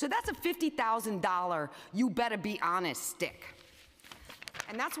 $25,000. So that's a $50,000 you better be honest stick.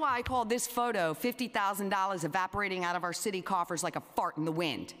 And that's why I call this photo $50,000 evaporating out of our city coffers like a fart in the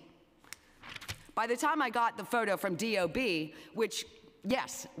wind. By the time I got the photo from DOB, which,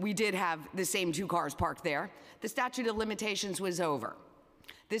 yes, we did have the same 2 cars parked there, the statute of limitations was over.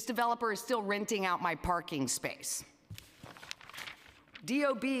 This developer is still renting out my parking space.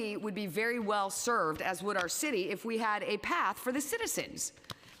 DOB would be very well served, as would our city, if we had a path for the citizens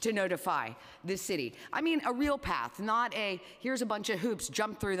to notify the city. I mean, a real path, not a, here's a bunch of hoops,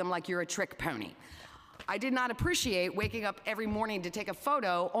 jump through them like you're a trick pony. I did not appreciate waking up every morning to take a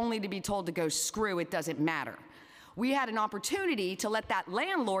photo only to be told to go screw, it doesn't matter. We had an opportunity to let that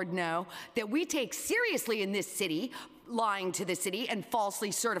landlord know that we take seriously in this city, lying to the city and falsely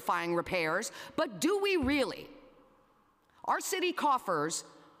certifying repairs, but do we really? Our city coffers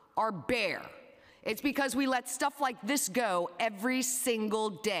are bare. It's because we let stuff like this go every single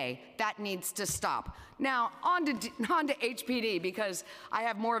day. That needs to stop. Now, on to HPD, because I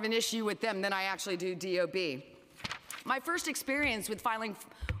have more of an issue with them than I actually do DOB. My first experience with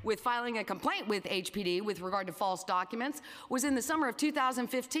filing a complaint with HPD with regard to false documents was in the summer of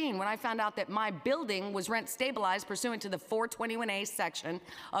 2015 when I found out that my building was rent stabilized pursuant to the 421A section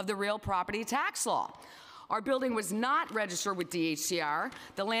of the real property tax law. Our building was not registered with DHCR.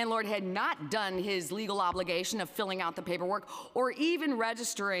 The landlord had not done his legal obligation of filling out the paperwork or even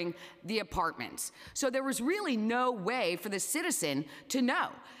registering the apartments. So there was really no way for the citizen to know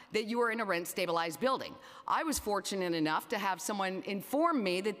that you were in a rent-stabilized building. I was fortunate enough to have someone inform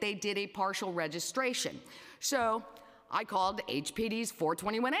me that they did a partial registration. So I called HPD's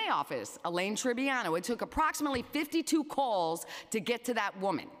 421A office, Elaine Tribbiano. It took approximately 52 calls to get to that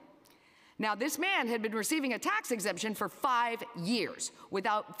woman. Now, this man had been receiving a tax exemption for 5 years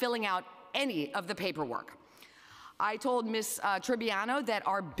without filling out any of the paperwork. I told Ms. Tribbiano that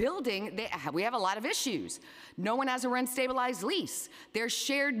our building, we have a lot of issues. No one has a rent-stabilized lease. There's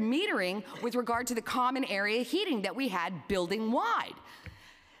shared metering with regard to the common area heating that we had building-wide.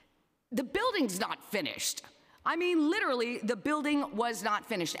 The building's not finished. I mean, literally, the building was not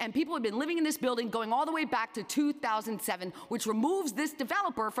finished, and people have been living in this building going all the way back to 2007, which removes this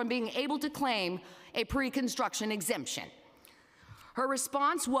developer from being able to claim a pre-construction exemption. Her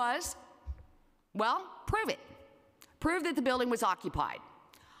response was, well, prove it. Prove that the building was occupied.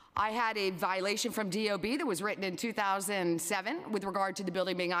 I had a violation from DOB that was written in 2007 with regard to the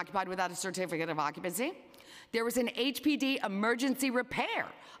building being occupied without a certificate of occupancy. There was an HPD emergency repair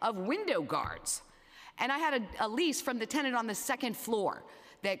of window guards. And I had a lease from the tenant on the second floor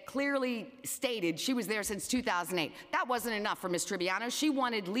that clearly stated she was there since 2008. That wasn't enough for Ms. Tribbiano. She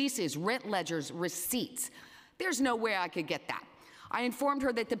wanted leases, rent ledgers, receipts. There's no way I could get that. I informed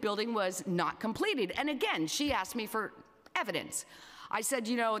her that the building was not completed. And again, she asked me for evidence. I said,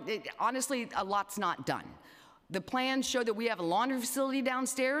 you know, honestly, a lot's not done. The plans show that we have a laundry facility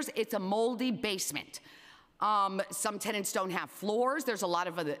downstairs. It's a moldy basement. Some tenants don't have floors. There's a lot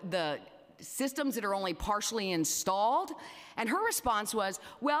of the systems that are only partially installed. And her response was,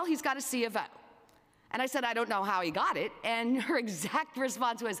 well, he's got a C of O. And I said, I don't know how he got it. And her exact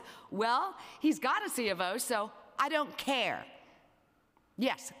response was, well, he's got a C of O, so I don't care.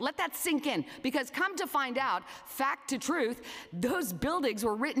 Yes, let that sink in, because come to find out, fact to truth, those buildings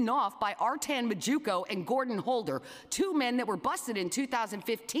were written off by Artan Majuco and Gordon Holder, 2 men that were busted in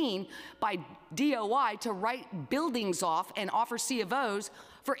 2015 by DOI to write buildings off and offer C of Os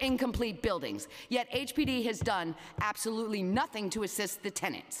for incomplete buildings. Yet HPD has done absolutely nothing to assist the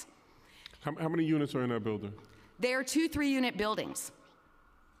tenants. How many units are in that building? They are 2 3-unit buildings.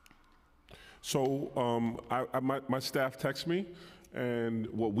 So my staff texts me, and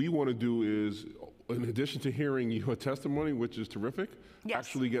what we want to do is, in addition to hearing your testimony, which is terrific, yes,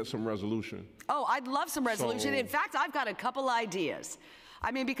 actually get some resolution. Oh, I'd love some resolution. So, in fact, I've got a couple ideas.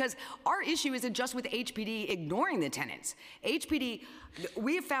 I mean, because our issue isn't just with HPD ignoring the tenants. HPD,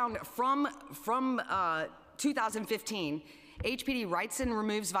 we have found from 2015, HPD writes and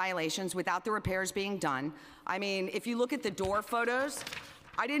removes violations without the repairs being done. I mean, if you look at the door photos,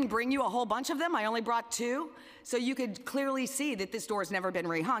 I didn't bring you a whole bunch of them. I only brought 2. So you could clearly see that this door has never been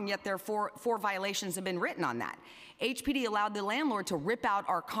rehung, yet there are 4 violations have been written on that. HPD allowed the landlord to rip out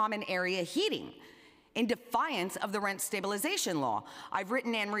our common area heating in defiance of the rent stabilization law. I've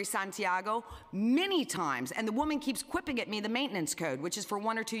written Anne Marie Santiago many times, and the woman keeps quipping at me the maintenance code, which is for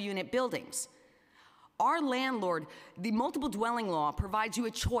 1 or 2 unit buildings. Our landlord, the multiple dwelling law, provides you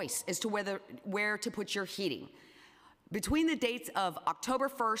a choice as to where to put your heating. Between the dates of October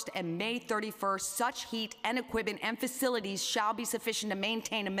 1st and May 31st, such heat and equipment and facilities shall be sufficient to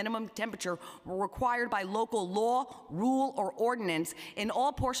maintain a minimum temperature required by local law, rule, or ordinance in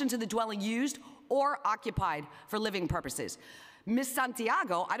all portions of the dwelling used or occupied for living purposes. Ms.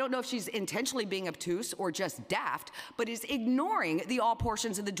 Santiago, I don't know if she's intentionally being obtuse or just daft, but is ignoring the all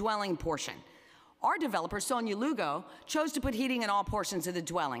portions of the dwelling portion. Our developer, Sonia Lugo, chose to put heating in all portions of the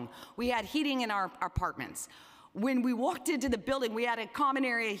dwelling. We had heating in our apartments. When we walked into the building, we had a common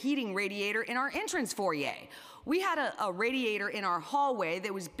area heating radiator in our entrance foyer. We had a radiator in our hallway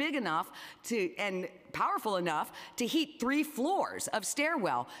that was big enough and powerful enough to heat 3 floors of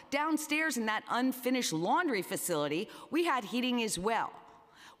stairwell. Downstairs in that unfinished laundry facility, we had heating as well.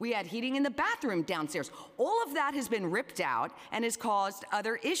 We had heating in the bathroom downstairs. All of that has been ripped out and has caused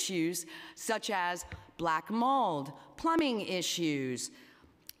other issues such as black mold, plumbing issues.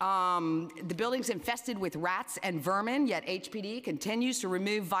 The building's infested with rats and vermin, yet HPD continues to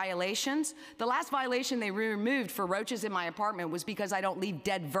remove violations. The last violation they removed for roaches in my apartment was because I don't leave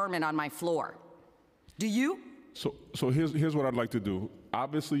dead vermin on my floor. Do you? So here's what I'd like to do.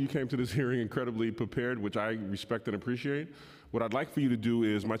 Obviously, you came to this hearing incredibly prepared, which I respect and appreciate. What I'd like for you to do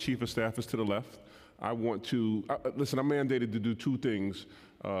is, my chief of staff is to the left. I want to, listen, I'm mandated to do two things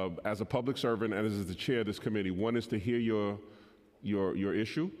as a public servant and as the chair of this committee. One is to hear your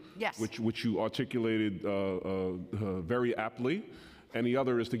issue, Yes. which you articulated very aptly, and the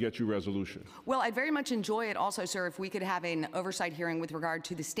other is to get you resolution. Well, I'd very much enjoy it also, sir, if we could have an oversight hearing with regard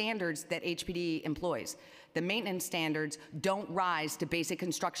to the standards that HPD employs. The maintenance standards don't rise to basic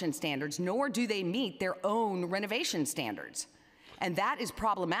construction standards, nor do they meet their own renovation standards. And that is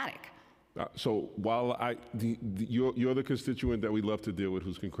problematic. So while you're the constituent that we love to deal with,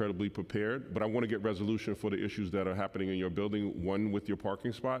 who's incredibly prepared, but I want to get resolution for the issues that are happening in your building, one with your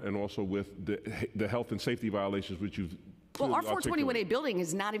parking spot and also with the health and safety violations which you've Well, our articulated. 421A building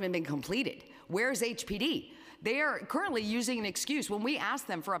has not even been completed. Where's HPD? They are currently using an excuse. When we asked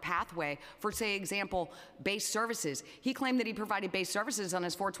them for a pathway for, say, example, base services, he claimed that he provided base services on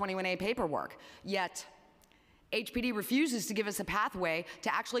his 421A paperwork, yet HPD refuses to give us a pathway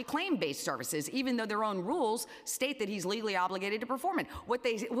to actually claim base services, even though their own rules state that he's legally obligated to perform it.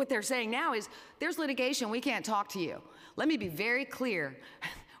 What they're saying now is, there's litigation, we can't talk to you. Let me be very clear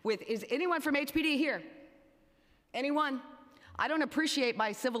is anyone from HPD here? Anyone? I don't appreciate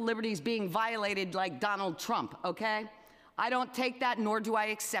my civil liberties being violated like Donald Trump, okay? I don't take that, nor do I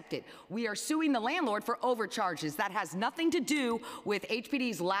accept it. We are suing the landlord for overcharges. That has nothing to do with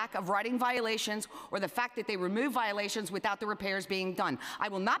HPD's lack of writing violations or the fact that they remove violations without the repairs being done. I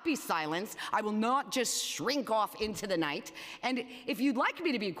will not be silenced. I will not just shrink off into the night. And if you'd like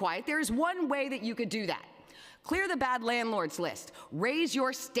me to be quiet, there is one way that you could do that. Clear the bad landlords list. Raise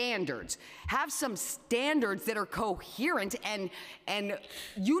your standards. Have some standards that are coherent and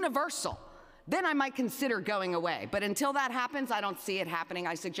universal. Then I might consider going away. But until that happens, I don't see it happening.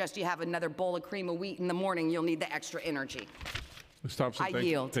 I suggest you have another bowl of cream of wheat in the morning. You'll need the extra energy. Ms. Thompson, I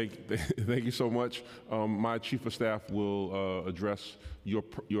yield. Thank you so much. My chief of staff will address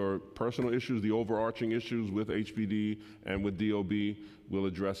your personal issues, the overarching issues with HPD and with DOB. We'll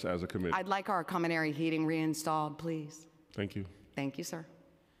address as a committee. I'd like our common area heating reinstalled, please. Thank you. Thank you, sir.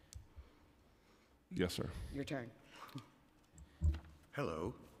 Yes, sir. Your turn.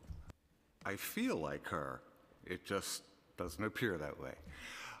 Hello. I feel like her. It just doesn't appear that way.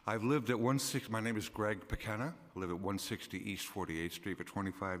 I've lived at 160, my name is Greg Pekenna. I live at 160 East 48th Street for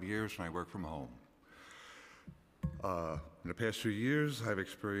 25 years, and I work from home. In the past few years, I've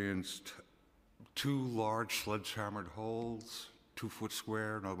experienced 2 large sledge-hammered holes, 2 foot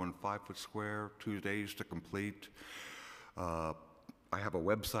square, another one 5 foot square, 2 days to complete. I have a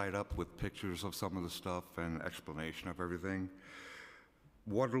website up with pictures of some of the stuff and explanation of everything.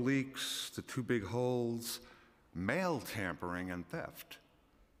 Water leaks, the 2 big holes, mail tampering and theft.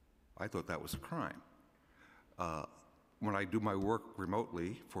 I thought that was a crime. When I do my work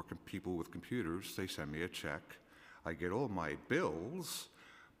remotely for people with computers, they send me a check. I get all my bills,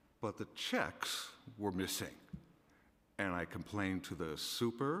 but the checks were missing. And I complained to the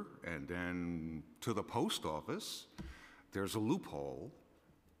super and then to the post office. There's a loophole.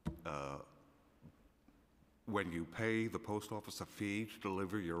 When you pay the post office a fee to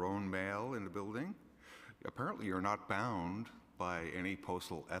deliver your own mail in the building, apparently you're not bound by any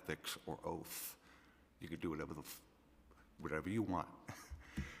postal ethics or oath. You could do whatever you want.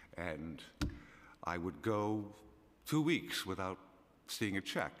 And I would go 2 weeks without seeing a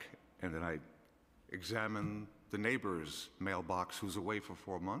check, and then I'd examine the neighbor's mailbox who's away for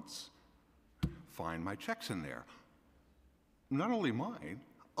 4 months, find my checks in there. Not only mine,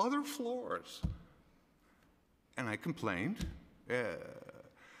 other floors. And I complained.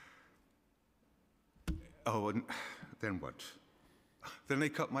 Oh, and then what? Then they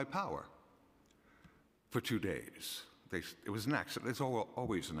cut my power for 2 days. It was an accident. It's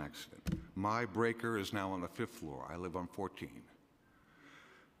always an accident. My breaker is now on the 5th floor. I live on 14.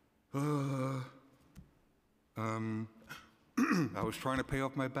 I was trying to pay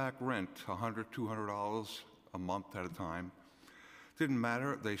off my back rent, $100, $200 a month at a time. Didn't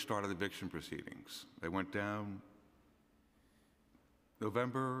matter. They started eviction proceedings. They went down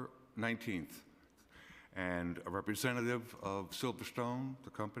November 19th. And a representative of Silverstone, the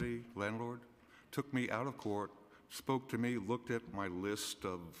company, landlord, took me out of court, spoke to me, looked at my list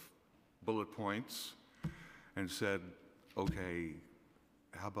of bullet points, and said, okay,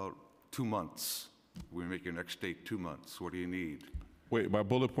 how about 2 months? We make your next date 2 months. What do you need? Wait, by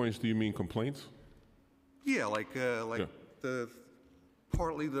bullet points, do you mean complaints? Yeah,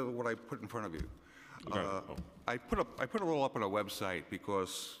 partly what I put in front of you. Okay. I put it all up on a website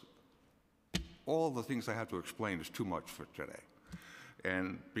because all the things I have to explain is too much for today.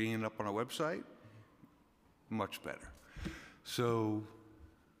 And being up on a website, much better. So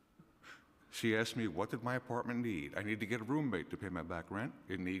She asked me, what did my apartment need? I need to get a roommate to pay my back rent.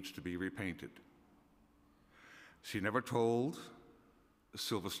 It needs to be repainted. She never told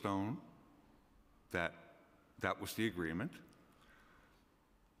Silverstone that that was the agreement.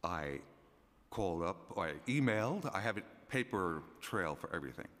 I called up, or I emailed, I have a paper trail for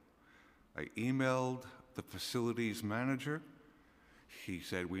everything. I emailed the facilities manager. He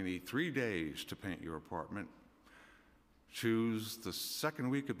said, we need 3 days to paint your apartment. Choose the second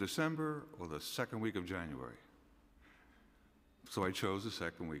week of December or the second week of January. So I chose the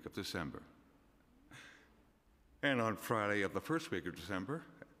second week of December. And on Friday of the first week of December,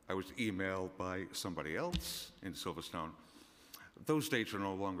 I was emailed by somebody else in Silverstone. Those dates are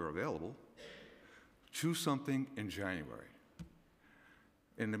no longer available. Choose something in January.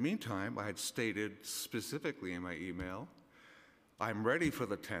 In the meantime, I had stated specifically in my email, I'm ready for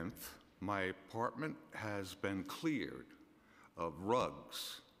the 10th. My apartment has been cleared of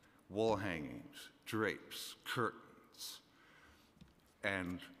rugs, wall hangings, drapes, curtains,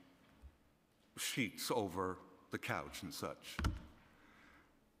 and sheets over the couch and such.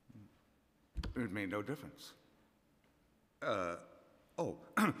 It made no difference.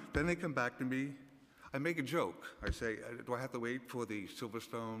 Then they come back to me. I make a joke. I say, do I have to wait for the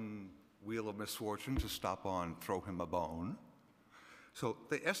Silverstone Wheel of Misfortune to stop on Throw Him a Bone? So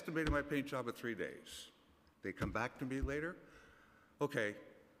they estimated my paint job at 3 days. They come back to me later. Okay,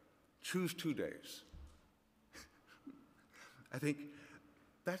 choose 2 days. I think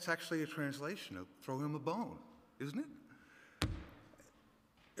that's actually a translation of Throw Him a Bone, isn't it?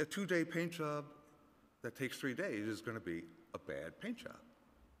 A 2-day paint job that takes 3 days is going to be a bad paint job.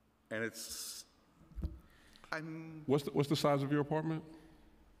 And What's the size of your apartment?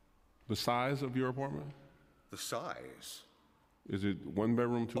 The size of your apartment? The size? Is it 1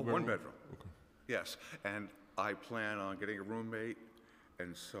 bedroom, 2 bedroom? 1 bedroom. Okay. Yes, and I plan on getting a roommate,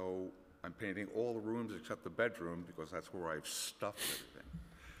 and so I'm painting all the rooms except the bedroom because that's where I've stuffed everything.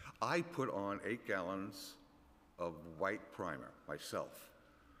 I put on 8 gallons of white primer myself,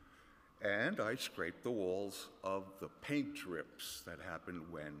 and I scraped the walls of the paint drips that happen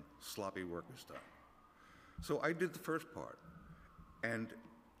when sloppy work is done. So I did the first part, and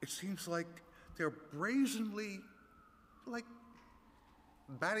it seems like they're brazenly, like,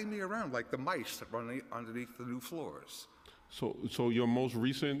 batting me around like the mice that run underneath the new floors. So your most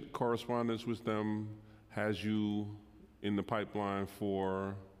recent correspondence with them has you in the pipeline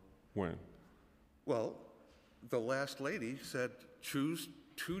for when? Well, the last lady said choose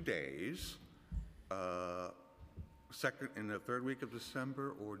 2 days, in the third week of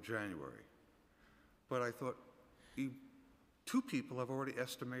December or January. But I thought, 2 people have already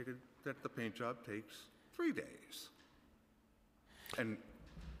estimated that the paint job takes 3 days. And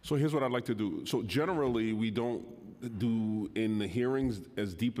so here's what I'd like to do. So generally, we don't do in the hearings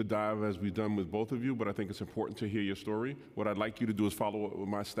as deep a dive as we've done with both of you, but I think it's important to hear your story. What I'd like you to do is follow up with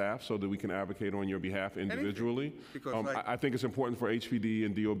my staff so that we can advocate on your behalf individually. I think it's important for HPD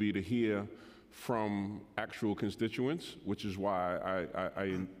and DOB to hear from actual constituents, which is why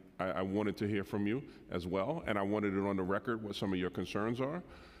I wanted to hear from you as well, and I wanted it on the record what some of your concerns are.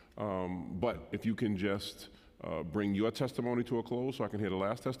 But if you can just bring your testimony to a close so I can hear the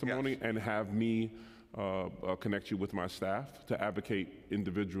last testimony, and have me connect you with my staff to advocate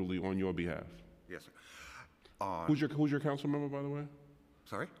individually on your behalf. Yes, sir. Who's your council member, by the way?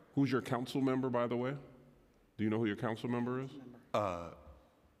 Sorry? Who's your council member, by the way? Do you know who your council member is?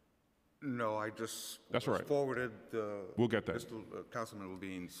 No, I just That's all right. forwarded We'll get that. Councilman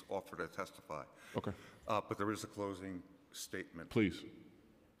Levine's offer to testify. Okay. But there is a closing statement. Please.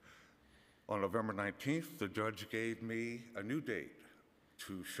 On November 19th, the judge gave me a new date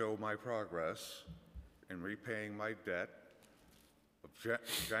to show my progress in repaying my debt of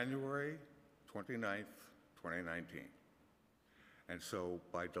January 29th, 2019. And so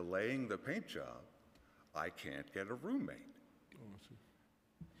by delaying the paint job, I can't get a roommate. Oh, I see.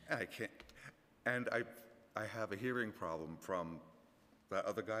 I can't, and I have a hearing problem from that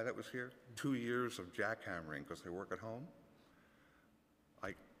other guy that was here. 2 years of jackhammering because they work at home.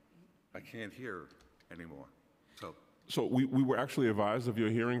 I can't hear anymore. So we were actually advised of your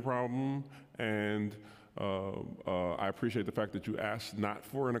hearing problem, and I appreciate the fact that you asked not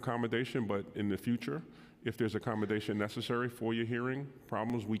for an accommodation, but in the future, if there's accommodation necessary for your hearing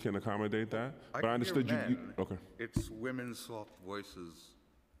problems, we can accommodate that. But I understood you. Okay. It's women's soft voices.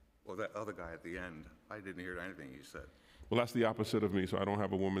 Well, that other guy at the end, I didn't hear anything he said. Well, that's the opposite of me, so I don't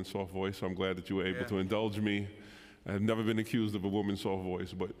have a woman's soft voice, so I'm glad that you were able to indulge me. I've never been accused of a woman's soft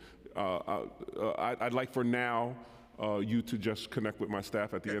voice, but I'd like for now you to just connect with my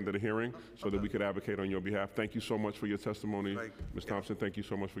staff at the end of the hearing so that we could advocate on your behalf. Thank you so much for your testimony. Ms. Thompson, thank you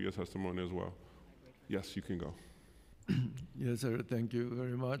so much for your testimony as well. Yes, you can go. Yes, sir. Thank you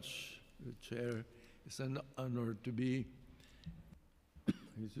very much, Chair. It's an honor to be,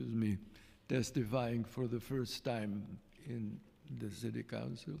 excuse me, testifying for the first time in the City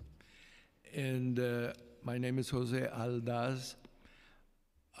Council. And my name is Jose Aldaz.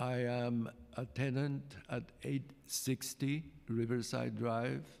 I am a tenant at 860 Riverside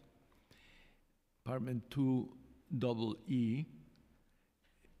Drive, apartment 2EE,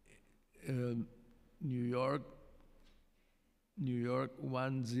 New York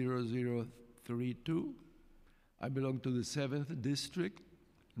 10032. I belong to the 7th District.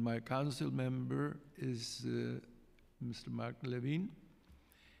 My council member is Mr. Mark Levine.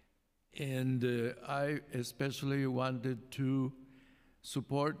 And I especially wanted to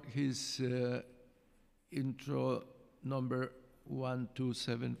support his intro number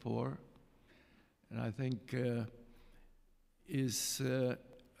 1274. And I think is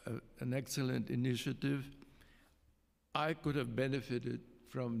an excellent initiative. I could have benefited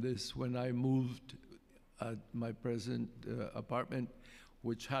from this when I moved at my present apartment,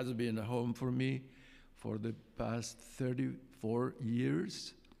 which has been a home for me for the past 34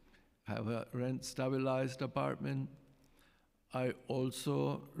 years. I have a rent-stabilized apartment. I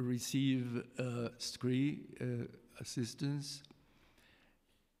also receive SCREE assistance.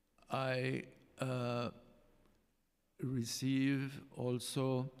 I receive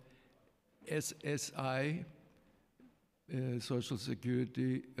also SSI, Social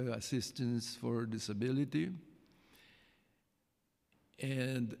Security assistance for disability.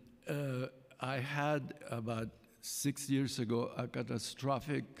 And I had about 6 years ago a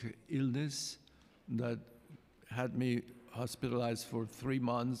catastrophic illness that had me hospitalized for 3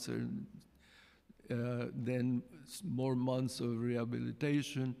 months, and then more months of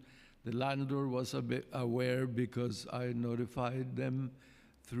rehabilitation. The landlord was a bit aware because I notified them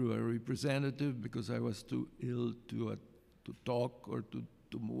through a representative because I was too ill to talk or to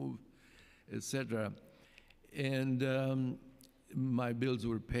move, etc. And my bills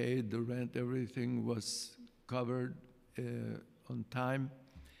were paid, the rent, everything was covered on time.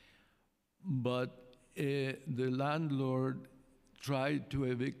 But the landlord tried to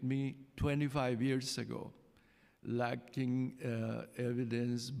evict me 25 years ago, lacking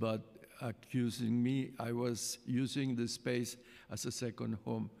evidence, but accusing me I was using the space as a second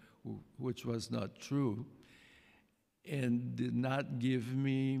home, which was not true, and did not give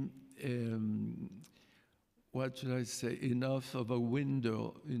me, what should I say, enough of a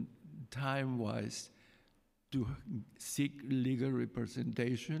window in time-wise to seek legal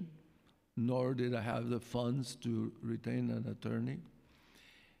representation, nor did I have the funds to retain an attorney.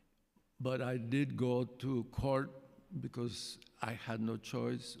 But I did go to court because I had no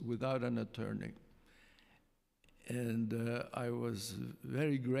choice without an attorney. And I was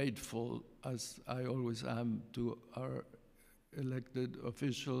very grateful, as I always am, to our elected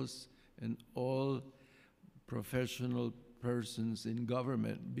officials and all professional persons in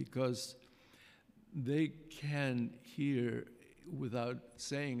government, because they can hear without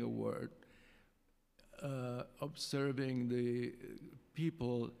saying a word, observing the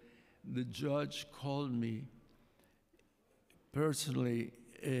people. The judge called me personally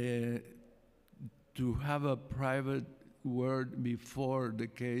to have a private word before the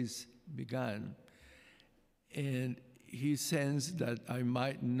case began. And he sensed that I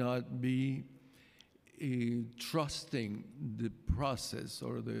might not be trusting the process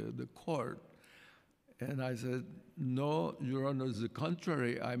or the court. And I said, no, Your Honor, it's the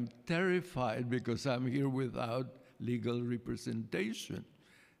contrary. I'm terrified because I'm here without legal representation.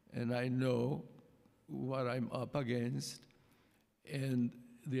 And I know what I'm up against, and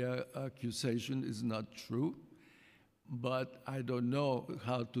the accusation is not true, but I don't know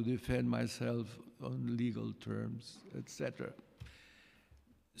how to defend myself on legal terms, etc.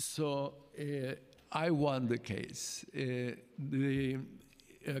 So I won the case. The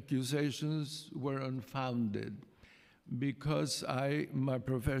accusations were unfounded because my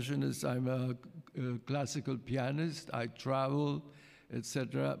profession is I'm a classical pianist, I travel,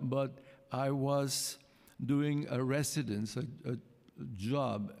 etc., but I was doing a residence, a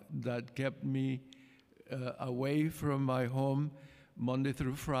job that kept me away from my home Monday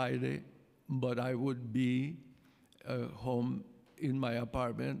through Friday, but I would be home in my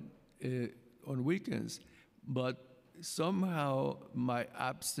apartment on weekends. But somehow my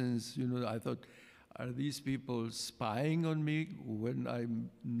absence, I thought, are these people spying on me when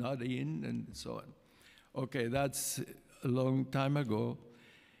I'm not in, and so on. Okay, that's a long time ago,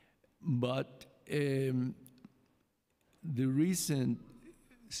 but the recent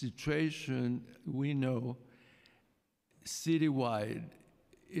situation we know citywide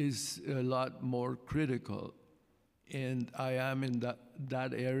is a lot more critical. And I am in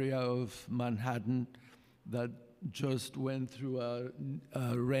that area of Manhattan that just went through a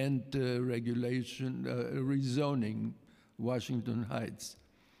rent regulation, rezoning, Washington Heights.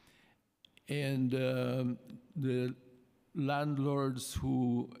 And the landlords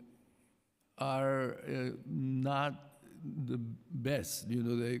who are not the best,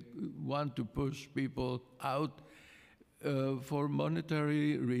 they want to push people out for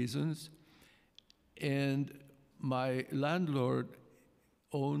monetary reasons. And my landlord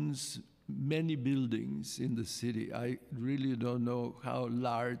owns many buildings in the city. I really don't know how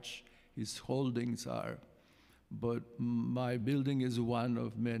large his holdings are, but my building is one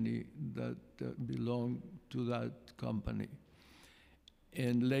of many that belong to that company.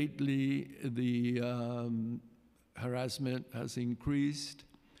 And lately, the harassment has increased.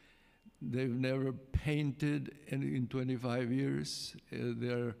 They've never painted in 25 years.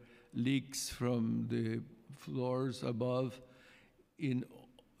 There are leaks from the floors above in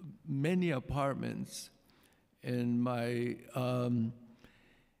many apartments. And my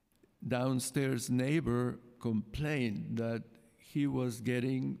downstairs neighbor complained that he was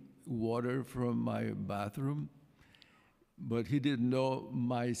getting water from my bathroom, but he didn't know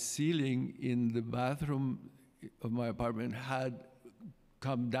my ceiling in the bathroom of my apartment had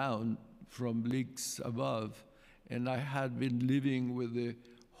come down from leaks above. And I had been living with the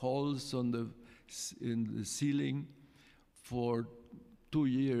holes in the ceiling for 2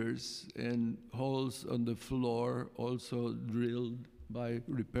 years, and holes on the floor also drilled by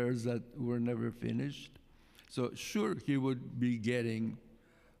repairs that were never finished. So sure, he would be getting,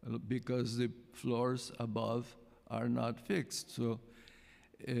 because the floors above are not fixed. So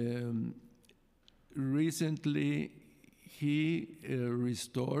recently, he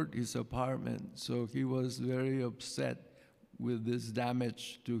restored his apartment, so he was very upset with this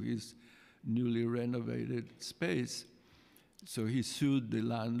damage to his newly renovated space. So he sued the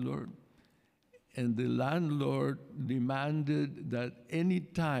landlord, and the landlord demanded that any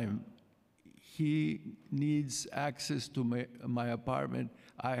time he needs access to my apartment,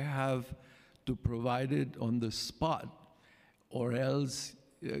 I have to provide it on the spot, or else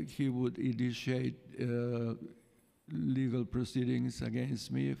he would initiate legal proceedings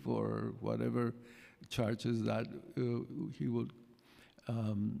against me for whatever charges that he would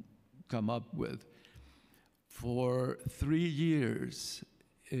come up with. For 3 years,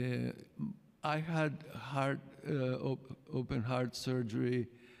 I had open heart surgery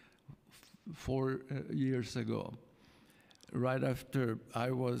 4 years ago. Right after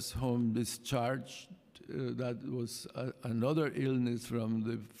I was home discharged, that was another illness from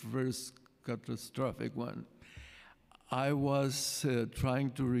the first catastrophic one. I was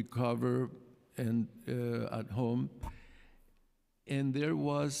trying to recover and at home, and there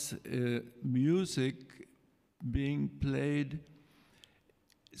was music being played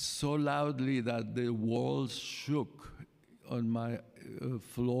so loudly that the walls shook on my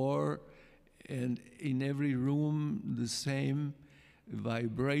floor, and in every room the same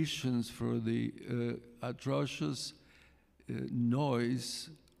vibrations for the atrocious noise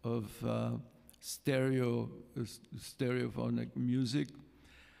of stereophonic music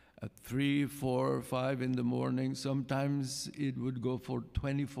at 3, 4, 5 in the morning. Sometimes it would go for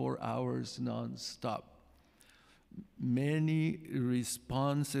 24 hours nonstop. Many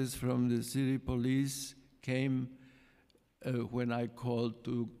responses from the city police came when I called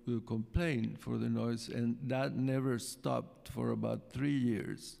to complain for the noise, and that never stopped for about 3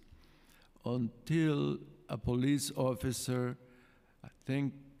 years, until a police officer, I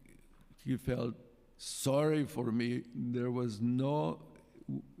think he felt sorry for me. There was no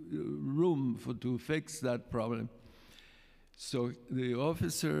room to fix that problem. So the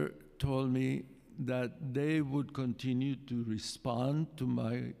officer told me that they would continue to respond to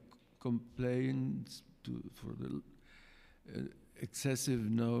my complaints for the excessive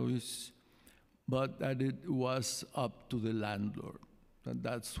noise, but that it was up to the landlord. And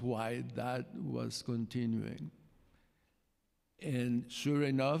that's why that was continuing. And sure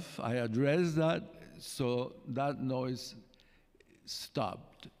enough, I addressed that, so that noise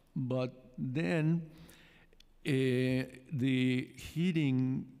stopped. But then the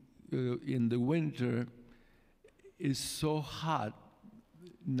heating in the winter is so hot.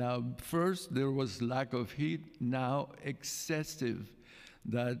 Now, first there was lack of heat, now excessive,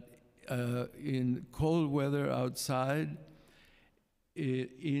 that in cold weather outside,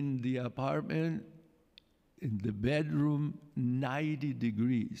 in the apartment, in the bedroom, 90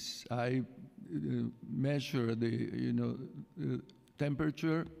 degrees. I measure the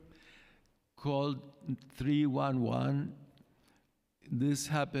temperature, called 311. This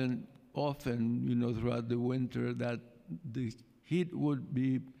happened often, throughout the winter, that the heat would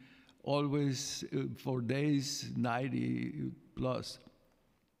be always for days 90 plus.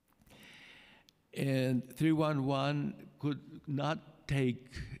 And 311 could not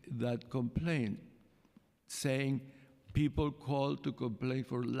take that complaint, saying people call to complain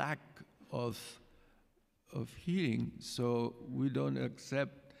for lack of heating, so we don't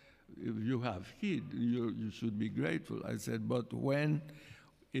accept. If you have heat, you should be grateful. I said, but when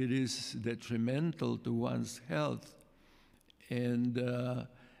it is detrimental to one's health, and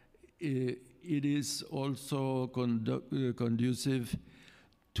it is also conducive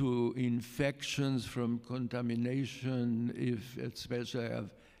to infections from contamination, if especially I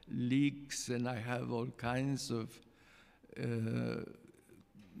have leaks and I have all kinds of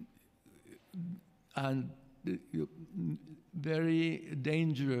and very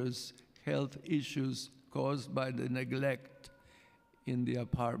dangerous health issues caused by the neglect in the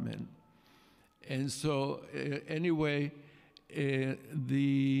apartment. And so anyway,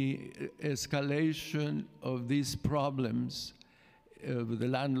 the escalation of these problems with the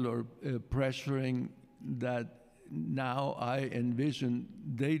landlord pressuring that now I envision,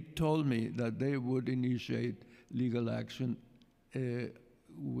 they told me that they would initiate legal action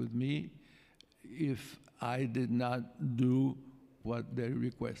with me if I did not do what they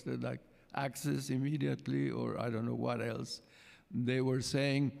requested, like access immediately or I don't know what else. They were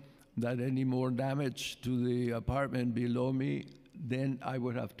saying that any more damage to the apartment below me, then I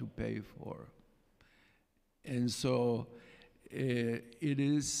would have to pay for. And so it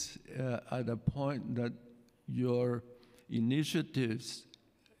is at a point that your initiatives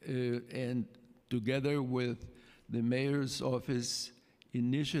and together with the mayor's office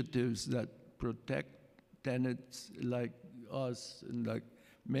initiatives that protect tenants like us and like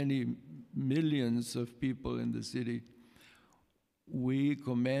many millions of people in the city, we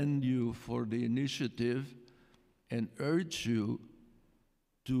commend you for the initiative and urge you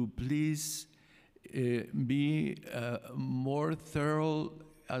to please be more thorough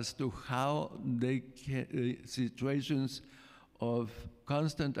as to how situations of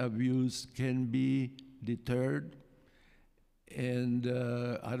constant abuse can be deterred. And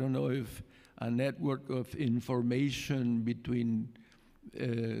I don't know if a network of information between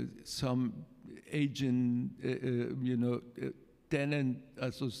some agent, tenant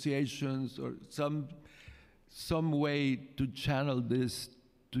associations or some way to channel this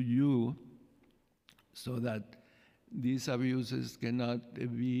to you so that these abuses cannot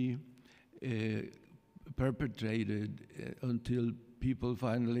be perpetrated until people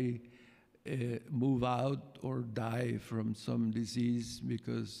finally move out or die from some disease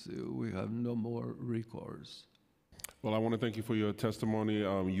because we have no more recourse. Well, I want to thank you for your testimony.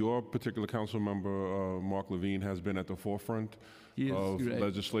 Your particular council member, Mark Levine, has been at the forefront of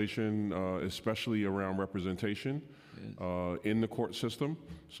legislation, especially around representation in the court system.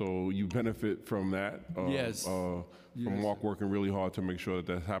 So you benefit from that. From Mark working really hard to make sure that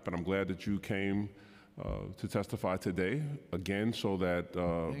that happened. I'm glad that you came to testify today again so that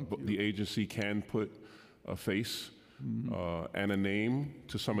the agency can put a face and a name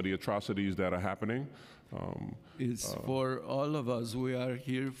to some of the atrocities that are happening. It's for all of us. We are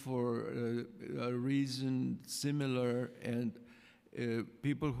here for a reason similar, and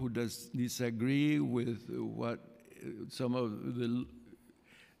people who disagree with what some of the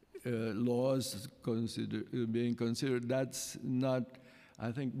laws being considered, that's not.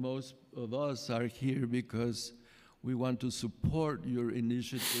 I think most of us are here because we want to support your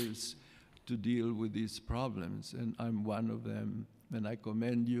initiatives to deal with these problems, and I'm one of them. And I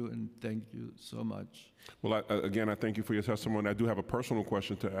commend you and thank you so much. Well, again, I thank you for your testimony. I do have a personal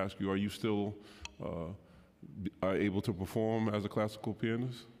question to ask you. Are you still able to perform as a classical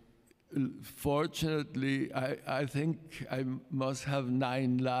pianist? Fortunately, I think I must have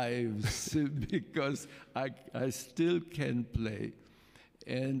 9 lives because I still can play.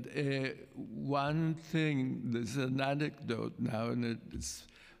 And one thing, there's an anecdote now, and it's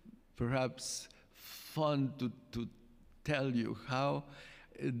perhaps fun to tell you how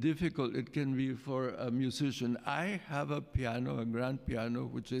difficult it can be for a musician. I have a piano, a grand piano,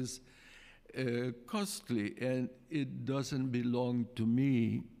 which is costly, and it doesn't belong to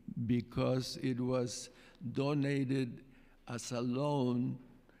me because it was donated as a loan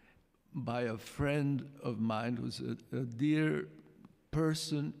by a friend of mine who's a dear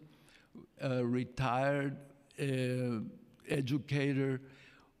person, a retired educator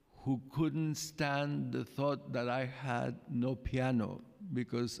who couldn't stand the thought that I had no piano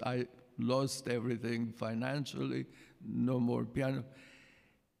because I lost everything financially, no more piano.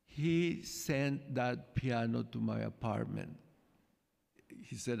 He sent that piano to my apartment.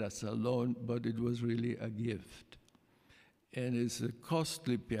 He said as a loan, but it was really a gift. And it's a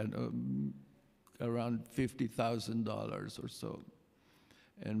costly piano, around $50,000 or so.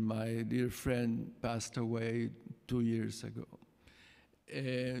 And my dear friend passed away 2 years ago.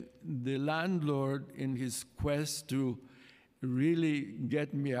 The landlord, in his quest to really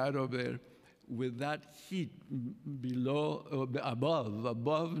get me out of there, with that heat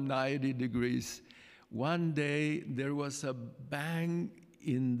above 90 degrees, one day there was a bang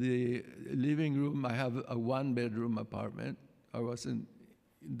in the living room. I have a one-bedroom apartment. I was in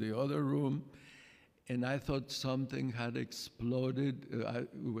the other room, and I thought something had exploded. I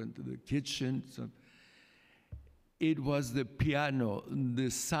went to the kitchen. It was the piano. The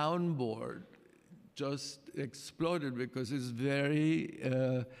soundboard just exploded because it's very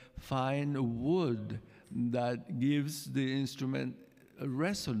fine wood that gives the instrument a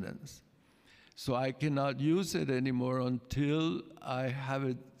resonance. So I cannot use it anymore until I have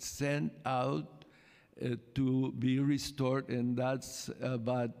it sent out to be restored, and that's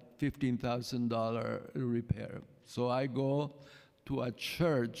about $15,000 repair. So I go to a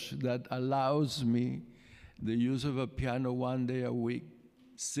church that allows me the use of a piano 1 day a week,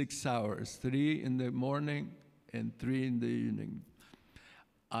 6 hours, 3 in the morning and 3 in the evening.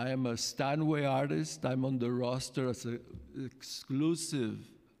 I am a Steinway artist. I'm on the roster as an exclusive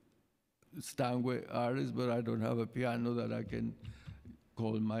Steinway artist, but I don't have a piano that I can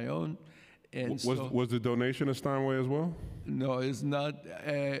call my own. And was the donation a Steinway as well? No, it's not.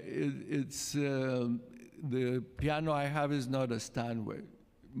 The piano I have is not a Steinway,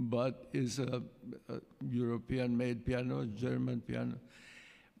 but is a European-made piano, a German piano.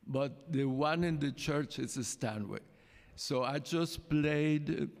 But the one in the church is a Steinway. So I just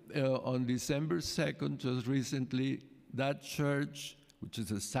played on December 2nd, just recently, that church, which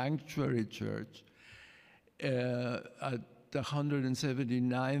is a sanctuary church, at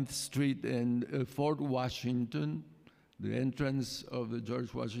 179th Street in Fort Washington, the entrance of the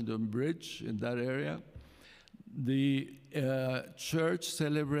George Washington Bridge in that area. The church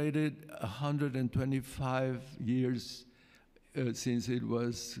celebrated 125 years since it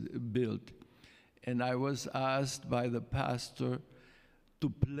was built. And I was asked by the pastor to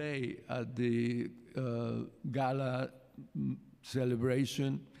play at the gala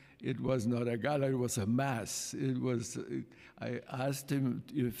celebration. It was not a gala, it was a mass. I asked him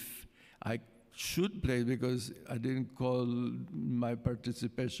if I should play because I didn't call my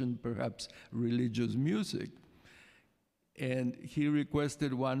participation perhaps religious music. And he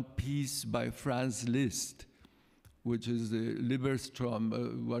requested one piece by Franz Liszt, which is the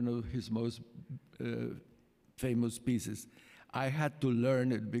Lieberstrom, one of his most famous pieces. I had to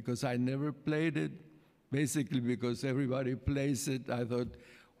learn it because I never played it, basically because everybody plays it. I thought,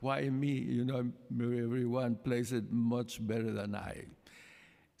 why me? You know, everyone plays it much better than I.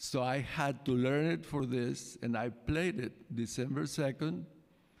 So I had to learn it for this, and I played it December 2nd,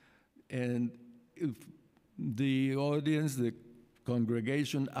 and the audience, the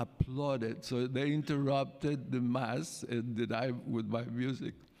congregation applauded. So they interrupted the mass with my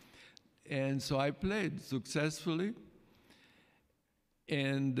music. And so I played successfully.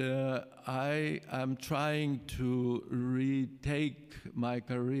 And I am trying to retake my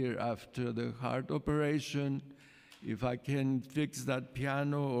career after the heart operation. If I can fix that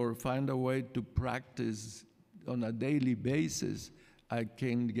piano or find a way to practice on a daily basis, I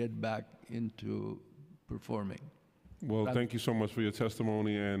can get back into performing. Well, thank you so much for your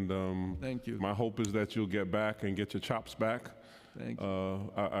testimony, and thank you. My hope is that you'll get back and get your chops back. Thank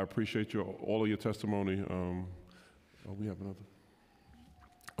you. I appreciate all of your testimony. We have another.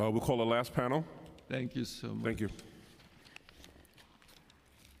 We'll call the last panel. Thank you so much. Thank you.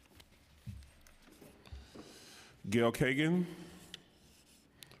 Gail Kagan,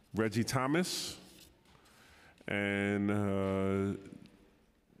 Reggie Thomas, and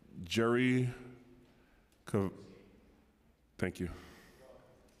Jerry. Thank you.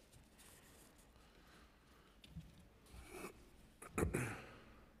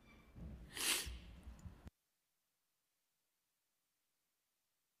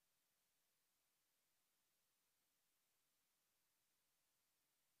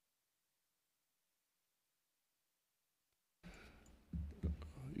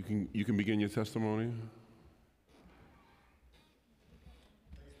 You can begin your testimony.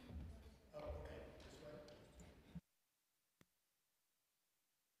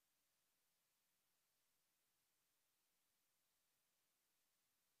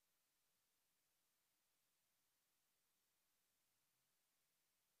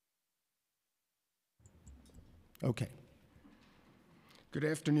 Okay. Good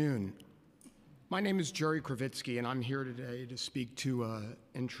afternoon. My name is Jerry Kravitsky, and I'm here today to speak to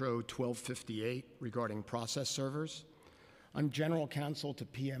Intro 1258 regarding process servers. I'm General Counsel to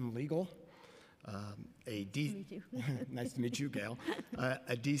PM Legal, nice to meet you, Gail,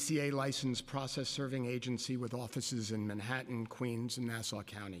 a DCA licensed process serving agency with offices in Manhattan, Queens, and Nassau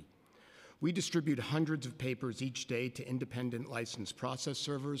County. We distribute hundreds of papers each day to independent licensed process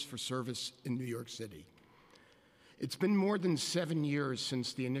servers for service in New York City. It's been more than 7 years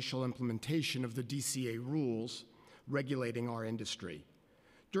since the initial implementation of the DCA rules regulating our industry.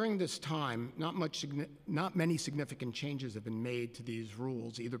 During this time, not many significant changes have been made to these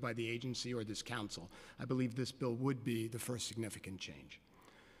rules, either by the agency or this council. I believe this bill would be the first significant change.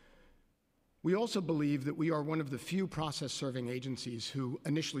 We also believe that we are one of the few process-serving agencies who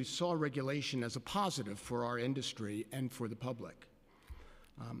initially saw regulation as a positive for our industry and for the public.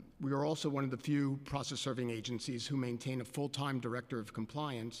 We are also one of the few process-serving agencies who maintain a full-time director of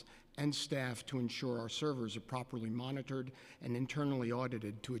compliance and staff to ensure our servers are properly monitored and internally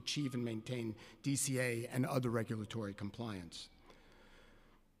audited to achieve and maintain DCA and other regulatory compliance.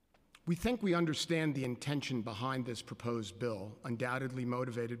 We think we understand the intention behind this proposed bill, undoubtedly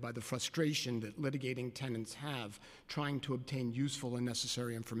motivated by the frustration that litigating tenants have trying to obtain useful and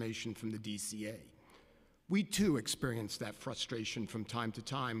necessary information from the DCA. We too experience that frustration from time to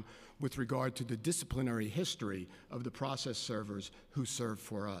time with regard to the disciplinary history of the process servers who serve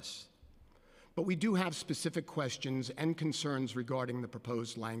for us. But we do have specific questions and concerns regarding the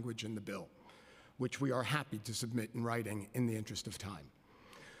proposed language in the bill, which we are happy to submit in writing in the interest of time.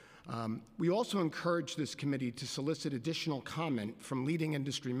 We also encourage this committee to solicit additional comment from leading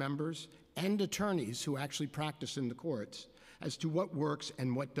industry members and attorneys who actually practice in the courts as to what works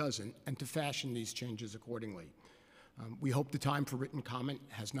and what doesn't, and to fashion these changes accordingly. We hope the time for written comment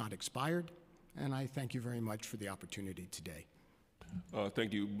has not expired, and I thank you very much for the opportunity today.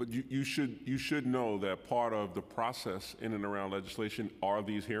 Thank you. But you should know that part of the process in and around legislation are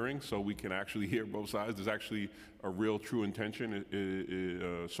these hearings, so we can actually hear both sides. There's actually a real, true intention.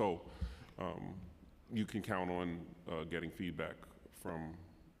 You can count on getting feedback from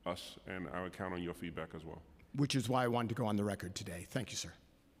us, and I would count on your feedback as well. Which is why I wanted to go on the record today. Thank you, sir.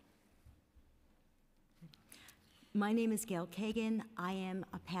 My name is Gail Kagan. I am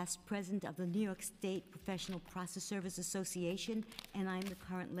a past president of the New York State Professional Process Servers Association, and I'm the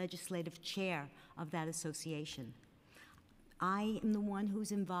current legislative chair of that association. I am the one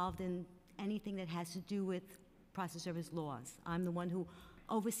who's involved in anything that has to do with process servers laws. I'm the one who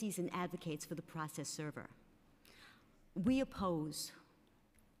oversees and advocates for the process server. We oppose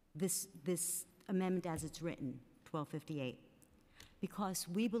this amendment as it's written, 1258, because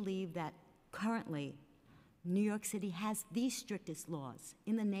we believe that currently New York City has the strictest laws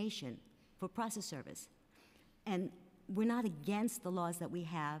in the nation for process servers. And we're not against the laws that we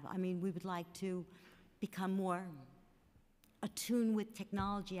have. I mean, we would like to become more attuned with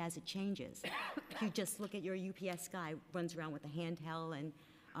technology as it changes. If you just look at your UPS guy runs around with a handheld, and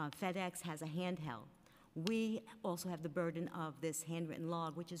FedEx has a handheld. We also have the burden of this handwritten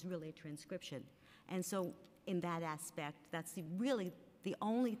log, which is really a transcription. And so in that aspect, that's really the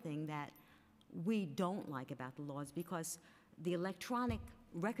only thing that we don't like about the laws, because the electronic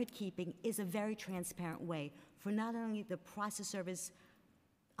record keeping is a very transparent way for not only the process servers,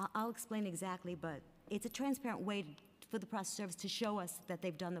 I'll explain exactly, but it's a transparent way for the process servers to show us that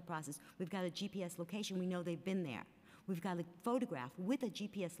they've done the process. We've got a GPS location, we know they've been there. We've got a photograph with a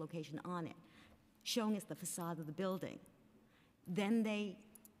GPS location on it, showing us the facade of the building. Then they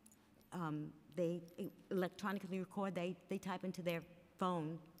electronically record, they type into their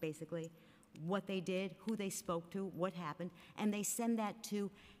phone, basically, what they did, who they spoke to, what happened, and they send that to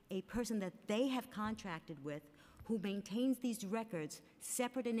a person that they have contracted with who maintains these records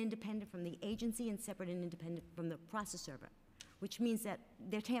separate and independent from the agency and separate and independent from the process server, which means that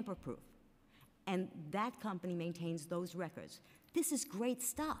they're tamper-proof. And that company maintains those records. This is great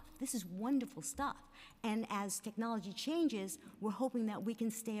stuff. This is wonderful stuff. And as technology changes, we're hoping that we can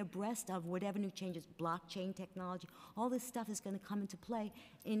stay abreast of whatever new changes, blockchain technology, all this stuff is going to come into play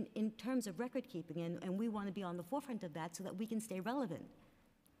in terms of record keeping, and we want to be on the forefront of that so that we can stay relevant.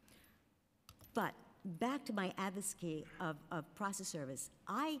 But back to my advocacy of process servers,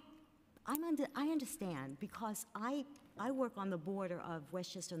 I understand, because I work on the border of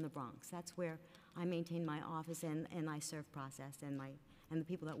Westchester and the Bronx. That's where I maintain my office, and I serve process, and the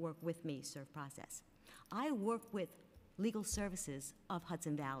people that work with me serve process. I work with legal services of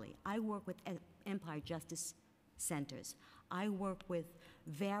Hudson Valley. I work with Empire Justice Centers. I work with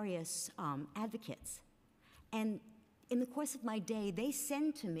various advocates. And in the course of my day, they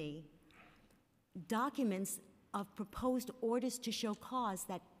send to me documents of proposed orders to show cause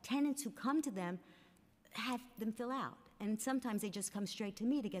that tenants who come to them have them fill out. And sometimes they just come straight to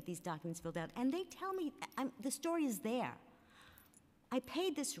me to get these documents filled out. And they tell me, the story is there. I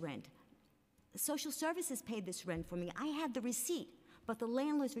paid this rent. Social services paid this rent for me. I had the receipt, but the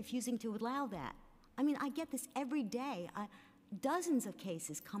landlord's refusing to allow that. I mean, I get this every day. Dozens of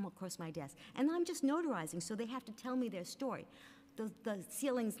cases come across my desk, and I'm just notarizing, so they have to tell me their story. The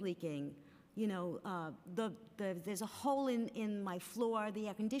ceiling's leaking, you know, there's a hole in my floor, the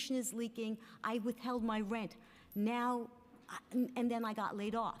air conditioner's leaking, I withheld my rent. Now, and then I got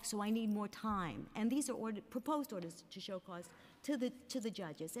laid off, so I need more time. And these are proposed orders to show cause to the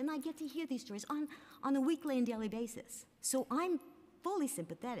judges. And I get to hear these stories on a weekly and daily basis. So I'm fully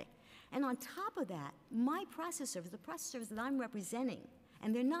sympathetic. And on top of that, my process servers, the process servers that I'm representing,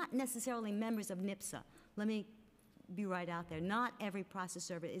 and they're not necessarily members of NYPSA. Let me be right out there. Not every process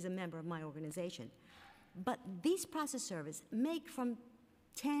server is a member of my organization. But these process servers make from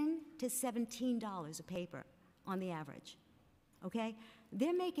 $10 to $17 a paper on the average, okay?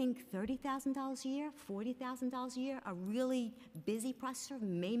 They're making $30,000 a year, $40,000 a year. A really busy process server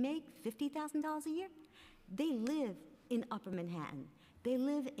may make $50,000 a year. They live in Upper Manhattan. They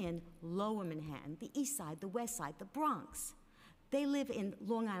live in Lower Manhattan, the East Side, the West Side, the Bronx. They live in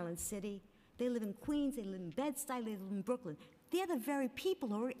Long Island City. They live in Queens. They live in Bed-Stuy. They live in Brooklyn. They're the very people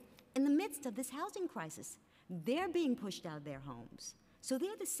who are in the midst of this housing crisis. They're being pushed out of their homes. So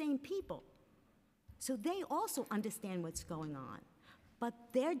they're the same people. So they also understand what's going on. But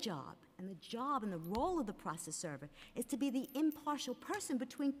their job, and the job and the role of the process server, is to be the impartial person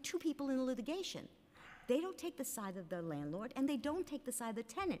between two people in litigation. They don't take the side of the landlord, and they don't take the side of the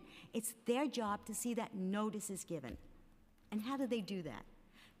tenant. It's their job to see that notice is given. And how do they do that?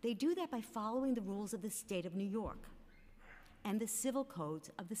 They do that by following the rules of the state of New York and the civil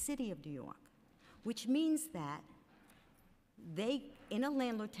codes of the city of New York, which means that they, in a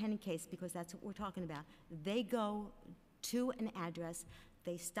landlord-tenant case, because that's what we're talking about, they go to an address,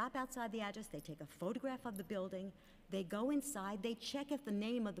 they stop outside the address, they take a photograph of the building, they go inside, they check if the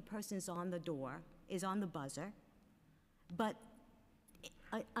name of the person is on the door, is on the buzzer. But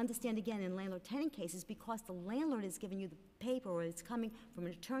I understand, again, in landlord-tenant cases, because the landlord is giving you the paper or it's coming from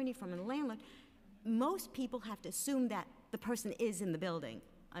an attorney, from a landlord, most people have to assume that the person is in the building.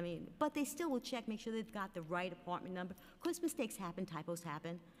 I mean, but they still will check, make sure they've got the right apartment number. Of course, mistakes happen, typos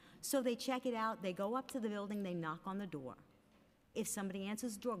happen. So they check it out, they go up to the building, they knock on the door. If somebody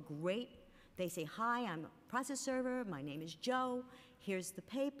answers the door, great. They say, hi, I'm a process server, my name is Joe, here's the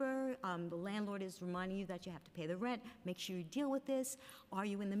paper, the landlord is reminding you that you have to pay the rent, make sure you deal with this. Are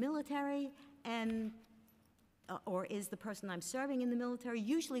you in the military? And or is the person I'm serving in the military?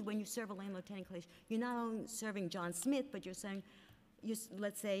 Usually when you serve a landlord-tenant case, you're not only serving John Smith, but you're saying,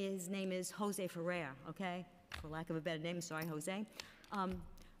 let's say his name is Jose Ferrer, okay? For lack of a better name, sorry, Jose.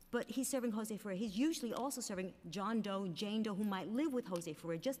 But he's serving Jose Ferrer. He's usually also serving John Doe, Jane Doe, who might live with Jose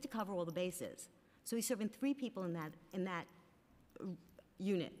Ferrer, just to cover all the bases. So he's serving 3 people in that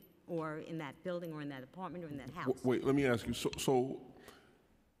unit, or in that building, or in that apartment, or in that house. Wait, let me ask you, so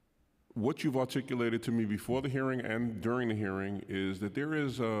what you've articulated to me before the hearing and during the hearing is that there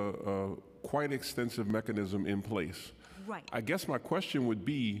is a quite extensive mechanism in place. Right. I guess my question would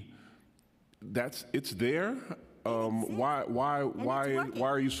be, it's there. Why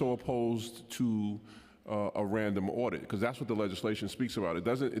are you so opposed to a random audit? Because that's what the legislation speaks about.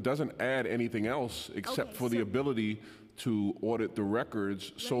 It doesn't add anything else except for the ability to audit the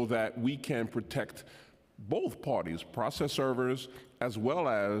records so that we can protect both parties, process servers as well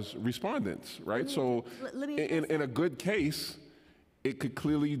as respondents, right? So in a good case, it could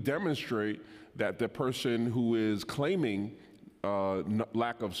clearly demonstrate that the person who is claiming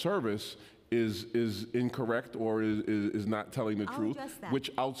lack of service is incorrect or is not telling the truth, which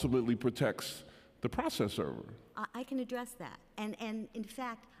ultimately protects the process server. I can address that. And in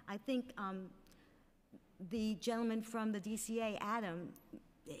fact, I think the gentleman from the DCA, Adam,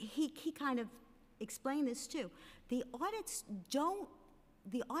 he kind of explained this too. The audits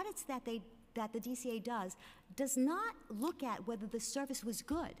that the DCA does not look at whether the service was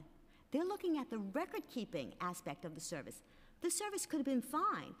good. They're looking at the record-keeping aspect of the service. The service could have been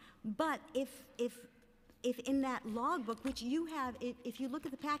fine, but if in that logbook, which you have, if you look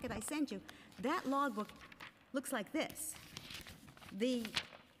at the packet I sent you, that logbook looks like this.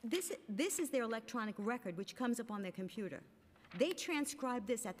 This is their electronic record, which comes up on their computer. They transcribe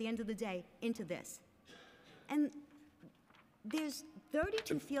this at the end of the day into this. And there's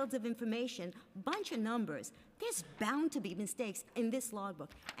 32 fields of information, bunch of numbers. There's bound to be mistakes in this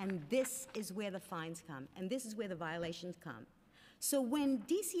logbook. And this is where the fines come, and this is where the violations come. So when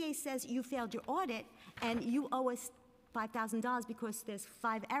DCA says you failed your audit and you owe us $5,000 because there's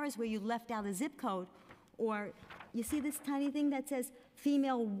 5 errors where you left out a zip code, or you see this tiny thing that says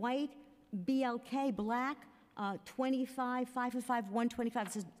female white, BLK black, 25, 5 for 5,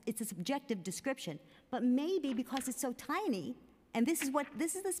 125. It's a subjective description. But maybe because it's so tiny, and this is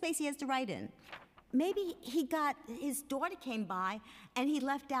the space he has to write in, maybe his daughter came by and he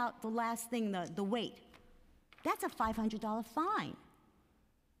left out the last thing, the weight. That's a $500 fine.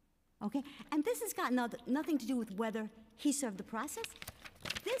 Okay? And this has got nothing to do with whether he served the process.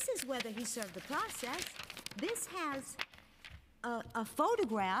 This is whether he served the process. This has a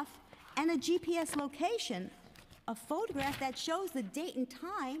photograph and a GPS location, a photograph that shows the date and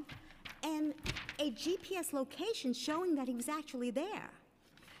time, and a GPS location showing that he was actually there.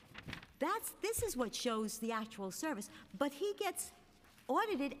 This is what shows the actual service. But he gets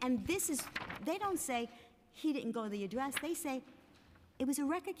audited, and they don't say he didn't go to the address. They say it was a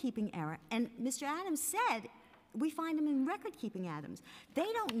record-keeping error. And Mr. Adams said, we find him in record-keeping, Adams. They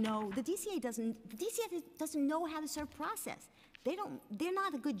don't know, the DCA doesn't know how to serve process. They're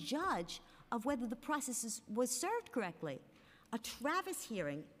not a good judge of whether the process was served correctly. A Travis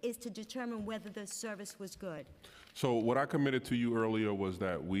hearing is to determine whether the service was good. So what I committed to you earlier was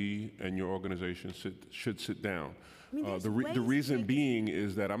that we and your organization should sit down. I mean, The reason being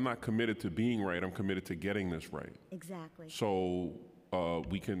is that I'm not committed to being right, I'm committed to getting this right. Exactly. So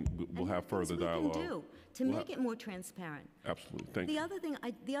we'll have further dialogue. Can do to make it more transparent. Absolutely, thank you.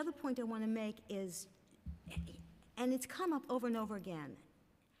 The other point I want to make is, and it's come up over and over again,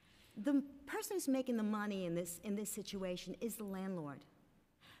 the person who's making the money in this situation is the landlord.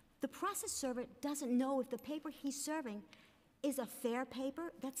 The process server doesn't know if the paper he's serving is a fair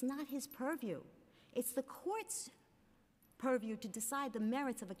paper. That's not his purview. It's the court's purview to decide the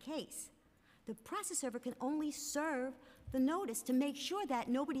merits of a case. The process server can only serve the notice to make sure that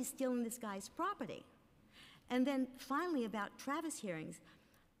nobody's stealing this guy's property. And then finally, about Travis hearings,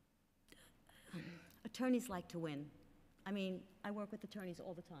 attorneys like to win. I mean, I work with attorneys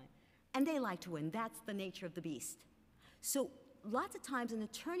all the time, and they like to win. That's the nature of the beast. So lots of times an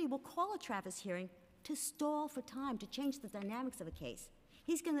attorney will call a Travis hearing to stall for time, to change the dynamics of a case.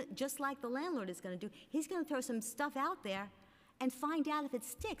 He's going to, just like the landlord is going to do, he's going to throw some stuff out there and find out if it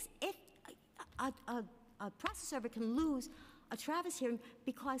sticks. If a process server can lose a Travis hearing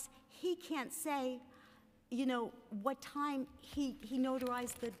because he can't say, you know, what time he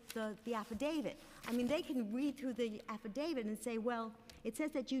notarized the affidavit. I mean, they can read through the affidavit and say, well, it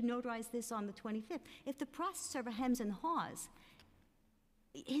says that you notarized this on the 25th. If the process server hems and haws,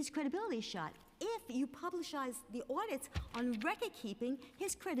 his credibility is shot. If you publicize the audits on record keeping,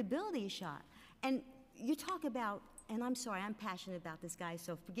 his credibility is shot. And you talk about, and I'm sorry, I'm passionate about this guy,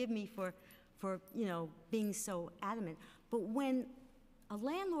 so forgive me for you know, being so adamant. But when a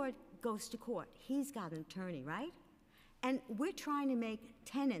landlord goes to court, he's got an attorney, right? And we're trying to make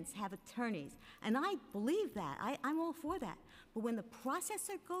tenants have attorneys. And I believe that. I'm all for that. But when the process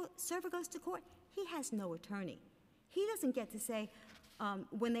server goes to court, he has no attorney. He doesn't get to say,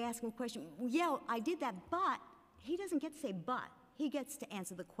 when they ask him a question, yeah, I did that, but he doesn't get to say but. He gets to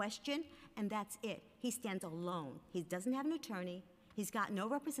answer the question, and that's it. He stands alone. He doesn't have an attorney. He's got no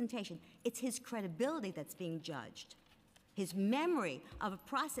representation. It's his credibility that's being judged. His memory of a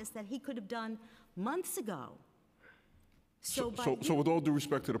process that he could have done months ago. So with all due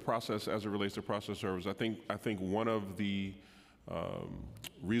respect to the process as it relates to process servers, I think one of the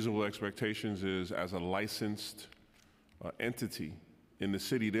reasonable expectations is, as a licensed entity in the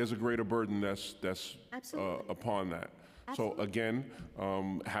city, there's a greater burden that's upon that. So again,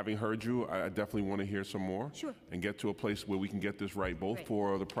 having heard you, I definitely want to hear some more. Sure. And get to a place where we can get this right, both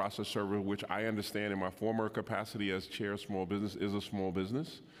for the process server, which I understand in my former capacity as chair of small business is a small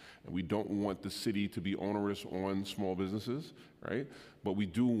business. And we don't want the city to be onerous on small businesses, right? But we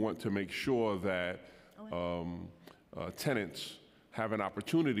do want to make sure that tenants have an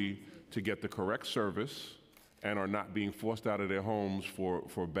opportunity to get the correct service and are not being forced out of their homes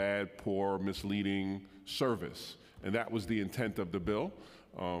for bad, poor, misleading service. And that was the intent of the bill.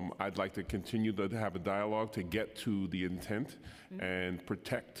 I'd like to continue to have a dialogue to get to the intent and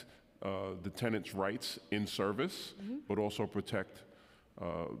protect the tenants' rights in service, but also protect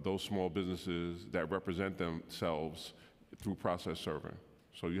those small businesses that represent themselves through process serving.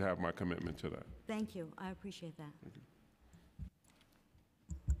 So you have my commitment to that. Thank you. I appreciate that.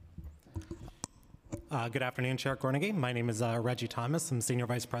 Good afternoon, Chair Cornegie. My name is Reggie Thomas. I'm Senior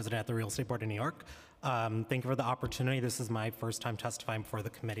Vice President at the Real Estate Board of New York. Thank you for the opportunity. This is my first time testifying before the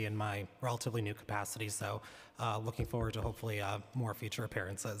committee in my relatively new capacity, so looking forward to hopefully more future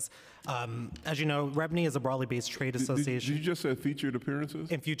appearances. As you know, REBNY is a broadly based trade association. Did you just say featured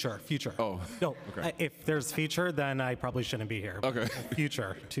appearances? In future. Oh, No, okay. if there's future, then I probably shouldn't be here. Okay.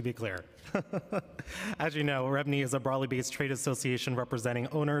 Future, to be clear. As you know, REBNY is a broadly based trade association representing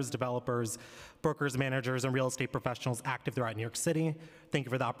owners, developers, brokers, managers, and real estate professionals active throughout New York City. Thank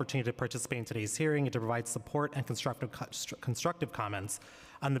you for the opportunity to participate in today's hearing and to provide support and constructive comments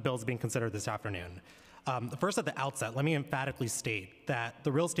on the bills being considered this afternoon. First, at the outset, let me emphatically state that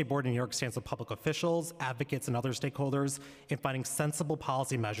the Real Estate Board in New York stands with public officials, advocates, and other stakeholders in finding sensible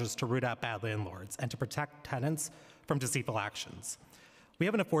policy measures to root out bad landlords and to protect tenants from deceitful actions. We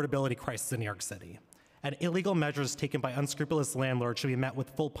have an affordability crisis in New York City, and illegal measures taken by unscrupulous landlords should be met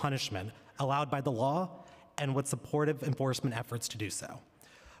with full punishment allowed by the law and with supportive enforcement efforts to do so.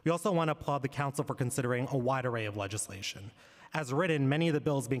 We also want to applaud the Council for considering a wide array of legislation. As written, many of the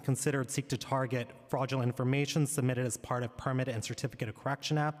bills being considered seek to target fraudulent information submitted as part of permit and certificate of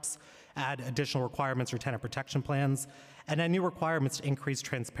correction apps, add additional requirements for tenant protection plans, and add new requirements to increase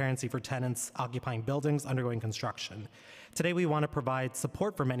transparency for tenants occupying buildings undergoing construction. Today, we want to provide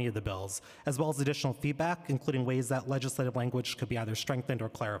support for many of the bills, as well as additional feedback, including ways that legislative language could be either strengthened or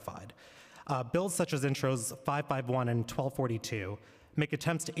clarified. Bills such as Intros 551 and 1242 make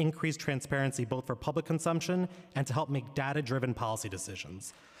attempts to increase transparency both for public consumption and to help make data-driven policy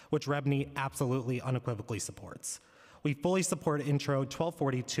decisions, which REBNY absolutely unequivocally supports. We fully support Intro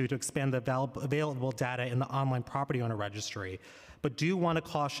 1242 to expand the available data in the online property owner registry, but do want to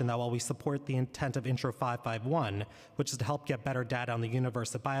caution that while we support the intent of Intro 551, which is to help get better data on the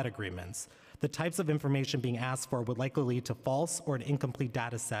universe of buyout agreements, the types of information being asked for would likely lead to false or an incomplete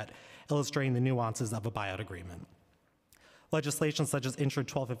data set illustrating the nuances of a buyout agreement. Legislation such as Intro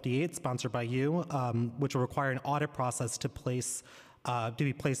 1258, sponsored by you, which will require an audit process to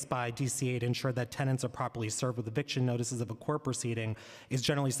be placed by DCA to ensure that tenants are properly served with eviction notices of a court proceeding, is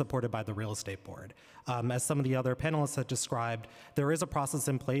generally supported by the Real Estate Board. As some of the other panelists have described, there is a process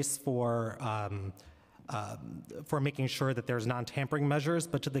in place for making sure that there's non-tampering measures,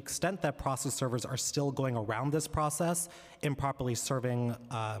 but to the extent that process servers are still going around this process, improperly serving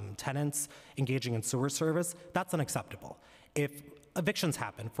tenants, engaging in sewer service, that's unacceptable. If evictions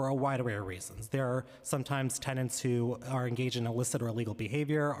happen for a wide array of reasons. There are sometimes tenants who are engaged in illicit or illegal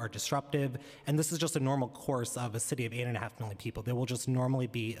behavior, are disruptive, and this is just a normal course of a city of 8.5 million people. There will just normally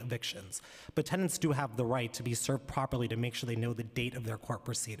be evictions. But tenants do have the right to be served properly to make sure they know the date of their court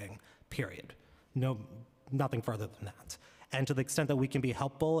proceeding, period. No, nothing further than that. And to the extent that we can be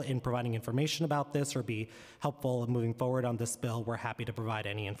helpful in providing information about this or be helpful in moving forward on this bill, we're happy to provide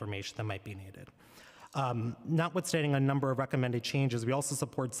any information that might be needed. Notwithstanding a number of recommended changes, we also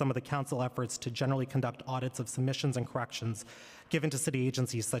support some of the council efforts to generally conduct audits of submissions and corrections given to city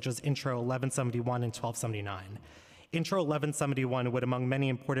agencies such as Intro 1171 and 1279. Intro 1171 would, among many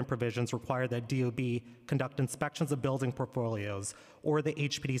important provisions, require that DOB conduct inspections of building portfolios or the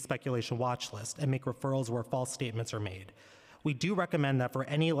HPD speculation watch list and make referrals where false statements are made. We do recommend that for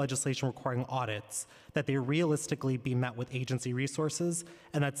any legislation requiring audits, that they realistically be met with agency resources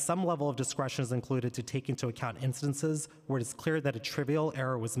and that some level of discretion is included to take into account instances where it is clear that a trivial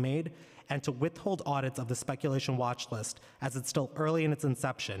error was made and to withhold audits of the speculation watch list as it's still early in its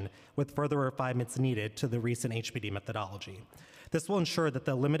inception with further refinements needed to the recent HPD methodology. This will ensure that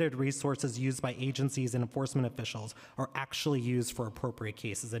the limited resources used by agencies and enforcement officials are actually used for appropriate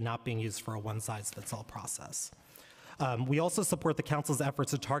cases and not being used for a one-size-fits-all process. We also support the council's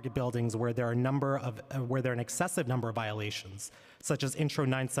efforts to target buildings where there are an excessive number of violations, such as Intro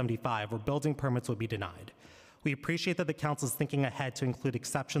 975, where building permits would be denied. We appreciate that the council is thinking ahead to include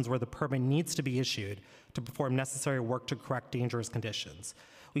exceptions where the permit needs to be issued to perform necessary work to correct dangerous conditions.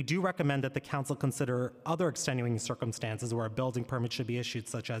 We do recommend that the council consider other extenuating circumstances where a building permit should be issued,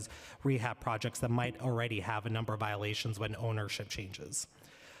 such as rehab projects that might already have a number of violations when ownership changes.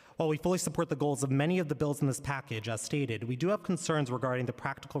 While we fully support the goals of many of the bills in this package, as stated, we do have concerns regarding the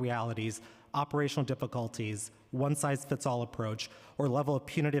practical realities, operational difficulties, one-size-fits-all approach, or level of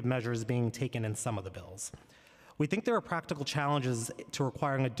punitive measures being taken in some of the bills. We think there are practical challenges to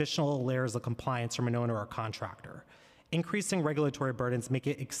requiring additional layers of compliance from an owner or contractor. Increasing regulatory burdens make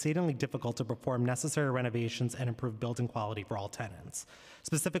it exceedingly difficult to perform necessary renovations and improve building quality for all tenants.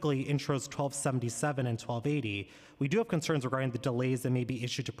 Specifically, Intros 1277 and 1280, we do have concerns regarding the delays that may be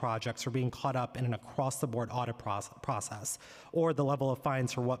issued to projects for being caught up in an across-the-board audit process, or the level of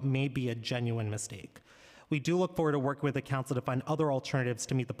fines for what may be a genuine mistake. We do look forward to working with the council to find other alternatives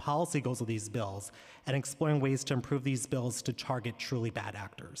to meet the policy goals of these bills and exploring ways to improve these bills to target truly bad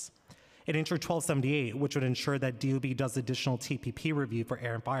actors. In Intro 1278, which would ensure that DOB does additional TPP review for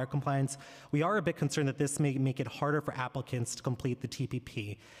air and fire compliance, we are a bit concerned that this may make it harder for applicants to complete the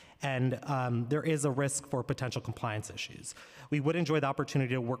TPP, and there is a risk for potential compliance issues. We would enjoy the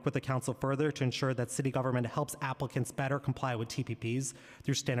opportunity to work with the council further to ensure that city government helps applicants better comply with TPPs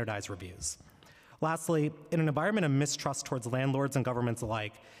through standardized reviews. Lastly, in an environment of mistrust towards landlords and governments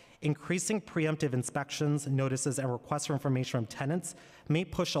alike, increasing preemptive inspections, notices, and requests for information from tenants may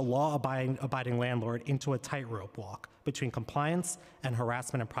push a law-abiding landlord into a tightrope walk between compliance and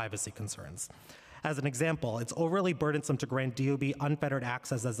harassment and privacy concerns. As an example, it's overly burdensome to grant DOB unfettered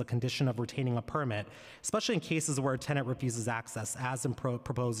access as a condition of retaining a permit, especially in cases where a tenant refuses access, as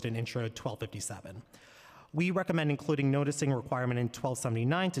proposed in Intro 1257. We recommend including noticing requirement in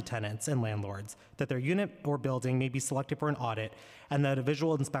 1279 to tenants and landlords that their unit or building may be selected for an audit and that a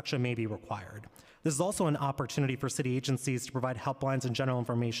visual inspection may be required. This is also an opportunity for city agencies to provide helplines and general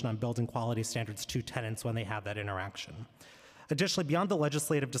information on building quality standards to tenants when they have that interaction. Additionally, beyond the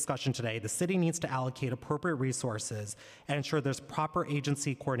legislative discussion today, the city needs to allocate appropriate resources and ensure there's proper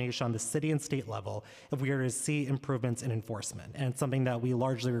agency coordination on the city and state level if we are to see improvements in enforcement. And it's something that we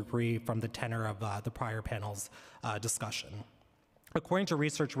largely agree from the tenor of the prior panel's discussion. According to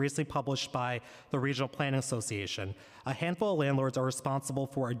research recently published by the Regional Planning Association, a handful of landlords are responsible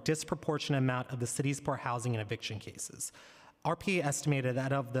for a disproportionate amount of the city's poor housing and eviction cases. RPA estimated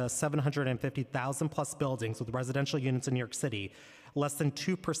that of the 750,000 plus buildings with residential units in New York City, less than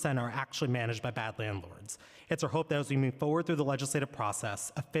 2% are actually managed by bad landlords. It's our hope that as we move forward through the legislative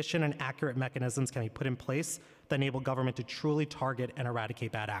process, efficient and accurate mechanisms can be put in place that enable government to truly target and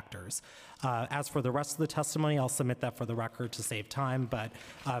eradicate bad actors. As for the rest of the testimony, I'll submit that for the record to save time, but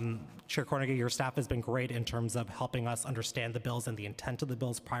Chair Cornegie, your staff has been great in terms of helping us understand the bills and the intent of the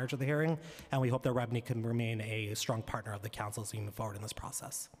bills prior to the hearing, and we hope that REBNY can remain a strong partner of the council as we move forward in this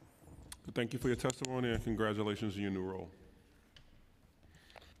process. Thank you for your testimony and congratulations on your new role.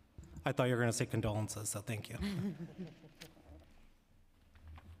 I thought you were going to say condolences, so thank you.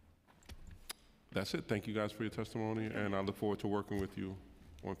 That's it. Thank you guys for your testimony, and I look forward to working with you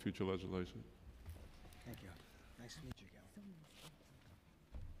on future legislation. Thank you. Nice to meet you, Gail.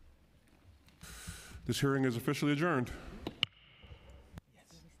 This hearing is officially adjourned.